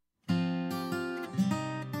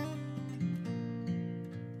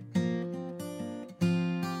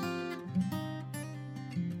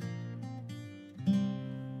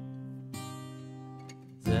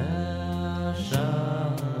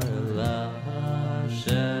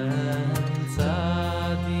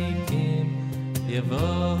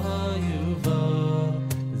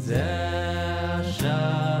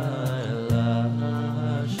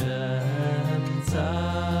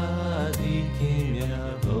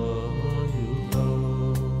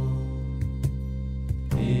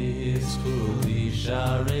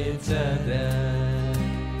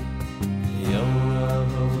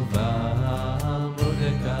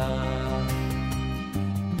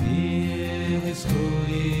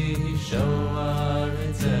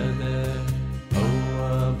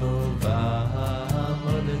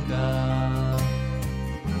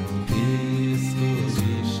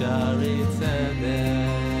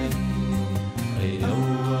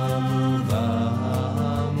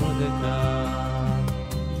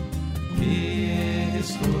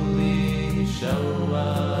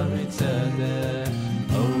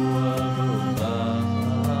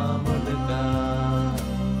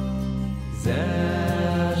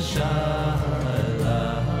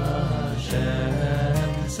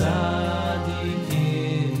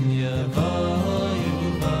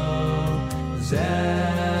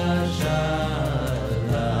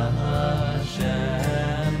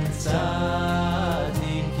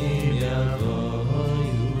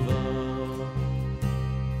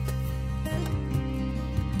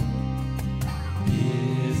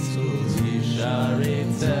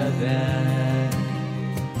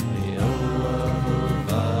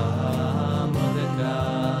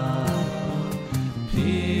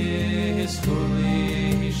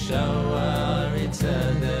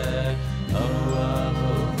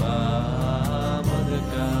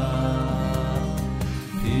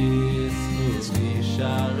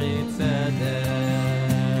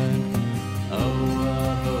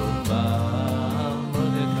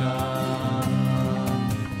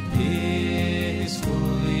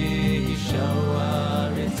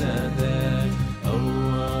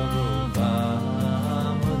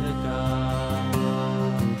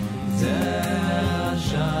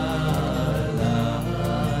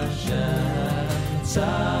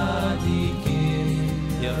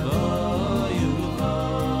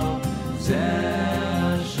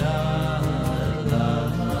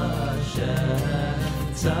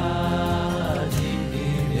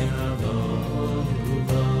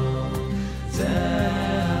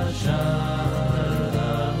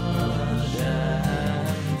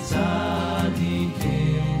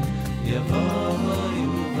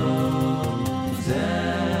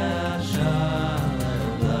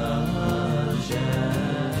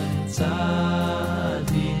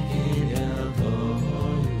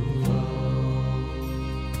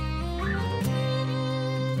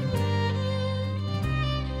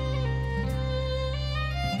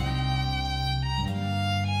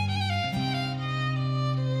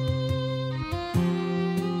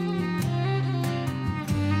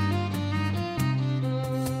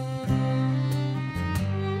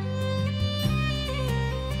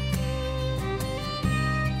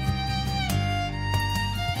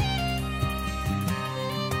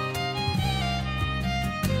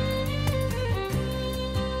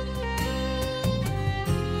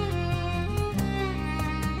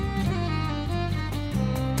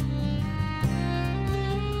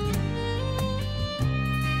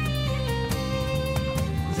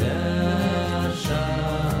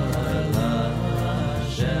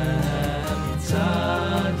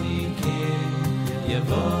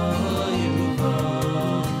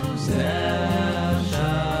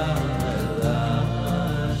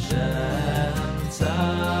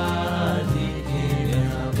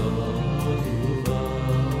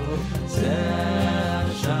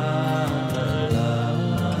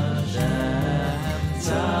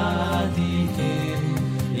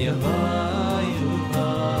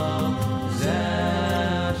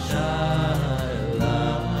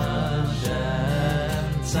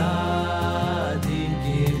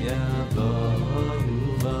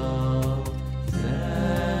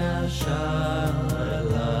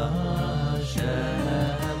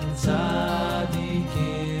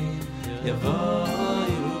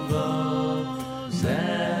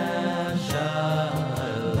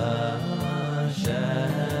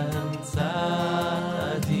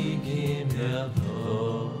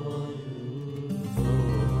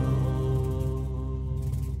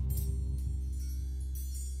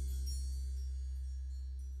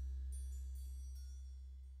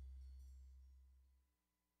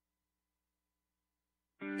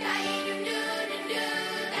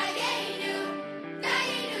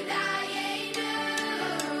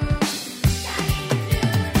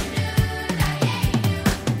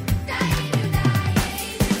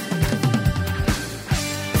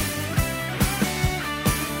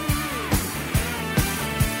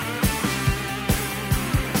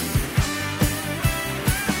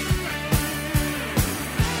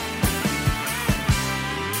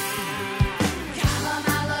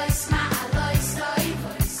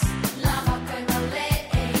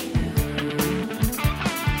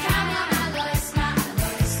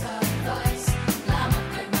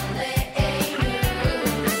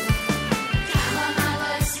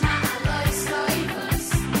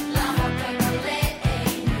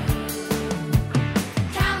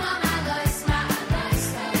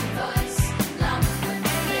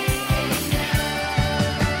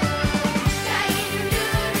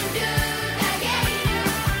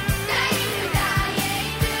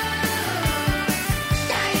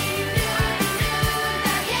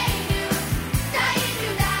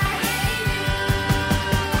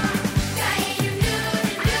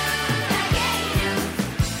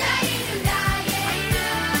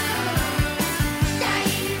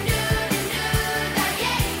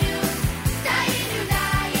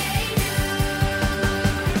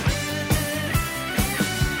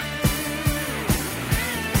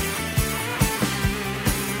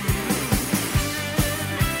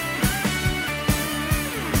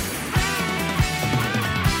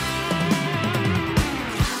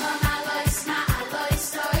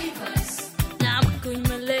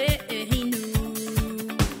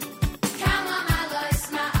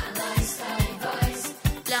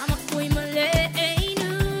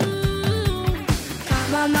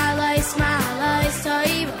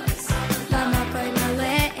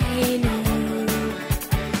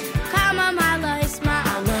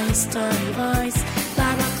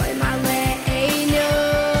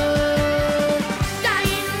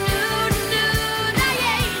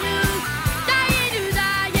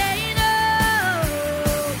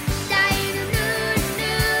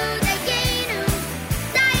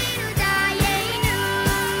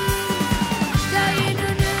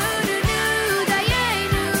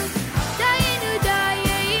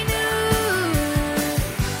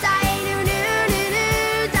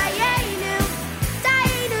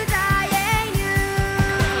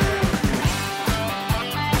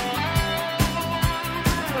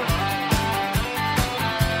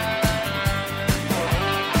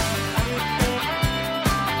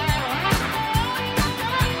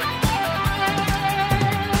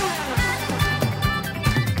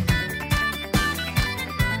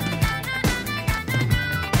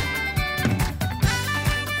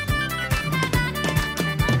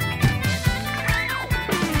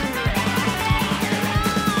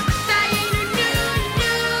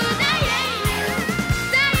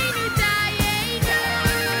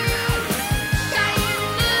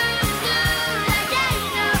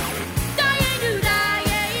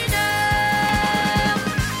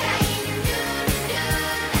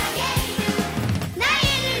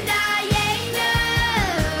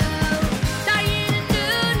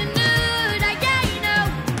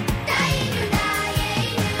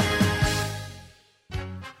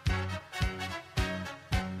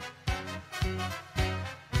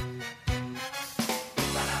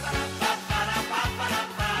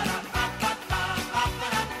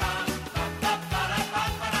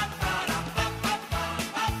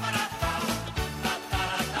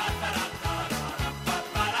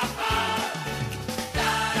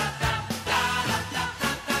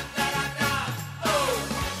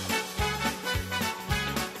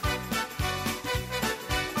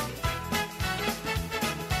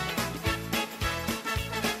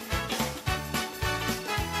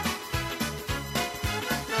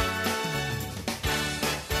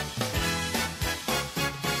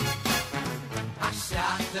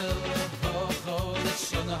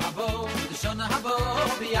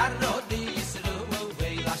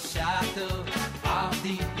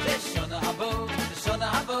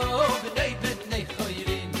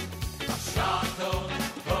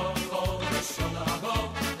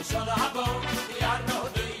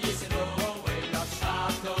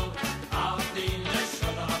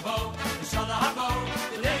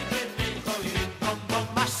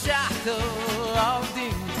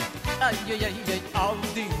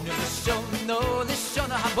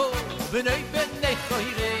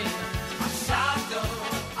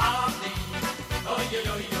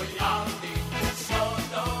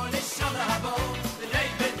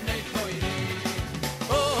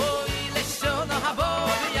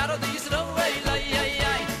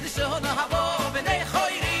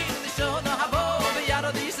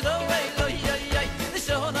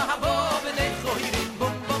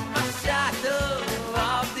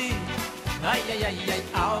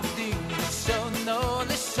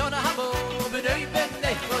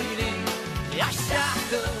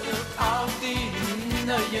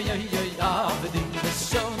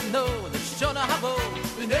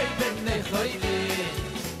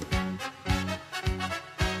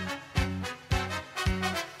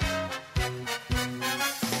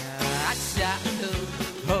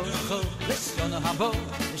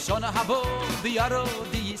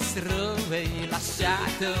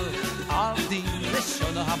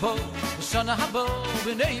 Shona habo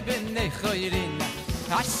bnei bnei khoirin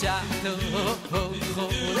ashato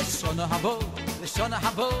shona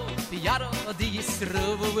habo biyaro di yisro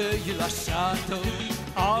we lashato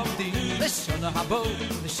avdi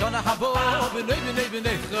shona habo bnei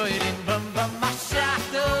bnei khoirin bam bam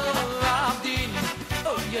ashato avdi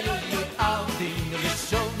oh yo avdi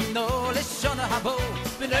shona habo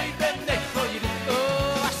bnei bnei khoirin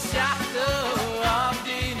oh ashato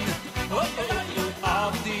avdi oh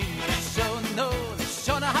avdi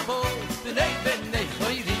shona habo bnei bnei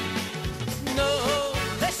khoiri no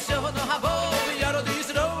shona habo yaro dis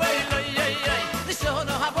no way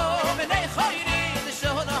shona habo bnei khoiri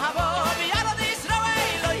shona habo yaro dis no way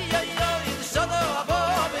shona habo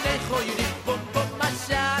bnei khoiri bum bum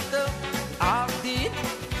mashato avdin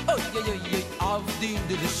oh avdin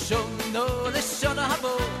de shona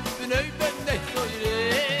habo bnei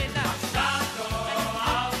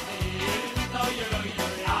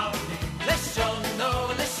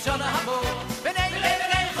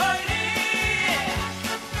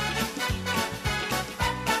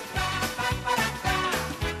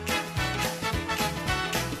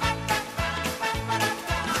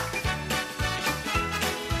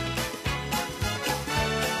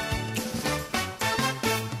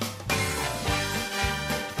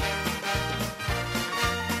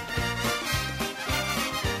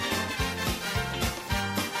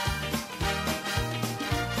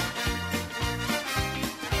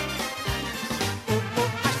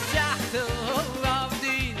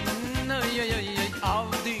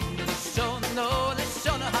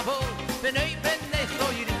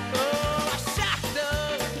khoirin oh shachto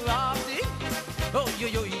avdi oh yo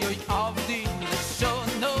yo yo avdi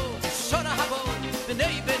shono shona habo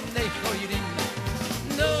bnei khoirin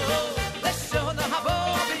no shona habo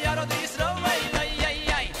yarod Israel ay ay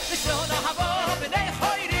ay shona habo bnei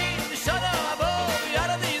khoirin shona habo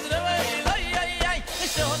yarod Israel ay ay ay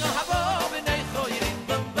shona habo bnei khoirin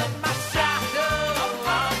bam bam shachto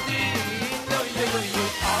avdi no yo yo yo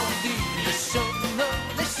avdi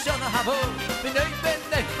shona habo bnei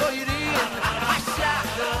khoirin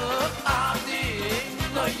shachto avdi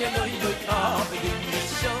no yo yo yo avdi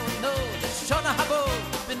shona habo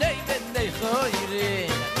bnei khoirin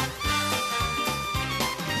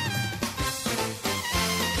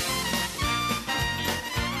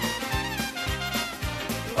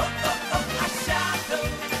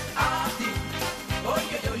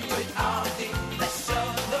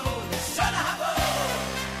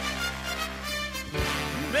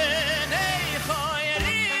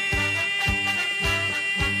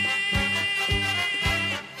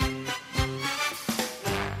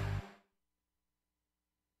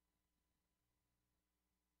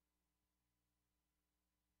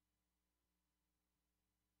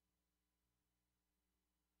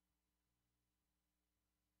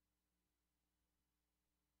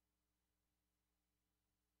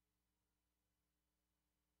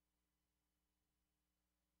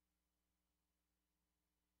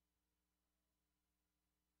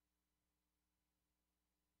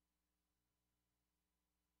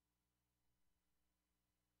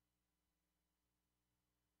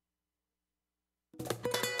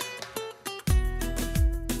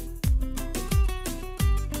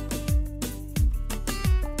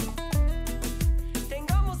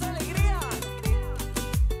Tengamos alegría.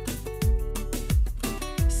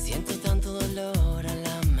 Siento tanto dolor a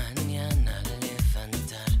la mañana al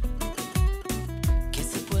levantar. ¿Qué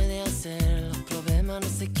se puede hacer? Los problemas no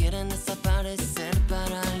se quieren desaparecer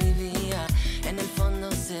para aliviar. En el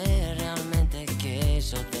fondo sé realmente qué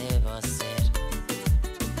yo debo hacer.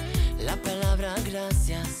 La palabra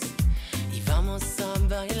gracias y vamos a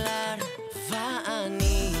bailar.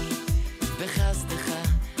 Va'ani בחסדך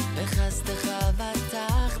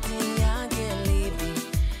בטחתי יגל ליבי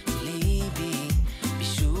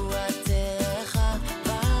בישועתך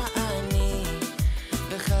ואני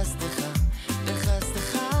בחסדך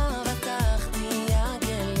בטחתי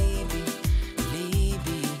יגל ליבי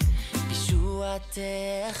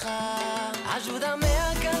בישועתך Ayúdame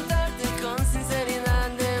a cantarte con sinceridad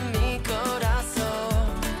de mi corazón.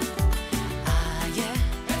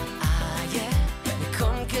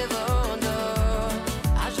 Con que voto.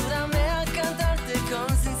 Ayúdame a cantarte con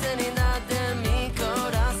sinceridad de mi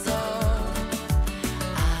corazón.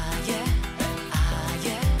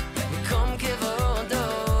 Con que voto.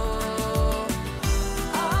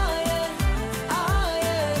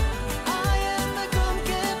 Con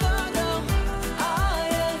que voto.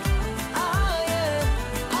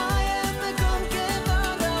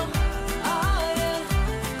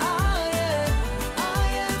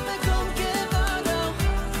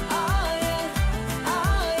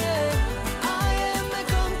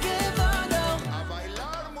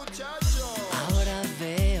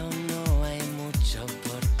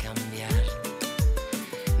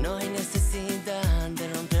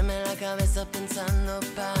 Pensando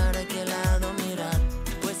para qué lado mirar,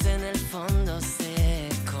 pues en el fondo sé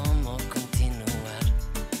cómo continuar.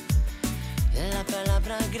 La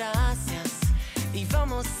palabra gracias y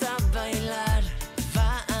vamos a bailar.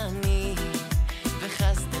 Va'ani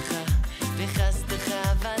בחסדך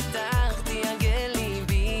בטחתי יגל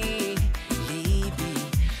ליבי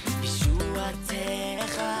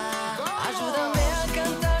בישועתך. Ayúdame a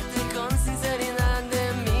cantarte con sinceridad de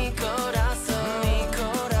mi corazón.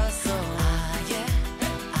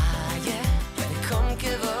 Con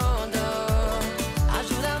que voto.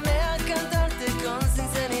 Ayúdame a cantarte con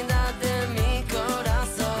sinceridad de mi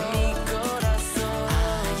corazón.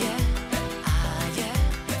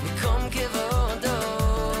 Con que voto.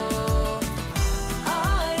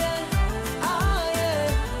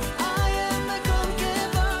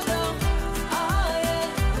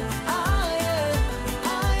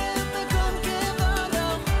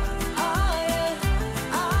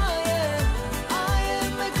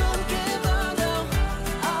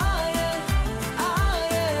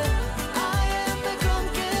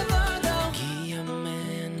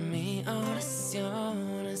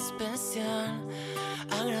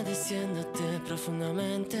 Agradeciéndote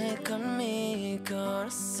profundamente con mi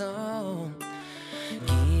corazón.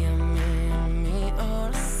 Guíame en mi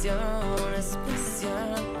oración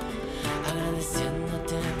especial.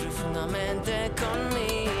 Agradeciéndote profundamente con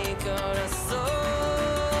mi corazón.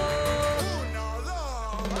 1, 2,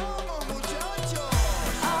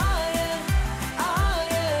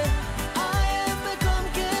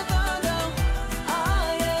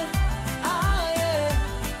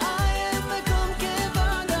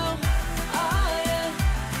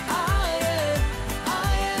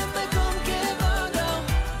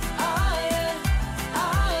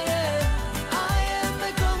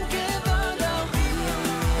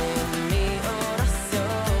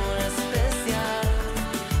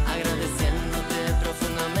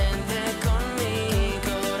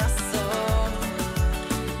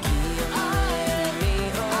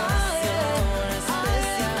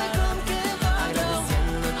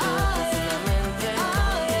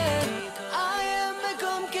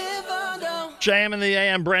 JM in the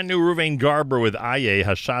AM, brand new Ruvain Garber with Aye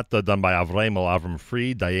Hashata, done by Avremel Avram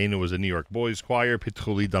Fried. Dayenu was a New York Boys Choir.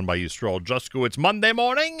 Pitchuli, done by Yisrael Jusko. It's Monday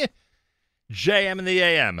morning. JM in the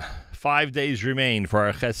AM. 5 days remain for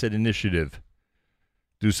our Chesed initiative.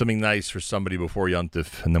 Do something nice for somebody before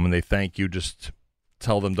Yontif, and then when they thank you, just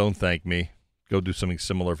tell them, don't thank me. Go do something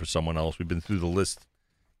similar for someone else. We've been through the list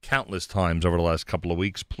countless times over the last couple of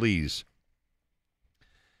weeks. Please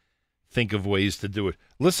think of ways to do it.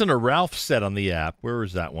 Listen to Ralph said on the app. Where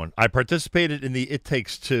is that one? I participated in the It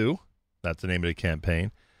Takes Two. That's the name of the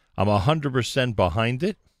campaign. I'm 100% behind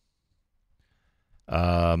it.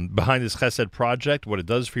 Behind this Chesed project, what it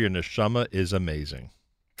does for your neshama is amazing.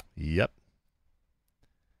 Yep.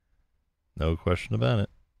 No question about it.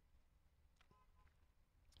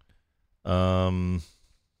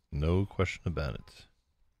 No question about it.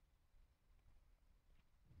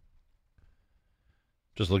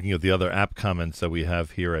 Just looking at the other app comments that we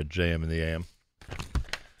have here at JM in the AM.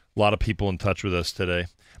 A lot of people in touch with us today.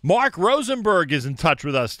 Marc Rosenberg is in touch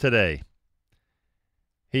with us today.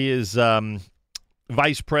 He is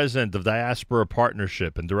Vice President of Diaspora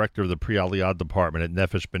Partnership and Director of the Pre-Aliyah Department at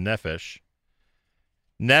Nefesh B'Nefesh.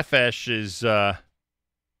 Nefesh is, or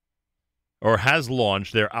has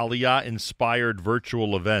launched their Aliyah-inspired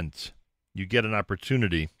virtual event. You get an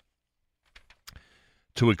opportunity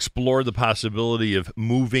to explore the possibility of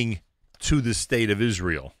moving to the state of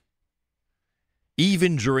Israel.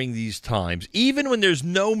 Even during these times, even when there's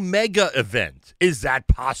no mega event. Is that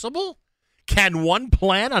possible? Can one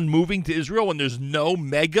plan on moving to Israel when there's no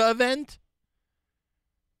mega event?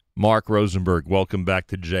 Marc Rosenberg, welcome back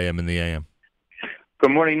to JM in the AM.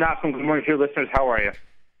 Good morning, Nachum. Good morning to your listeners. How are you?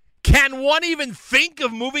 Can one even think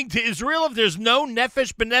of moving to Israel if there's no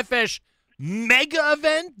Nefesh B'Nefesh mega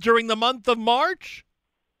event during the month of March?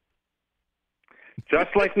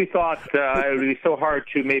 Just like we thought, it would be so hard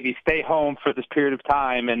to maybe stay home for this period of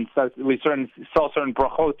time, and so we saw certain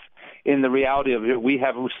brachot in the reality of it. We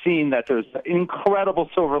have seen that there's an incredible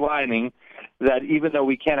silver lining that even though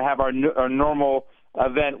we can't have our normal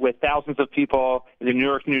event with thousands of people in the New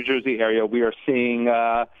York, New Jersey area, we are seeing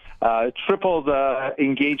triple the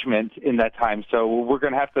engagement in that time. So we're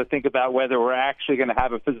going to have to think about whether we're actually going to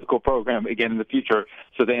have a physical program again in the future.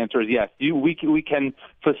 So the answer is yes. We can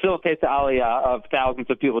facilitate the aliyah of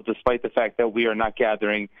thousands of people despite the fact that we are not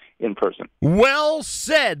gathering in person. Well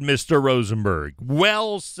said, Mr. Rosenberg.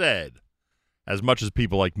 Well said. As much as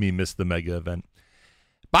people like me miss the mega event.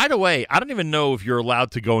 By the way, I don't even know if you're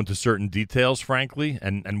allowed to go into certain details, frankly,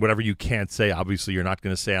 and whatever you can't say, obviously you're not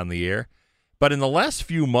going to say on the air. But in the last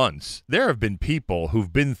few months, there have been people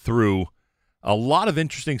who've been through a lot of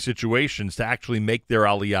interesting situations to actually make their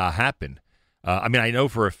aliyah happen. I mean, I know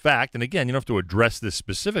for a fact, and again, you don't have to address this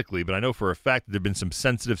specifically, but I know for a fact that there have been some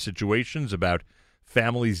sensitive situations about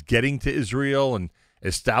families getting to Israel and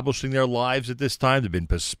establishing their lives at this time. There have been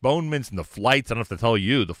postponements in the flights. I don't have to tell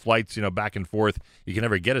you, the flights, back and forth, you can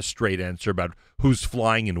never get a straight answer about who's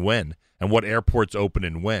flying and when, and what airports open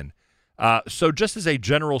and when. So just as a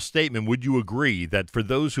general statement, would you agree that for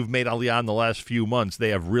those who've made Aliyah in the last few months, they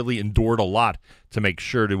have really endured a lot to make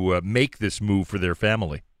sure to make this move for their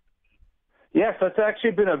family? Yes, it's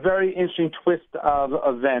actually been a very interesting twist of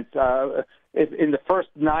events. In the first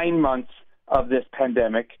 9 months of this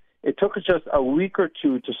pandemic, it took us just a week or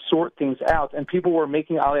two to sort things out, and people were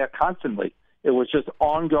making Aliyah constantly. It was just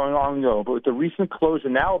ongoing. But with the recent closure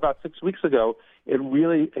now, about 6 weeks ago,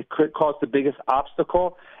 it could cause the biggest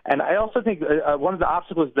obstacle. And I also think one of the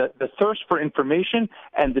obstacles is the thirst for information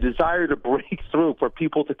and the desire to break through for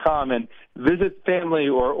people to come and visit family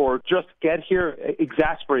or just get here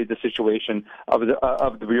exasperate the situation of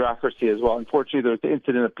the bureaucracy as well. Unfortunately, there's the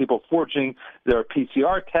incident of people forging their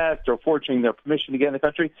PCR tests or forging their permission to get in the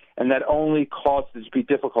country, and that only caused it to be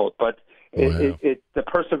difficult. But The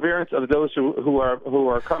perseverance of those who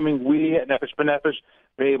are coming. We at Nefesh B'Nefesh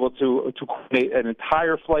were able to coordinate an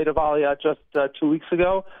entire flight of Aliyah just 2 weeks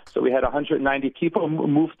ago. So we had 190 people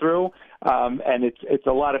move through, and it's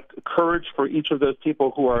a lot of courage for each of those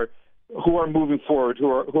people who are moving forward, who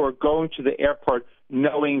are going to the airport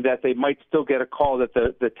knowing that they might still get a call that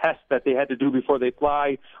the test that they had to do before they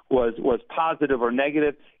fly was positive or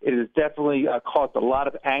negative. It has definitely caused a lot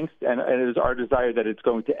of angst, and it is our desire that it's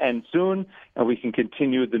going to end soon, and we can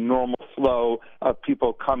continue the normal flow of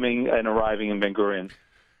people coming and arriving in Ben Gurion.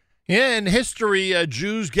 Yeah, in history,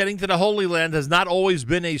 Jews getting to the Holy Land has not always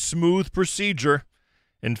been a smooth procedure.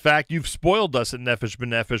 In fact, you've spoiled us at Nefesh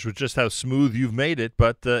B'Nefesh with just how smooth you've made it,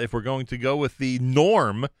 but if we're going to go with the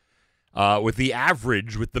norm, with the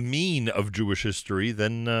average, with the mean of Jewish history,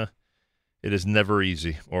 then it is never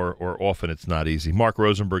easy, or often it's not easy. Marc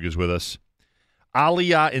Rosenberg is with us.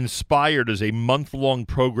 Aliyah Inspired is a month-long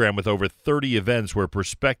program with over 30 events where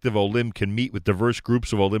prospective Olim can meet with diverse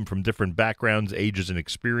groups of Olim from different backgrounds, ages, and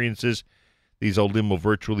experiences. These Olim will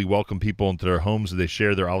virtually welcome people into their homes as they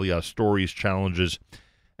share their Aliyah stories, challenges,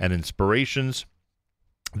 and inspirations.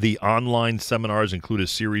 The online seminars include a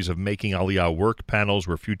series of Making Aliyah Work panels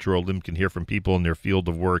where future Olim can hear from people in their field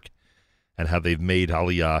of work and how they've made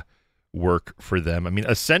Aliyah work for them. I mean,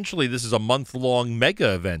 essentially, this is a month-long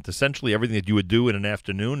mega event. Essentially, everything that you would do in an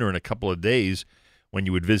afternoon or in a couple of days when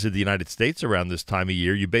you would visit the United States around this time of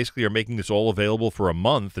year, you basically are making this all available for a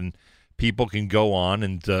month, and people can go on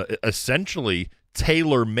and essentially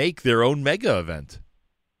tailor-make their own mega event.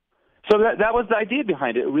 So that was the idea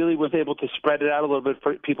behind it. It really was able to spread it out a little bit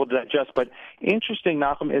for people to digest. But interesting,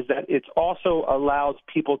 Nachum, is that it also allows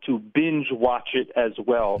people to binge watch it as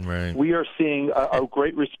well. Right. We are seeing a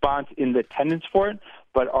great response in the attendance for it,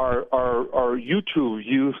 but our YouTube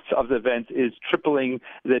use of the event is tripling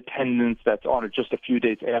the attendance that's on it just a few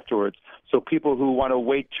days afterwards. So people who want to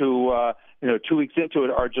wait to 2 weeks into it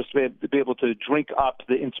are just be able to drink up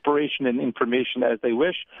the inspiration and information as they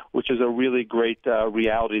wish, which is a really great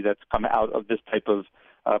reality that's come out of this type of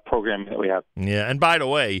programming that we have. Yeah, and by the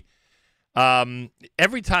way,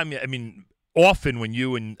 every time, often when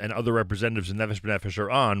you and other representatives in Nefesh B'Nefesh are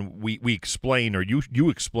on, we explain, or you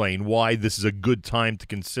explain why this is a good time to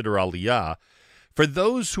consider Aliyah. For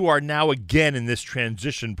those who are now again in this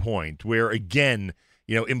transition point where, again,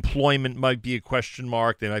 employment might be a question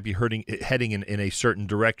mark. They might be heading in a certain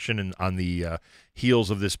direction and on the heels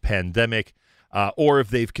of this pandemic. Or if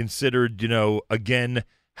they've considered, again,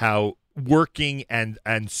 how working and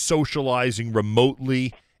socializing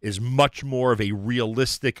remotely is much more of a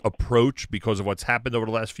realistic approach because of what's happened over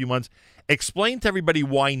the last few months. Explain to everybody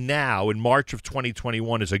why now, in March of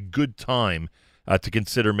 2021, is a good time to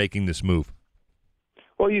consider making this move.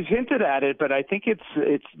 Well, you've hinted at it, but I think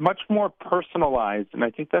it's much more personalized, and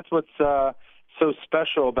I think that's what's so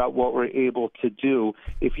special about what we're able to do.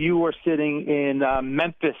 If you were sitting in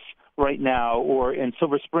Memphis right now or in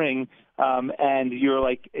Silver Spring, and you're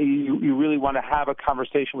like you really want to have a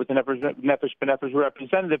conversation with the Nefesh B'Nefesh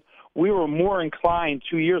representative, we were more inclined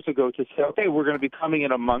 2 years ago to say, okay, we're going to be coming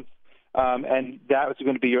in a month. And that was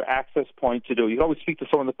going to be your access point to do. You always speak to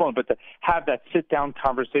someone on the phone, but to have that sit-down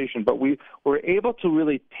conversation. But we were able to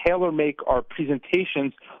really tailor-make our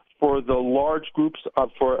presentations for the large groups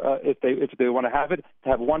if they want to have it, to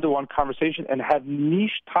have one-to-one conversation and have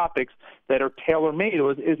niche topics that are tailor-made.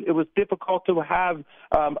 It was difficult to have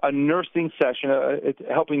a nursing session,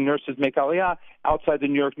 helping nurses make Aliyah outside the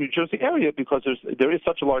New York, New Jersey area because there is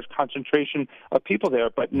such a large concentration of people there.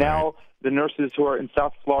 But now the nurses who are in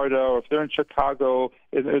South Florida or if they're in Chicago,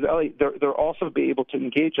 they're also be able to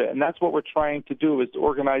engage it. And that's what we're trying to do is to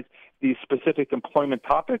organize these specific employment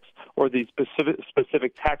topics or these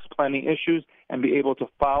specific tax planning issues and be able to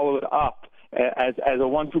follow it up as a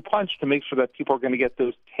one-two punch to make sure that people are going to get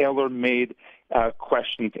those tailor-made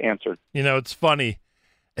questions answered. It's funny.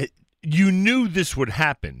 You knew this would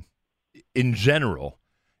happen in general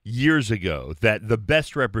years ago, that the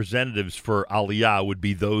best representatives for Aliyah would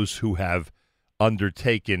be those who have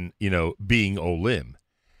undertaken, being Olim.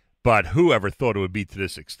 But whoever thought it would be to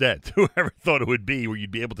this extent? Whoever thought it would be where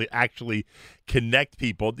you'd be able to actually connect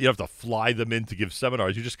people? You don't have to fly them in to give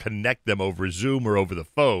seminars. You just connect them over Zoom or over the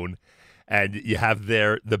phone, and you have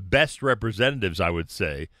the best representatives, I would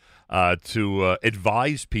say, to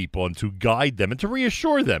advise people and to guide them and to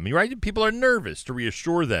reassure them. Right? People are nervous, to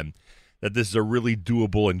reassure them that this is a really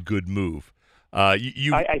doable and good move. Yeah,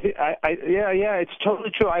 it's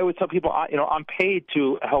totally true. I would tell people, I'm paid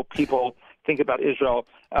to help people think about Israel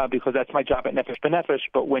because that's my job at Nefesh B'Nefesh,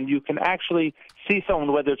 but when you can actually see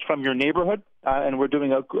someone, whether it's from your neighborhood, and we're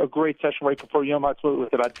doing a great session right before Yom HaAtzmaut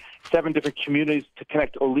with about 7 different communities to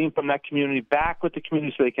connect Olim from that community back with the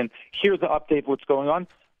community so they can hear the update of what's going on.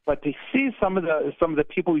 But to see some of the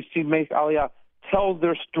people you see make Aliyah tell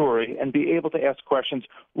their story and be able to ask questions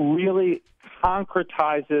really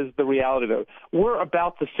concretizes the reality of it. We're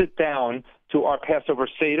about to sit down to our Passover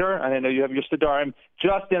Seder, and I know you have your Sedarim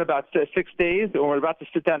just in about 6 days, and we're about to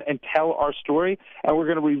sit down and tell our story, and we're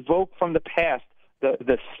going to revoke from the past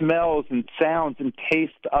the smells and sounds and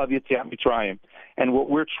taste of Yetziat Mitzrayim. And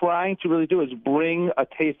what we're trying to really do is bring a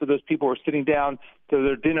taste of those people who are sitting down to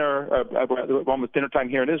their dinner, almost dinner time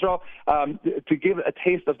here in Israel, to give a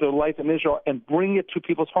taste of their life in Israel and bring it to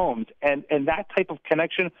people's homes. And that type of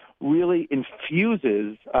connection really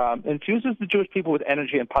infuses the Jewish people with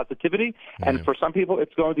energy and positivity. And for some people,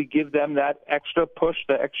 it's going to give them that extra push,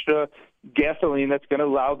 the extra gasoline that's going to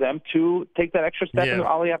allow them to take that extra step in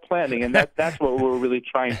Aliyah planning. And that's what we're really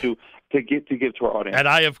trying to give to our audience. And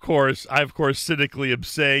I of course cynically am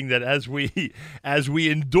saying that as we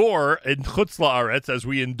endure in Chutz La'aretz, as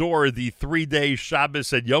we endure the 3-day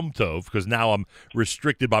Shabbos and Yom Tov, because now I'm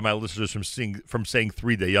restricted by my listeners from saying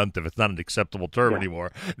 3-day Yom Tov. It's not an acceptable term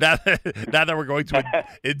anymore. Now that we're going to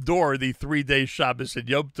endure the 3-day Shabbos and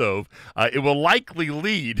Yom Tov, it will likely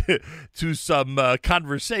lead to some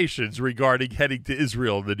conversations regarding heading to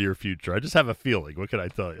Israel in the near future. I just have a feeling. What can I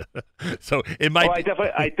tell you? So it might.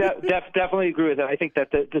 I definitely agree with that. I think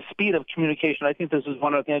that the speed of communication, I think this is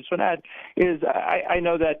one of the things I just want to add, is I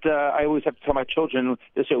know that I always have to tell my children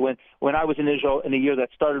this year, when I was in Israel in a year that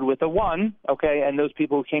started with a 1, okay, and those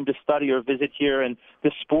people who came to study or visit here, and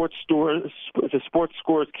the sports scores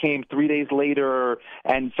came 3 days later,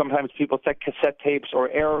 and sometimes people set cassette tapes or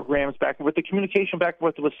aerograms back and forth. The communication back and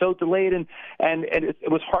forth was so delayed, and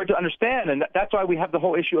it was hard to understand, and that's why we have the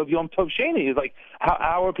whole issue of Yom Tov Sheni. Is like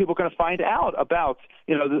how are people going to find out about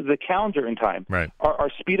the calendar in time? Right. Our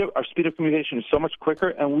speed of communication is so much quicker,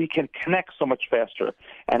 and we can connect so much faster.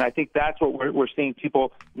 And I think that's what we're seeing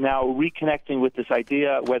people now reconnecting with this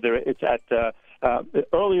idea, whether it's at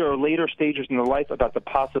earlier or later stages in their life, about the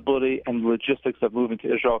possibility and logistics of moving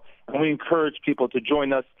to Israel. And we encourage people to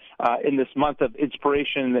join us in this month of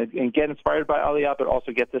inspiration and get inspired by Aliyah, but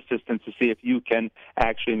also get the assistance to see if you can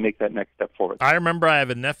actually make that next step forward. I remember I have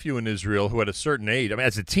a nephew in Israel who at a certain age,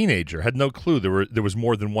 as a teenager, had no clue there was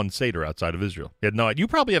more than one Seder outside of Israel. He had no idea. You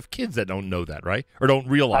probably have kids that don't know that, right? Or don't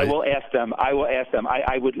realize. I will ask them.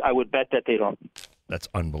 I would bet that they don't. That's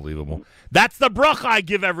unbelievable. That's the bracha I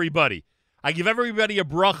give everybody. I give everybody a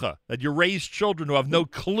bracha that you raise children who have no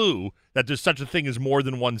clue that there's such a thing as more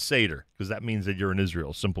than one Seder, because that means that you're in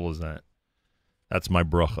Israel. Simple as that. That's my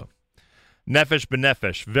bracha. Nefesh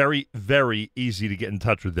B'Nefesh, very, very easy to get in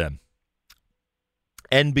touch with them.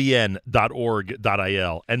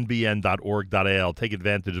 nbn.org.il, nbn.org.il. Take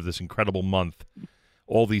advantage of this incredible month.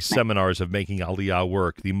 All these seminars of making Aliyah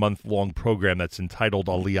work, the month-long program that's entitled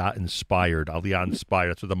Aliyah Inspired. Aliyah Inspired,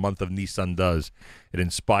 that's what the month of Nisan does. It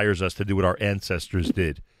inspires us to do what our ancestors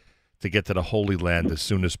did, to get to the Holy Land as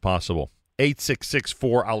soon as possible.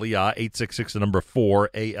 866-4-ALIYAH, 866 the number 4,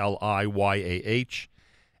 ALIYAH,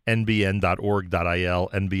 nbn.org.il,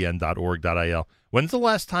 nbn.org.il. When's the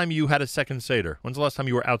last time you had a second Seder? When's the last time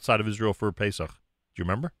you were outside of Israel for Pesach? Do you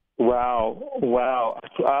remember? Wow.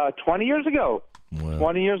 20 years ago. Wow.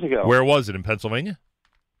 20 years ago. Where was it, in Pennsylvania?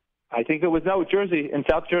 I think it was, Jersey, in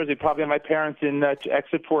South Jersey, probably my parents in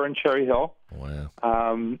Exit 4 in Cherry Hill. Wow.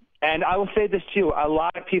 And I will say this to you, a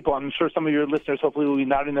lot of people, I'm sure some of your listeners hopefully will be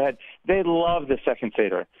nodding their head, they love the second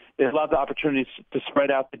Seder. They love the opportunity to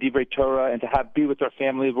spread out the Divrei Torah and to be with their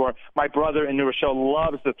family more. My brother in New Rochelle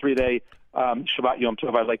loves the 3-day Shabbat Yom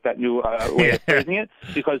Tov. I like that new way of phrasing it,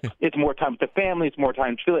 because it's more time with the family, it's more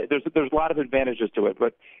time to there's a lot of advantages to it,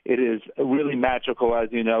 but it is really magical, as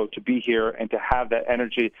you know, to be here and to have that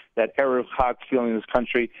energy, that Erev Chag feeling in this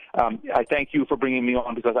country. I thank you for bringing me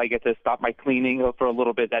on, because I get to stop my cleaning for a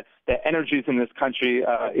little bit. That the energies in this country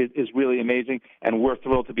is really amazing, and we're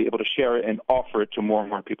thrilled to be able to share it and offer it to more and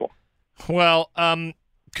more people. Well,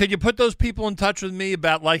 could you put those people in touch with me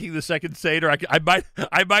about liking the second Seder? I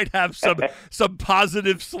might have some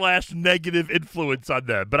positive / negative influence on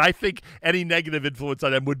them, but I think any negative influence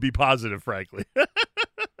on them would be positive, frankly.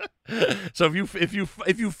 So if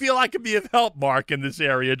you feel I can be of help, Mark, in this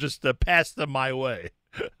area, just pass them my way.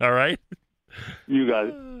 All right? You got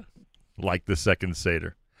it. Like the second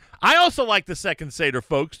Seder. I also like the second Seder,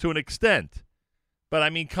 folks, to an extent. But I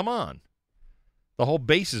mean, come on. The whole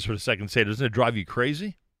basis for the second Seder, doesn't it drive you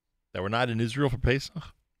crazy that we're not in Israel for Pesach?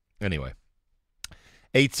 Anyway,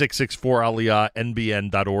 866-4-ALIYAH,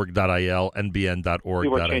 nbn.org.il, nbn.org.il.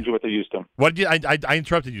 People are changing what they're used to. What did you, I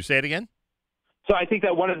interrupted you. Say it again? So I think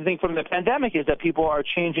that one of the things from the pandemic is that people are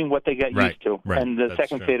changing what they get used to, and the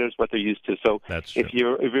second Seder is what they're used to. So if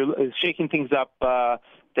you're shaking things up,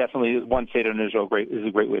 definitely one Seder in Israel is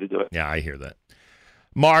a great way to do it. Yeah, I hear that.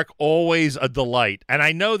 Marc, always a delight. And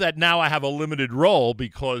I know that now I have a limited role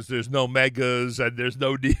because there's no megas and there's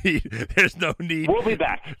no need. There's no need. We'll be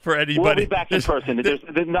back for anybody. We'll be back in person. There's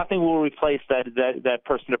nothing will replace that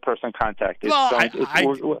person-to-person contact. I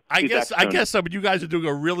guess so. But you guys are doing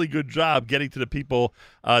a really good job getting to the people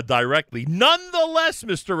directly. Nonetheless,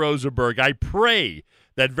 Mr. Rosenberg, I pray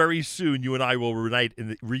that very soon you and I will reunite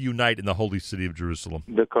in the holy city of Jerusalem.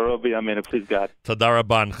 Amen. Please, God. Tadar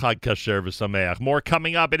Rabban, Chag Kasher v'Sameach. More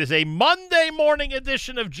coming up. It is a Monday morning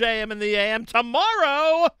edition of JM and the AM.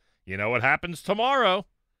 Tomorrow, you know what happens tomorrow?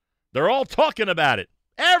 They're all talking about it.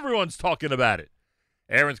 Everyone's talking about it.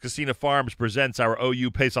 Aaron's Casino Farms presents our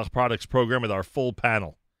OU Pesach Products program with our full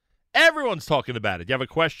panel. Everyone's talking about it. You have a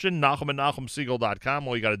question? Nachum at NachumSiegel.com.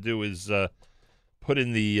 All you got to do is put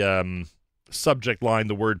in the subject line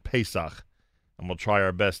the word Pesach, and we'll try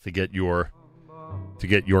our best to get your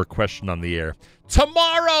question on the air.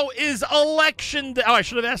 Tomorrow is election day. Oh, I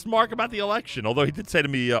should have asked Marc about the election, although he did say to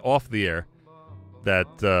me off the air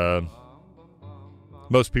that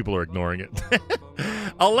most people are ignoring it.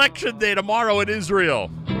 Election day tomorrow in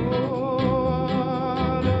Israel.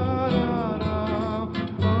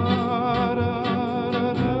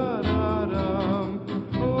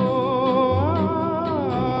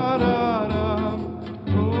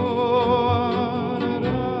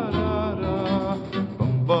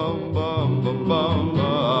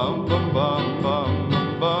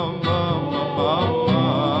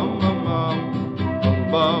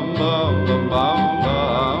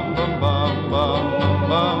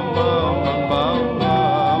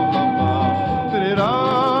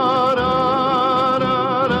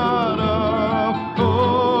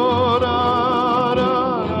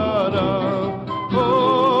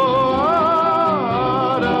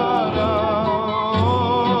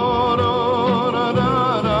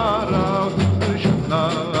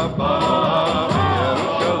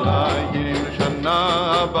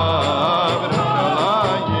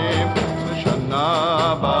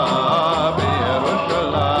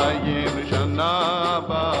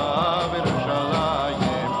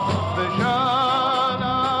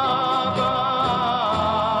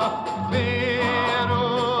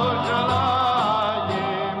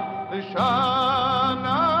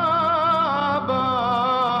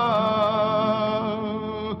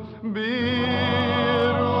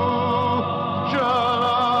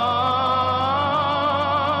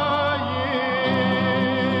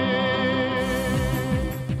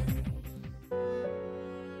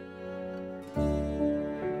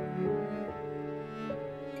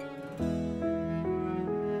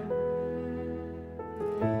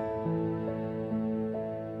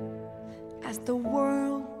 As the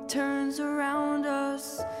world turns around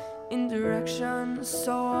us in directions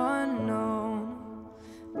so unknown,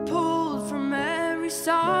 pulled from every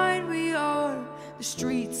side we are, the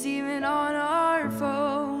streets even on our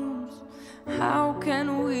phones. How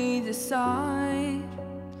can we decide?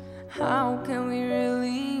 How can we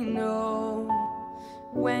really know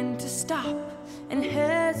when to stop and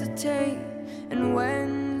hesitate and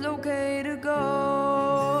when's okay to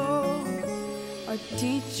go? Our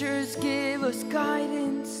teachers give us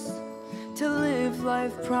guidance to live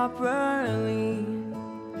life properly,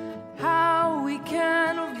 how we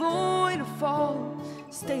can avoid a fall,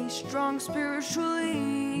 stay strong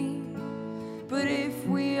spiritually. But if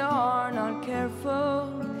we are not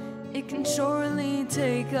careful, it can surely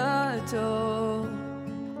take a toll.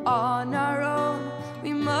 On our own,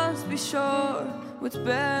 we must be sure what's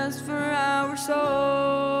best for our souls.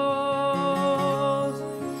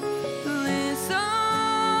 Listen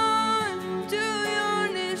to your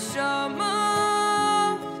neshama.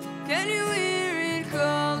 Can you hear it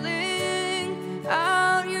calling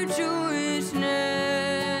out your Jewish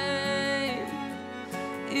name?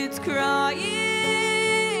 It's crying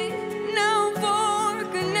now for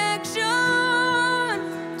connection,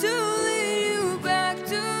 to lead you back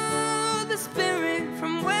to the spirit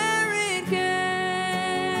from where it came.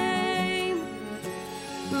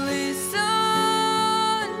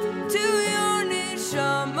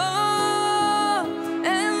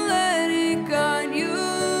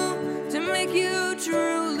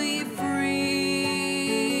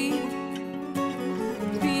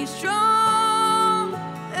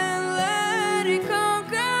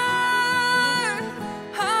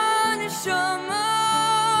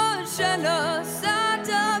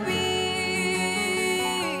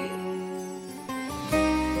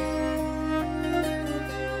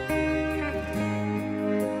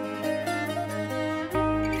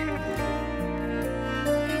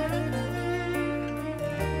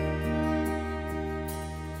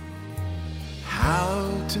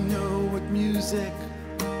 to know what music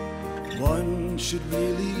one should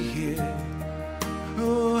really hear.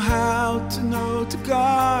 Oh, how to know to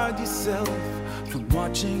guard yourself from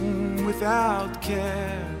watching without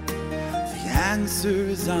care. The answer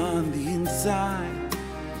is on the inside.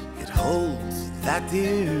 It holds that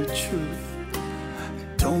dear truth.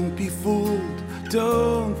 Don't be fooled,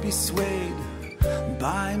 don't be swayed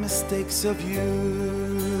by mistakes of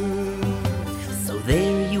youth. So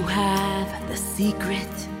there you have the secret,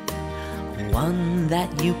 one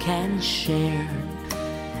that you can share.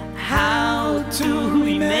 How to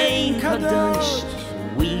remain kadosh,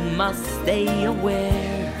 we must stay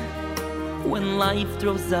aware. When life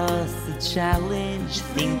throws us a challenge,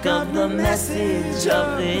 think of the message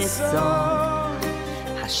of this song.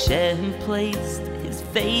 Hashem placed his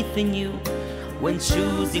faith in you when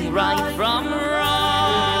choosing right from wrong.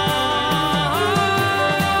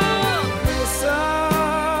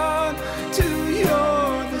 Listen to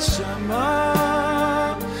your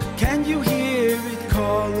neshama. Can you hear it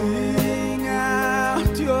calling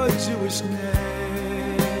out your Jewish name?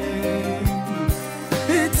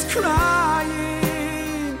 It's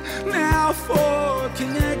crying now for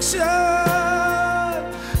connection,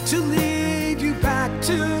 to lead you back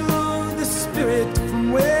to the spirit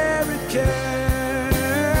from where it came.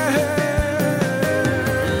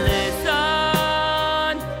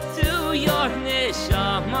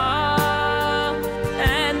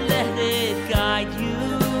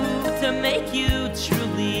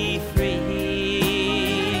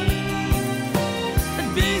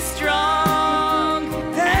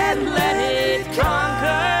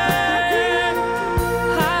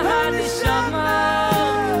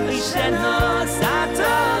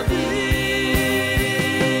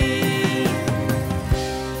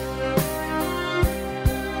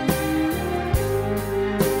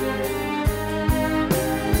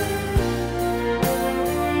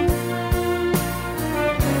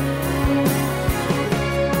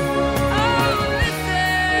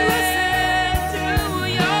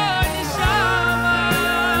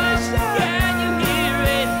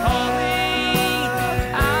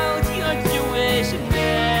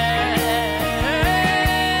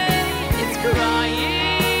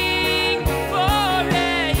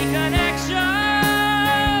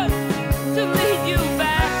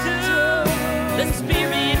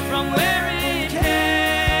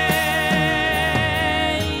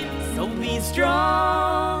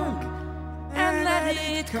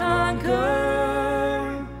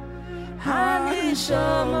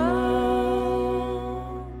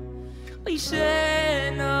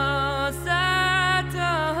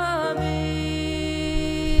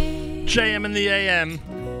 JM in the AM.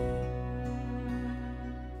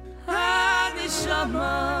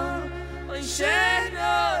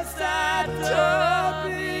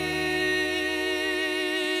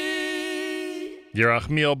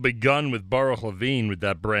 Yerachmiel begun with Baruch Levine with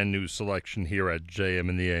that brand new selection here at JM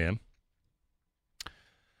in the AM.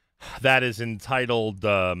 That is entitled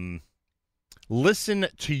Listen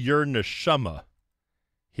to Your Neshama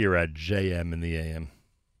here at JM in the AM.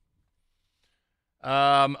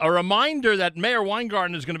 A reminder that Mayor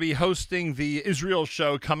Weingarten is going to be hosting the Israel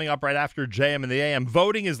show coming up right after JM in the AM.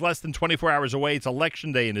 Voting is less than 24 hours away. It's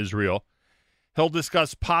Election Day in Israel. He'll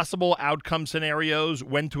discuss possible outcome scenarios,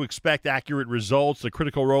 when to expect accurate results, the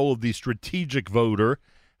critical role of the strategic voter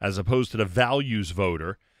as opposed to the values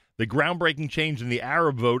voter, the groundbreaking change in the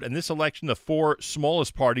Arab vote, and this election, the four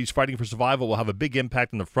smallest parties fighting for survival will have a big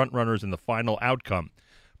impact on the frontrunners in the final outcome.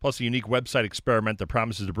 Plus, a unique website experiment that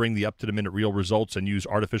promises to bring the up-to-the-minute real results and use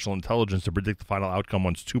artificial intelligence to predict the final outcome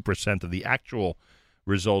once 2% of the actual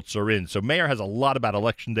results are in. So Mayor has a lot about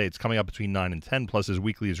Election Day. It's coming up between 9 and 10, plus his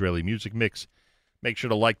weekly Israeli music mix. Make sure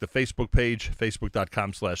to like the Facebook page,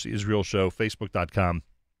 facebook.com/The Israel Show,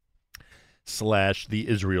 facebook.com/The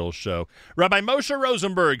Israel Show. Rabbi Moshe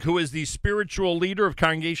Rosenberg, who is the spiritual leader of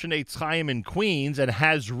Congregation Eitz Chaim in Queens and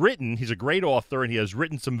has written, he's a great author, and he has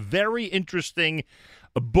written some very interesting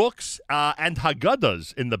books and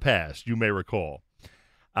Haggadahs in the past, you may recall.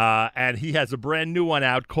 And he has a brand new one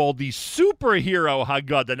out called the Superhero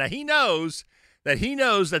Haggadah. Now, he knows that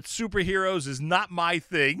superheroes is not my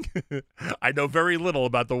thing. I know very little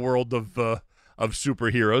about the world of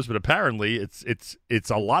superheroes, but apparently it's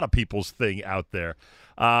a lot of people's thing out there.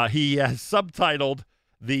 He has subtitled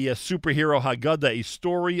the Superhero Haggadah, A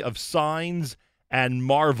Story of Signs and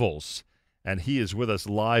Marvels. And he is with us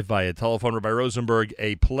live via telephone. Rabbi Rosenberg,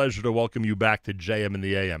 a pleasure to welcome you back to JM in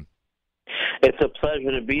the AM. It's a pleasure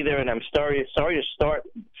to be there, and I'm sorry to start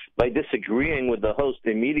by disagreeing with the host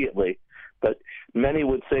immediately, but many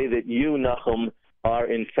would say that you, Nachum, are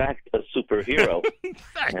in fact a superhero.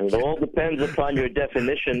 And it all depends upon your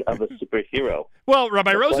definition of a superhero. Well,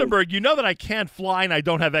 Rabbi Rosenberg, you know that I can't fly and I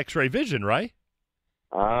don't have X-ray vision, right?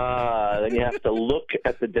 Then you have to look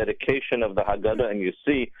at the dedication of the Haggadah and you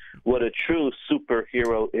see what a true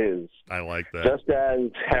superhero is. I like that. Just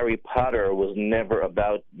as Harry Potter was never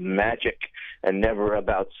about magic and never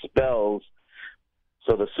about spells,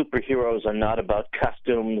 so the superheroes are not about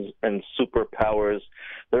costumes and superpowers.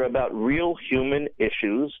 They're about real human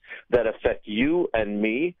issues that affect you and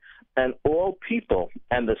me and all people.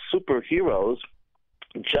 And the superheroes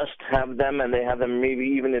just have them, and they have them maybe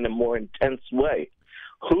even in a more intense way.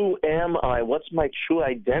 Who am I? What's my true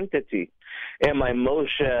identity? Am I Moshe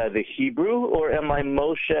the Hebrew, or am I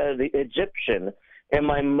Moshe the Egyptian? Am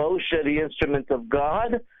I Moshe the instrument of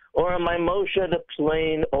God, or am I Moshe the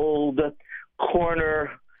plain old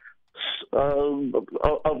corner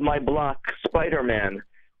of my block Spider-Man?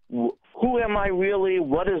 Who am I really?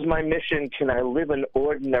 What is my mission? Can I live an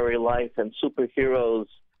ordinary life? And superheroes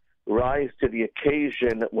rise to the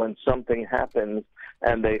occasion when something happens,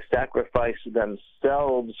 and they sacrifice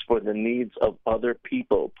themselves for the needs of other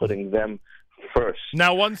people, putting them first.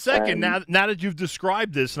 Now, one second. Now that you've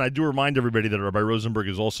described this, and I do remind everybody that Rabbi Rosenberg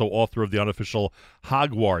is also author of the unofficial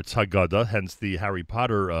Hogwarts Haggadah, hence the Harry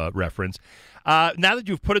Potter reference. Now that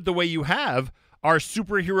you've put it the way you have, are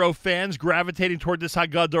superhero fans gravitating toward this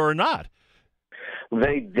Haggadah or not?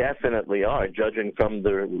 They definitely are, judging from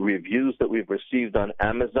the reviews that we've received on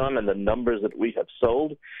Amazon and the numbers that we have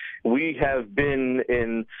sold. We have been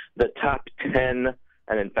in the top 10,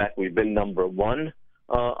 and in fact, we've been number 1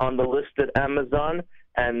 on the list at Amazon,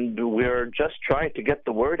 and we're just trying to get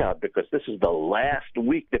the word out because this is the last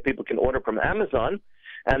week that people can order from Amazon,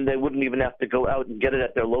 and they wouldn't even have to go out and get it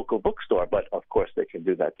at their local bookstore, but of course they can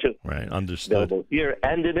do that too. Right, understood. Available here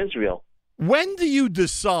and in Israel. When do you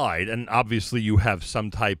decide, and obviously you have some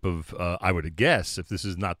type of, I would guess, if this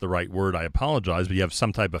is not the right word, I apologize, but you have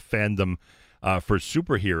some type of fandom for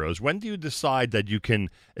superheroes. When do you decide that you can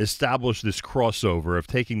establish this crossover of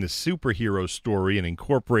taking the superhero story and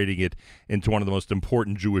incorporating it into one of the most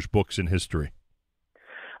important Jewish books in history?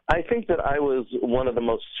 I think that I was one of the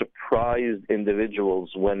most surprised individuals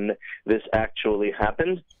when this actually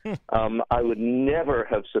happened. I would never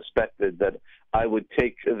have suspected that I would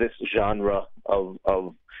take this genre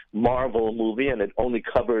of Marvel movie, and it only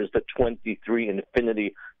covers the 23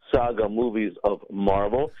 Infinity Saga movies of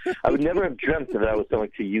Marvel. I would never have dreamt that I was going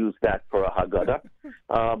to use that for a Haggadah.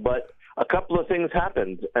 But a couple of things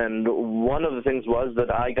happened, and one of the things was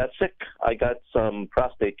that I got sick. I got some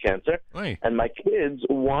prostate cancer, and my kids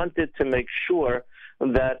wanted to make sure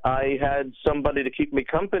that I had somebody to keep me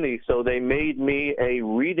company, so they made me a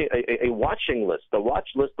watching list, a watch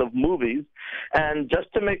list of movies, and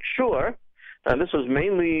just to make sure, and this was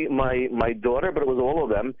mainly my daughter, but it was all of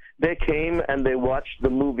them, they came and they watched the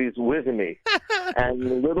movies with me.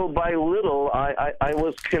 And little by little, I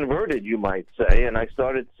was converted, you might say, and I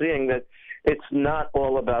started seeing that it's not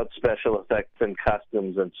all about special effects and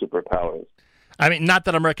costumes and superpowers. I mean, not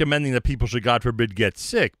that I'm recommending that people should, God forbid, get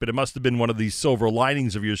sick, but it must have been one of these silver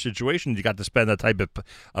linings of your situation. You got to spend that type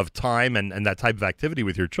of time and that type of activity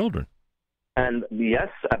with your children. And yes,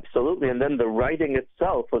 absolutely. And then the writing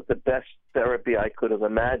itself was the best therapy I could have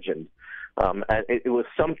imagined. And it was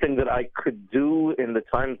something that I could do in the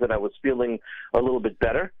times that I was feeling a little bit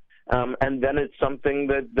better. And then it's something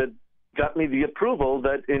that got me the approval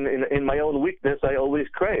that in my own weakness I always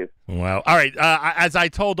crave. Wow. All right. As I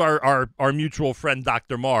told our mutual friend,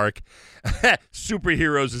 Dr. Marc,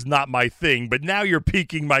 superheroes is not my thing, but now you're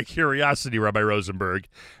piquing my curiosity, Rabbi Rosenberg.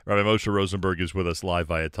 Rabbi Moshe Rosenberg is with us live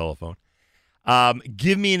via telephone.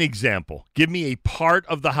 Give me an example. Give me a part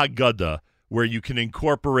of the Haggadah where you can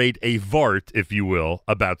incorporate a vart, if you will,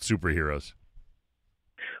 about superheroes.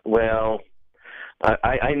 Well,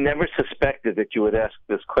 I never suspected that you would ask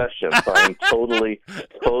this question, so I'm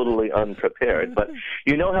totally unprepared. But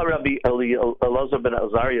you know how Rabbi Elazar ben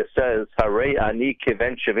Azariah says, Harei ani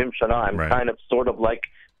kiven shevim shana, I'm kind of sort of like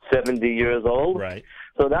 70 years old. Right.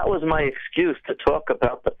 So that was my excuse to talk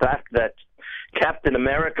about the fact that Captain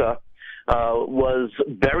America was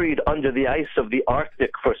buried under the ice of the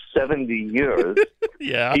Arctic for 70 years.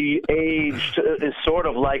 Yeah. He aged sort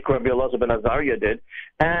of like Rabbi Elazar ben Azariah did,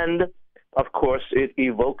 and of course, it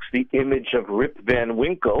evokes the image of Rip Van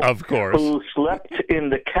Winkle, of course, who slept in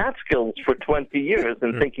the Catskills for 20 years.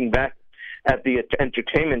 And thinking back at the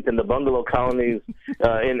entertainment in the bungalow colonies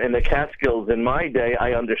in the Catskills in my day,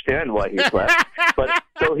 I understand why he slept. But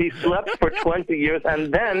so he slept for 20 years,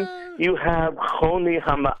 and then you have Choni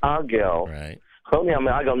Hama'agel, Choni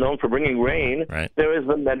HaMe'agal, known for bringing rain, there is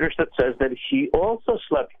the medrash that says that he also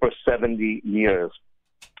slept for 70 years.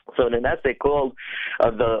 So in an essay called A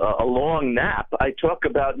Long Nap, I talk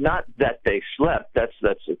about not that they slept, that's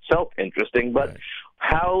itself interesting, but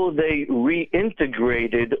how they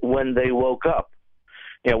reintegrated when they woke up.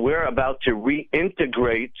 You know, we're about to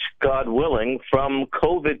reintegrate, God willing, from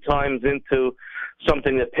COVID times into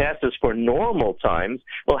something that passes for normal times.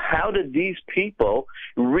 Well, how did these people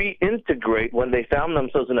reintegrate when they found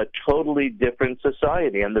themselves in a totally different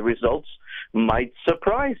society? And the results might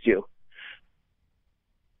surprise you.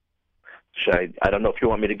 I don't know if you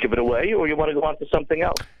want me to give it away or you want to go on to something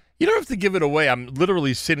else. You don't have to give it away. I'm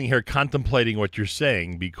literally sitting here contemplating what you're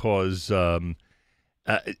saying because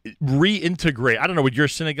reintegrate. I don't know what your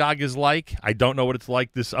synagogue is like. I don't know what it's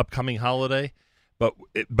like this upcoming holiday,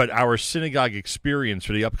 but our synagogue experience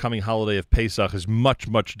for the upcoming holiday of Pesach is much,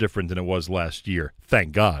 much different than it was last year.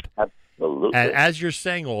 Thank God. Absolutely. And as you're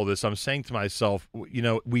saying all this, I'm saying to myself, you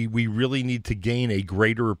know, we really need to gain a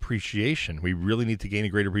greater appreciation. We really need to gain a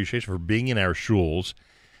greater appreciation for being in our shuls.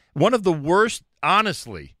 One of the worst,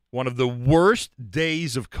 honestly, one of the worst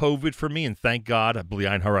days of COVID for me, and thank God,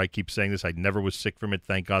 I keep saying this, I never was sick from it,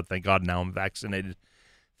 thank God, now I'm vaccinated,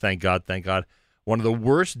 thank God. One of the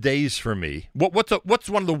worst days for me, what's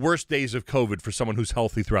one of the worst days of COVID for someone who's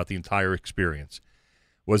healthy throughout the entire experience,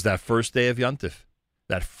 was that first day of Yontif.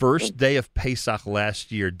 That first day of Pesach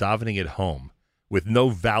last year, davening at home with no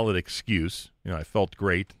valid excuse, you know, I felt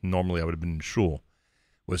great. Normally I would have been in shul.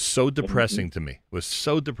 Was so depressing to me.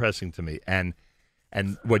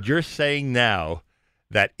 And what you're saying now,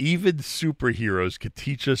 that even superheroes could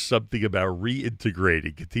teach us something about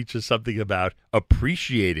reintegrating, could teach us something about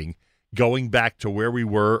appreciating going back to where we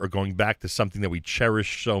were or going back to something that we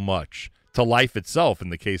cherish so much, to life itself in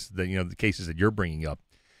the case that, you know, the cases that you're bringing up.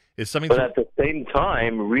 Is something but at the same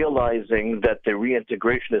time, realizing that the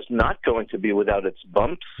reintegration is not going to be without its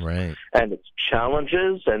bumps and its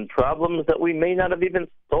challenges and problems that we may not have even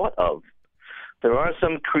thought of. There are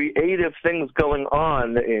some creative things going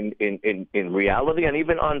on in reality and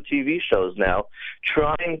even on TV shows now,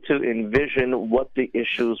 trying to envision what the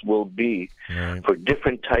issues will be for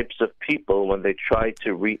different types of people when they try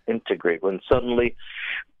to reintegrate, when suddenly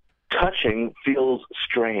touching feels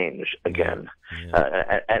strange again.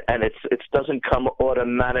 And it doesn't come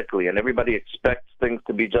automatically, and everybody expects things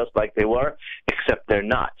to be just like they were, except they're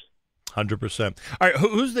not. 100%. All right,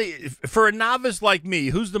 who's for a novice like me,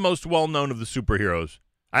 who's the most well-known of the superheroes?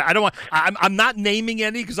 I don't want. I'm not naming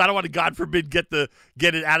any because I don't want to, God forbid, get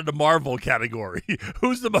it out of the Marvel category.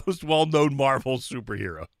 Who's the most well-known Marvel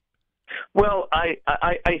superhero? Well, I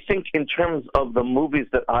think in terms of the movies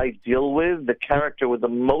that I deal with, the character with the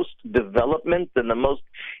most development and the most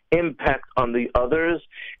impact on the others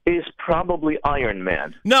is probably Iron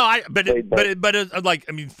Man. No, but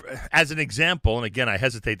as an example, and again, I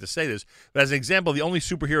hesitate to say this, but as an example, the only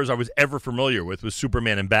superheroes I was ever familiar with was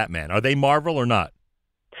Superman and Batman. Are they Marvel or not?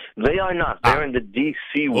 They are not. They're in the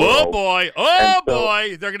DC world. Oh, boy.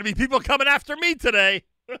 Boy. There are going to be people coming after me today.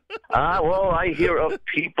 Well, I hear of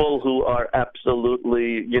people who are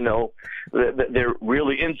absolutely, they're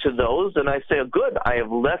really into those, and I say, good, I have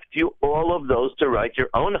left you all of those to write your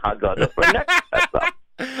own Haggadah for next Pesach.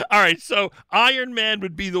 All right, so Iron Man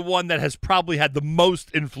would be the one that has probably had the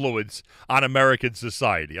most influence on American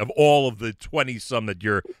society of all of the 20-some that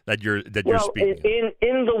you're speaking.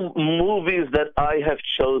 In the movies that I have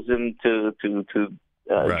chosen to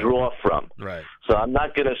draw from. Right. So I'm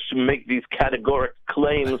not going to make these categoric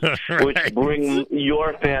claims which bring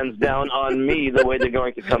your fans down on me the way they're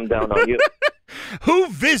going to come down on you. Who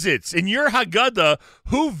visits, in your Haggadah,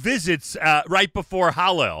 right before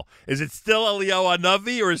Hallel? Is it still Eliyahu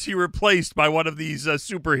Hanavi, or is he replaced by one of these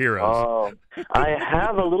superheroes? Oh, I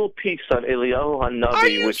have a little piece on Eliyahu Hanavi. Are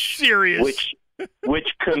you serious? Which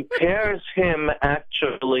compares him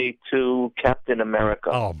actually to Captain America.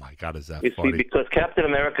 Oh, my God, is that funny? You see, because Captain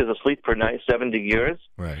America is asleep for 70 years.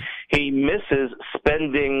 Right. He misses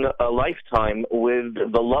spending a lifetime with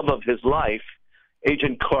the love of his life,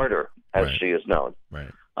 Agent Carter, as she is known.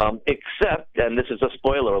 Right. Except, and this is a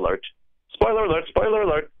spoiler alert,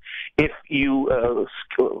 if you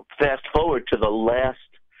fast forward to the last,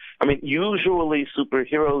 usually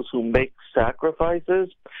superheroes who make sacrifices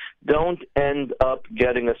don't end up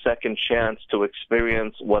getting a second chance to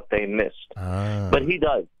experience what they missed. But he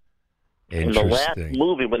does. In the last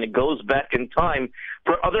movie, when it goes back in time,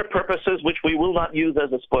 for other purposes, which we will not use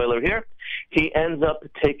as a spoiler here, he ends up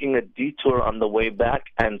taking a detour on the way back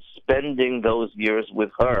and spending those years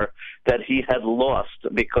with her that he had lost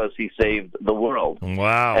because he saved the world.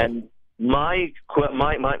 Wow. And my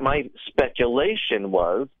speculation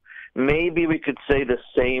was maybe we could say the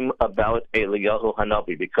same about Eliyahu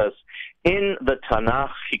Hanavi, because in the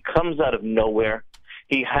Tanakh, he comes out of nowhere.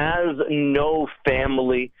 He has no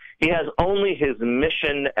family. He has only his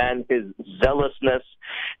mission and his zealousness,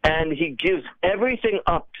 and he gives everything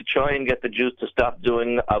up to try and get the Jews to stop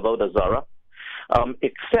doing Avodah Zarah,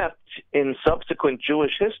 except in subsequent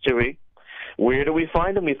Jewish history. Where do we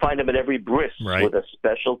find him? We find him at every bris with a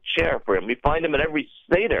special chair for him. We find him at every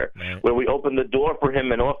Seder where we open the door for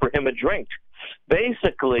him and offer him a drink.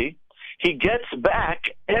 Basically, he gets back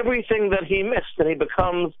everything that he missed, and he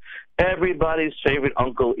becomes everybody's favorite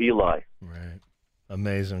Uncle Eli. Right.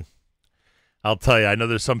 Amazing. I'll tell you, I know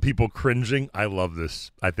there's some people cringing. I love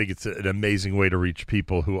this. I think it's an amazing way to reach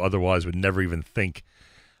people who otherwise would never even think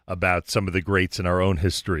about some of the greats in our own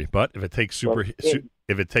history. But if it takes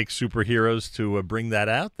superheroes to bring that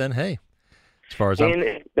out, then hey, as far as in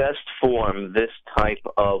its best form, this type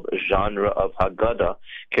of genre of Haggadah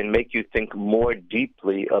can make you think more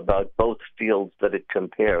deeply about both fields that it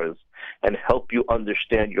compares and help you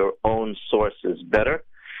understand your own sources better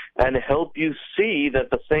and help you see that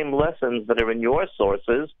the same lessons that are in your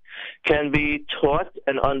sources can be taught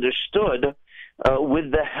and understood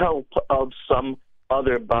with the help of some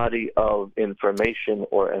other body of information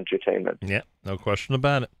or entertainment. Yeah, no question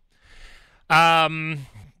about it.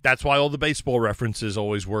 That's why all the baseball references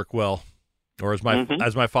always work well. Or as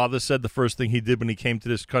my father said, the first thing he did when he came to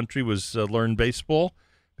this country was learn baseball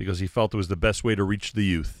because he felt it was the best way to reach the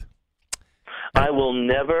youth. I will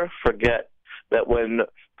never forget that when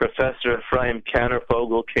Professor Ephraim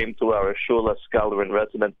Kannerfogel came to our shul as scholar in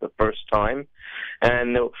residence the first time,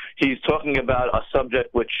 and he's talking about a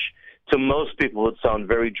subject which to most people would sound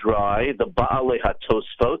very dry, the Ba'alei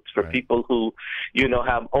HaTosfot, for people who,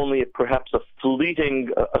 have only perhaps a fleeting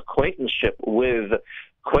acquaintanceship with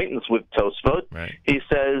Tosfot. He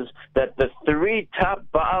says that the three top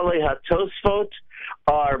Ba'alei HaTosfot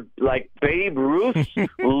are like Babe Ruth,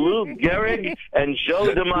 Lou Gehrig, and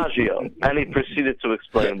Joe DiMaggio. And he proceeded to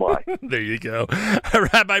explain why. There you go.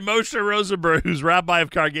 Rabbi Moshe Rosenberg, who's rabbi of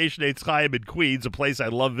Congregation Eitz Chaim in Queens, a place I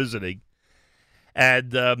love visiting,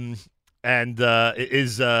 and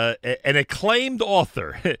is an acclaimed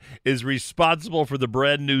author, is responsible for the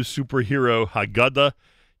brand new superhero Haggadah.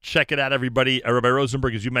 Check it out, everybody. Rabbi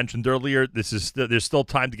Rosenberg, as you mentioned earlier, there's still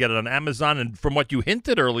time to get it on Amazon, and from what you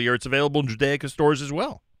hinted earlier, it's available in Judaica stores as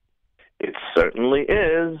well. It certainly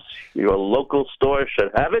is. Your local store should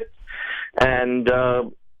have it, and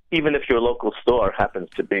even if your local store happens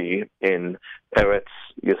to be in Eretz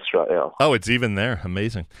Yisrael. Oh, it's even there.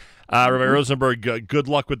 Amazing. Rabbi Rosenberg, good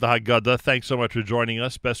luck with the Haggadah. Thanks so much for joining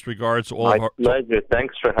us. Best regards to all of our... My pleasure.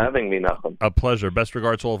 Thanks for having me, Nachum. A pleasure. Best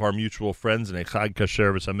regards to all of our mutual friends and a Chag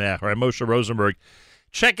Kasher V'Sameach. Rabbi Moshe Rosenberg,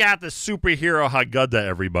 check out the superhero Haggadah,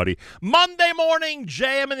 everybody. Monday morning,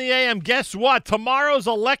 JM and the AM. Guess what? Tomorrow's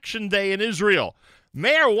election day in Israel.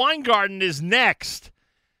 Mayor Weingarten is next.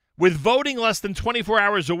 With voting less than 24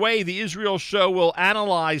 hours away, the Israel show will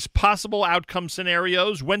analyze possible outcome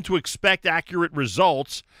scenarios, when to expect accurate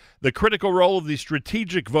results, the critical role of the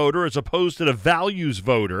strategic voter as opposed to the values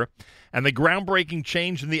voter, and the groundbreaking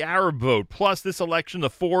change in the Arab vote. Plus, this election,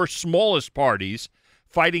 the four smallest parties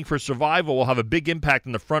fighting for survival will have a big impact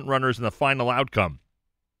on the front-runners and the final outcome.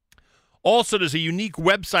 Also, there's a unique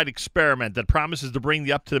website experiment that promises to bring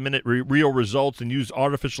the up-to-the-minute real results and use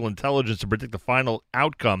artificial intelligence to predict the final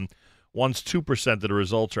outcome once 2% of the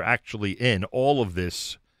results are actually in. All of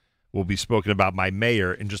this will be spoken about by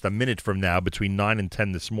Mayor in just a minute from now between 9 and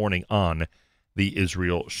 10 this morning on the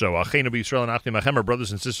Israel Show. Achenu b'Yisrael and Achim Achem, our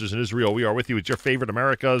brothers and sisters in Israel, we are with you. It's your favorite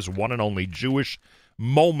America's one and only Jewish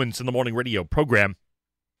Moments in the Morning radio program.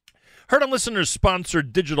 Heard on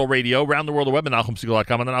listeners-sponsored digital radio around the world, the web at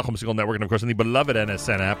NachumSegal.com, on the Nachum Segal Network, and, of course, on the beloved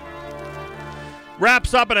NSN app.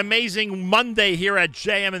 Wraps up an amazing Monday here at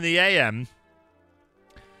JM and the AM.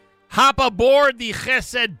 Hop aboard the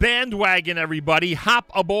Chesed bandwagon, everybody.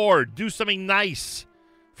 Hop aboard. Do something nice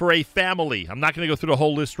for a family. I'm not going to go through the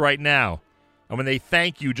whole list right now. And when they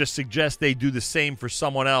thank you, just suggest they do the same for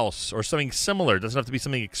someone else or something similar. It doesn't have to be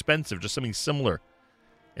something expensive, just something similar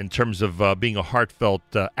in terms of being a heartfelt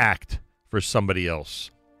act for somebody else.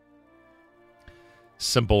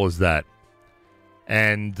 Simple as that.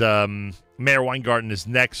 And Mayor Weingarten is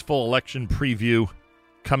next. Full election preview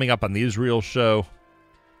coming up on the Israel Show.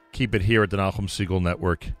 Keep it here at the Nachum Segal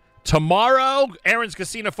Network. Tomorrow, Aaron's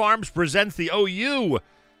Casino Farms presents the OU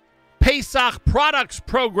Pesach Products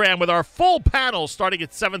Program with our full panel starting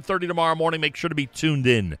at 7:30 tomorrow morning. Make sure to be tuned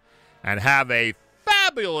in and have a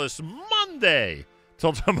fabulous Monday.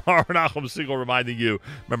 Till tomorrow, Nachum Segal reminding you,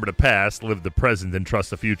 remember the past, live the present, and trust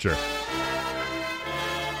the future.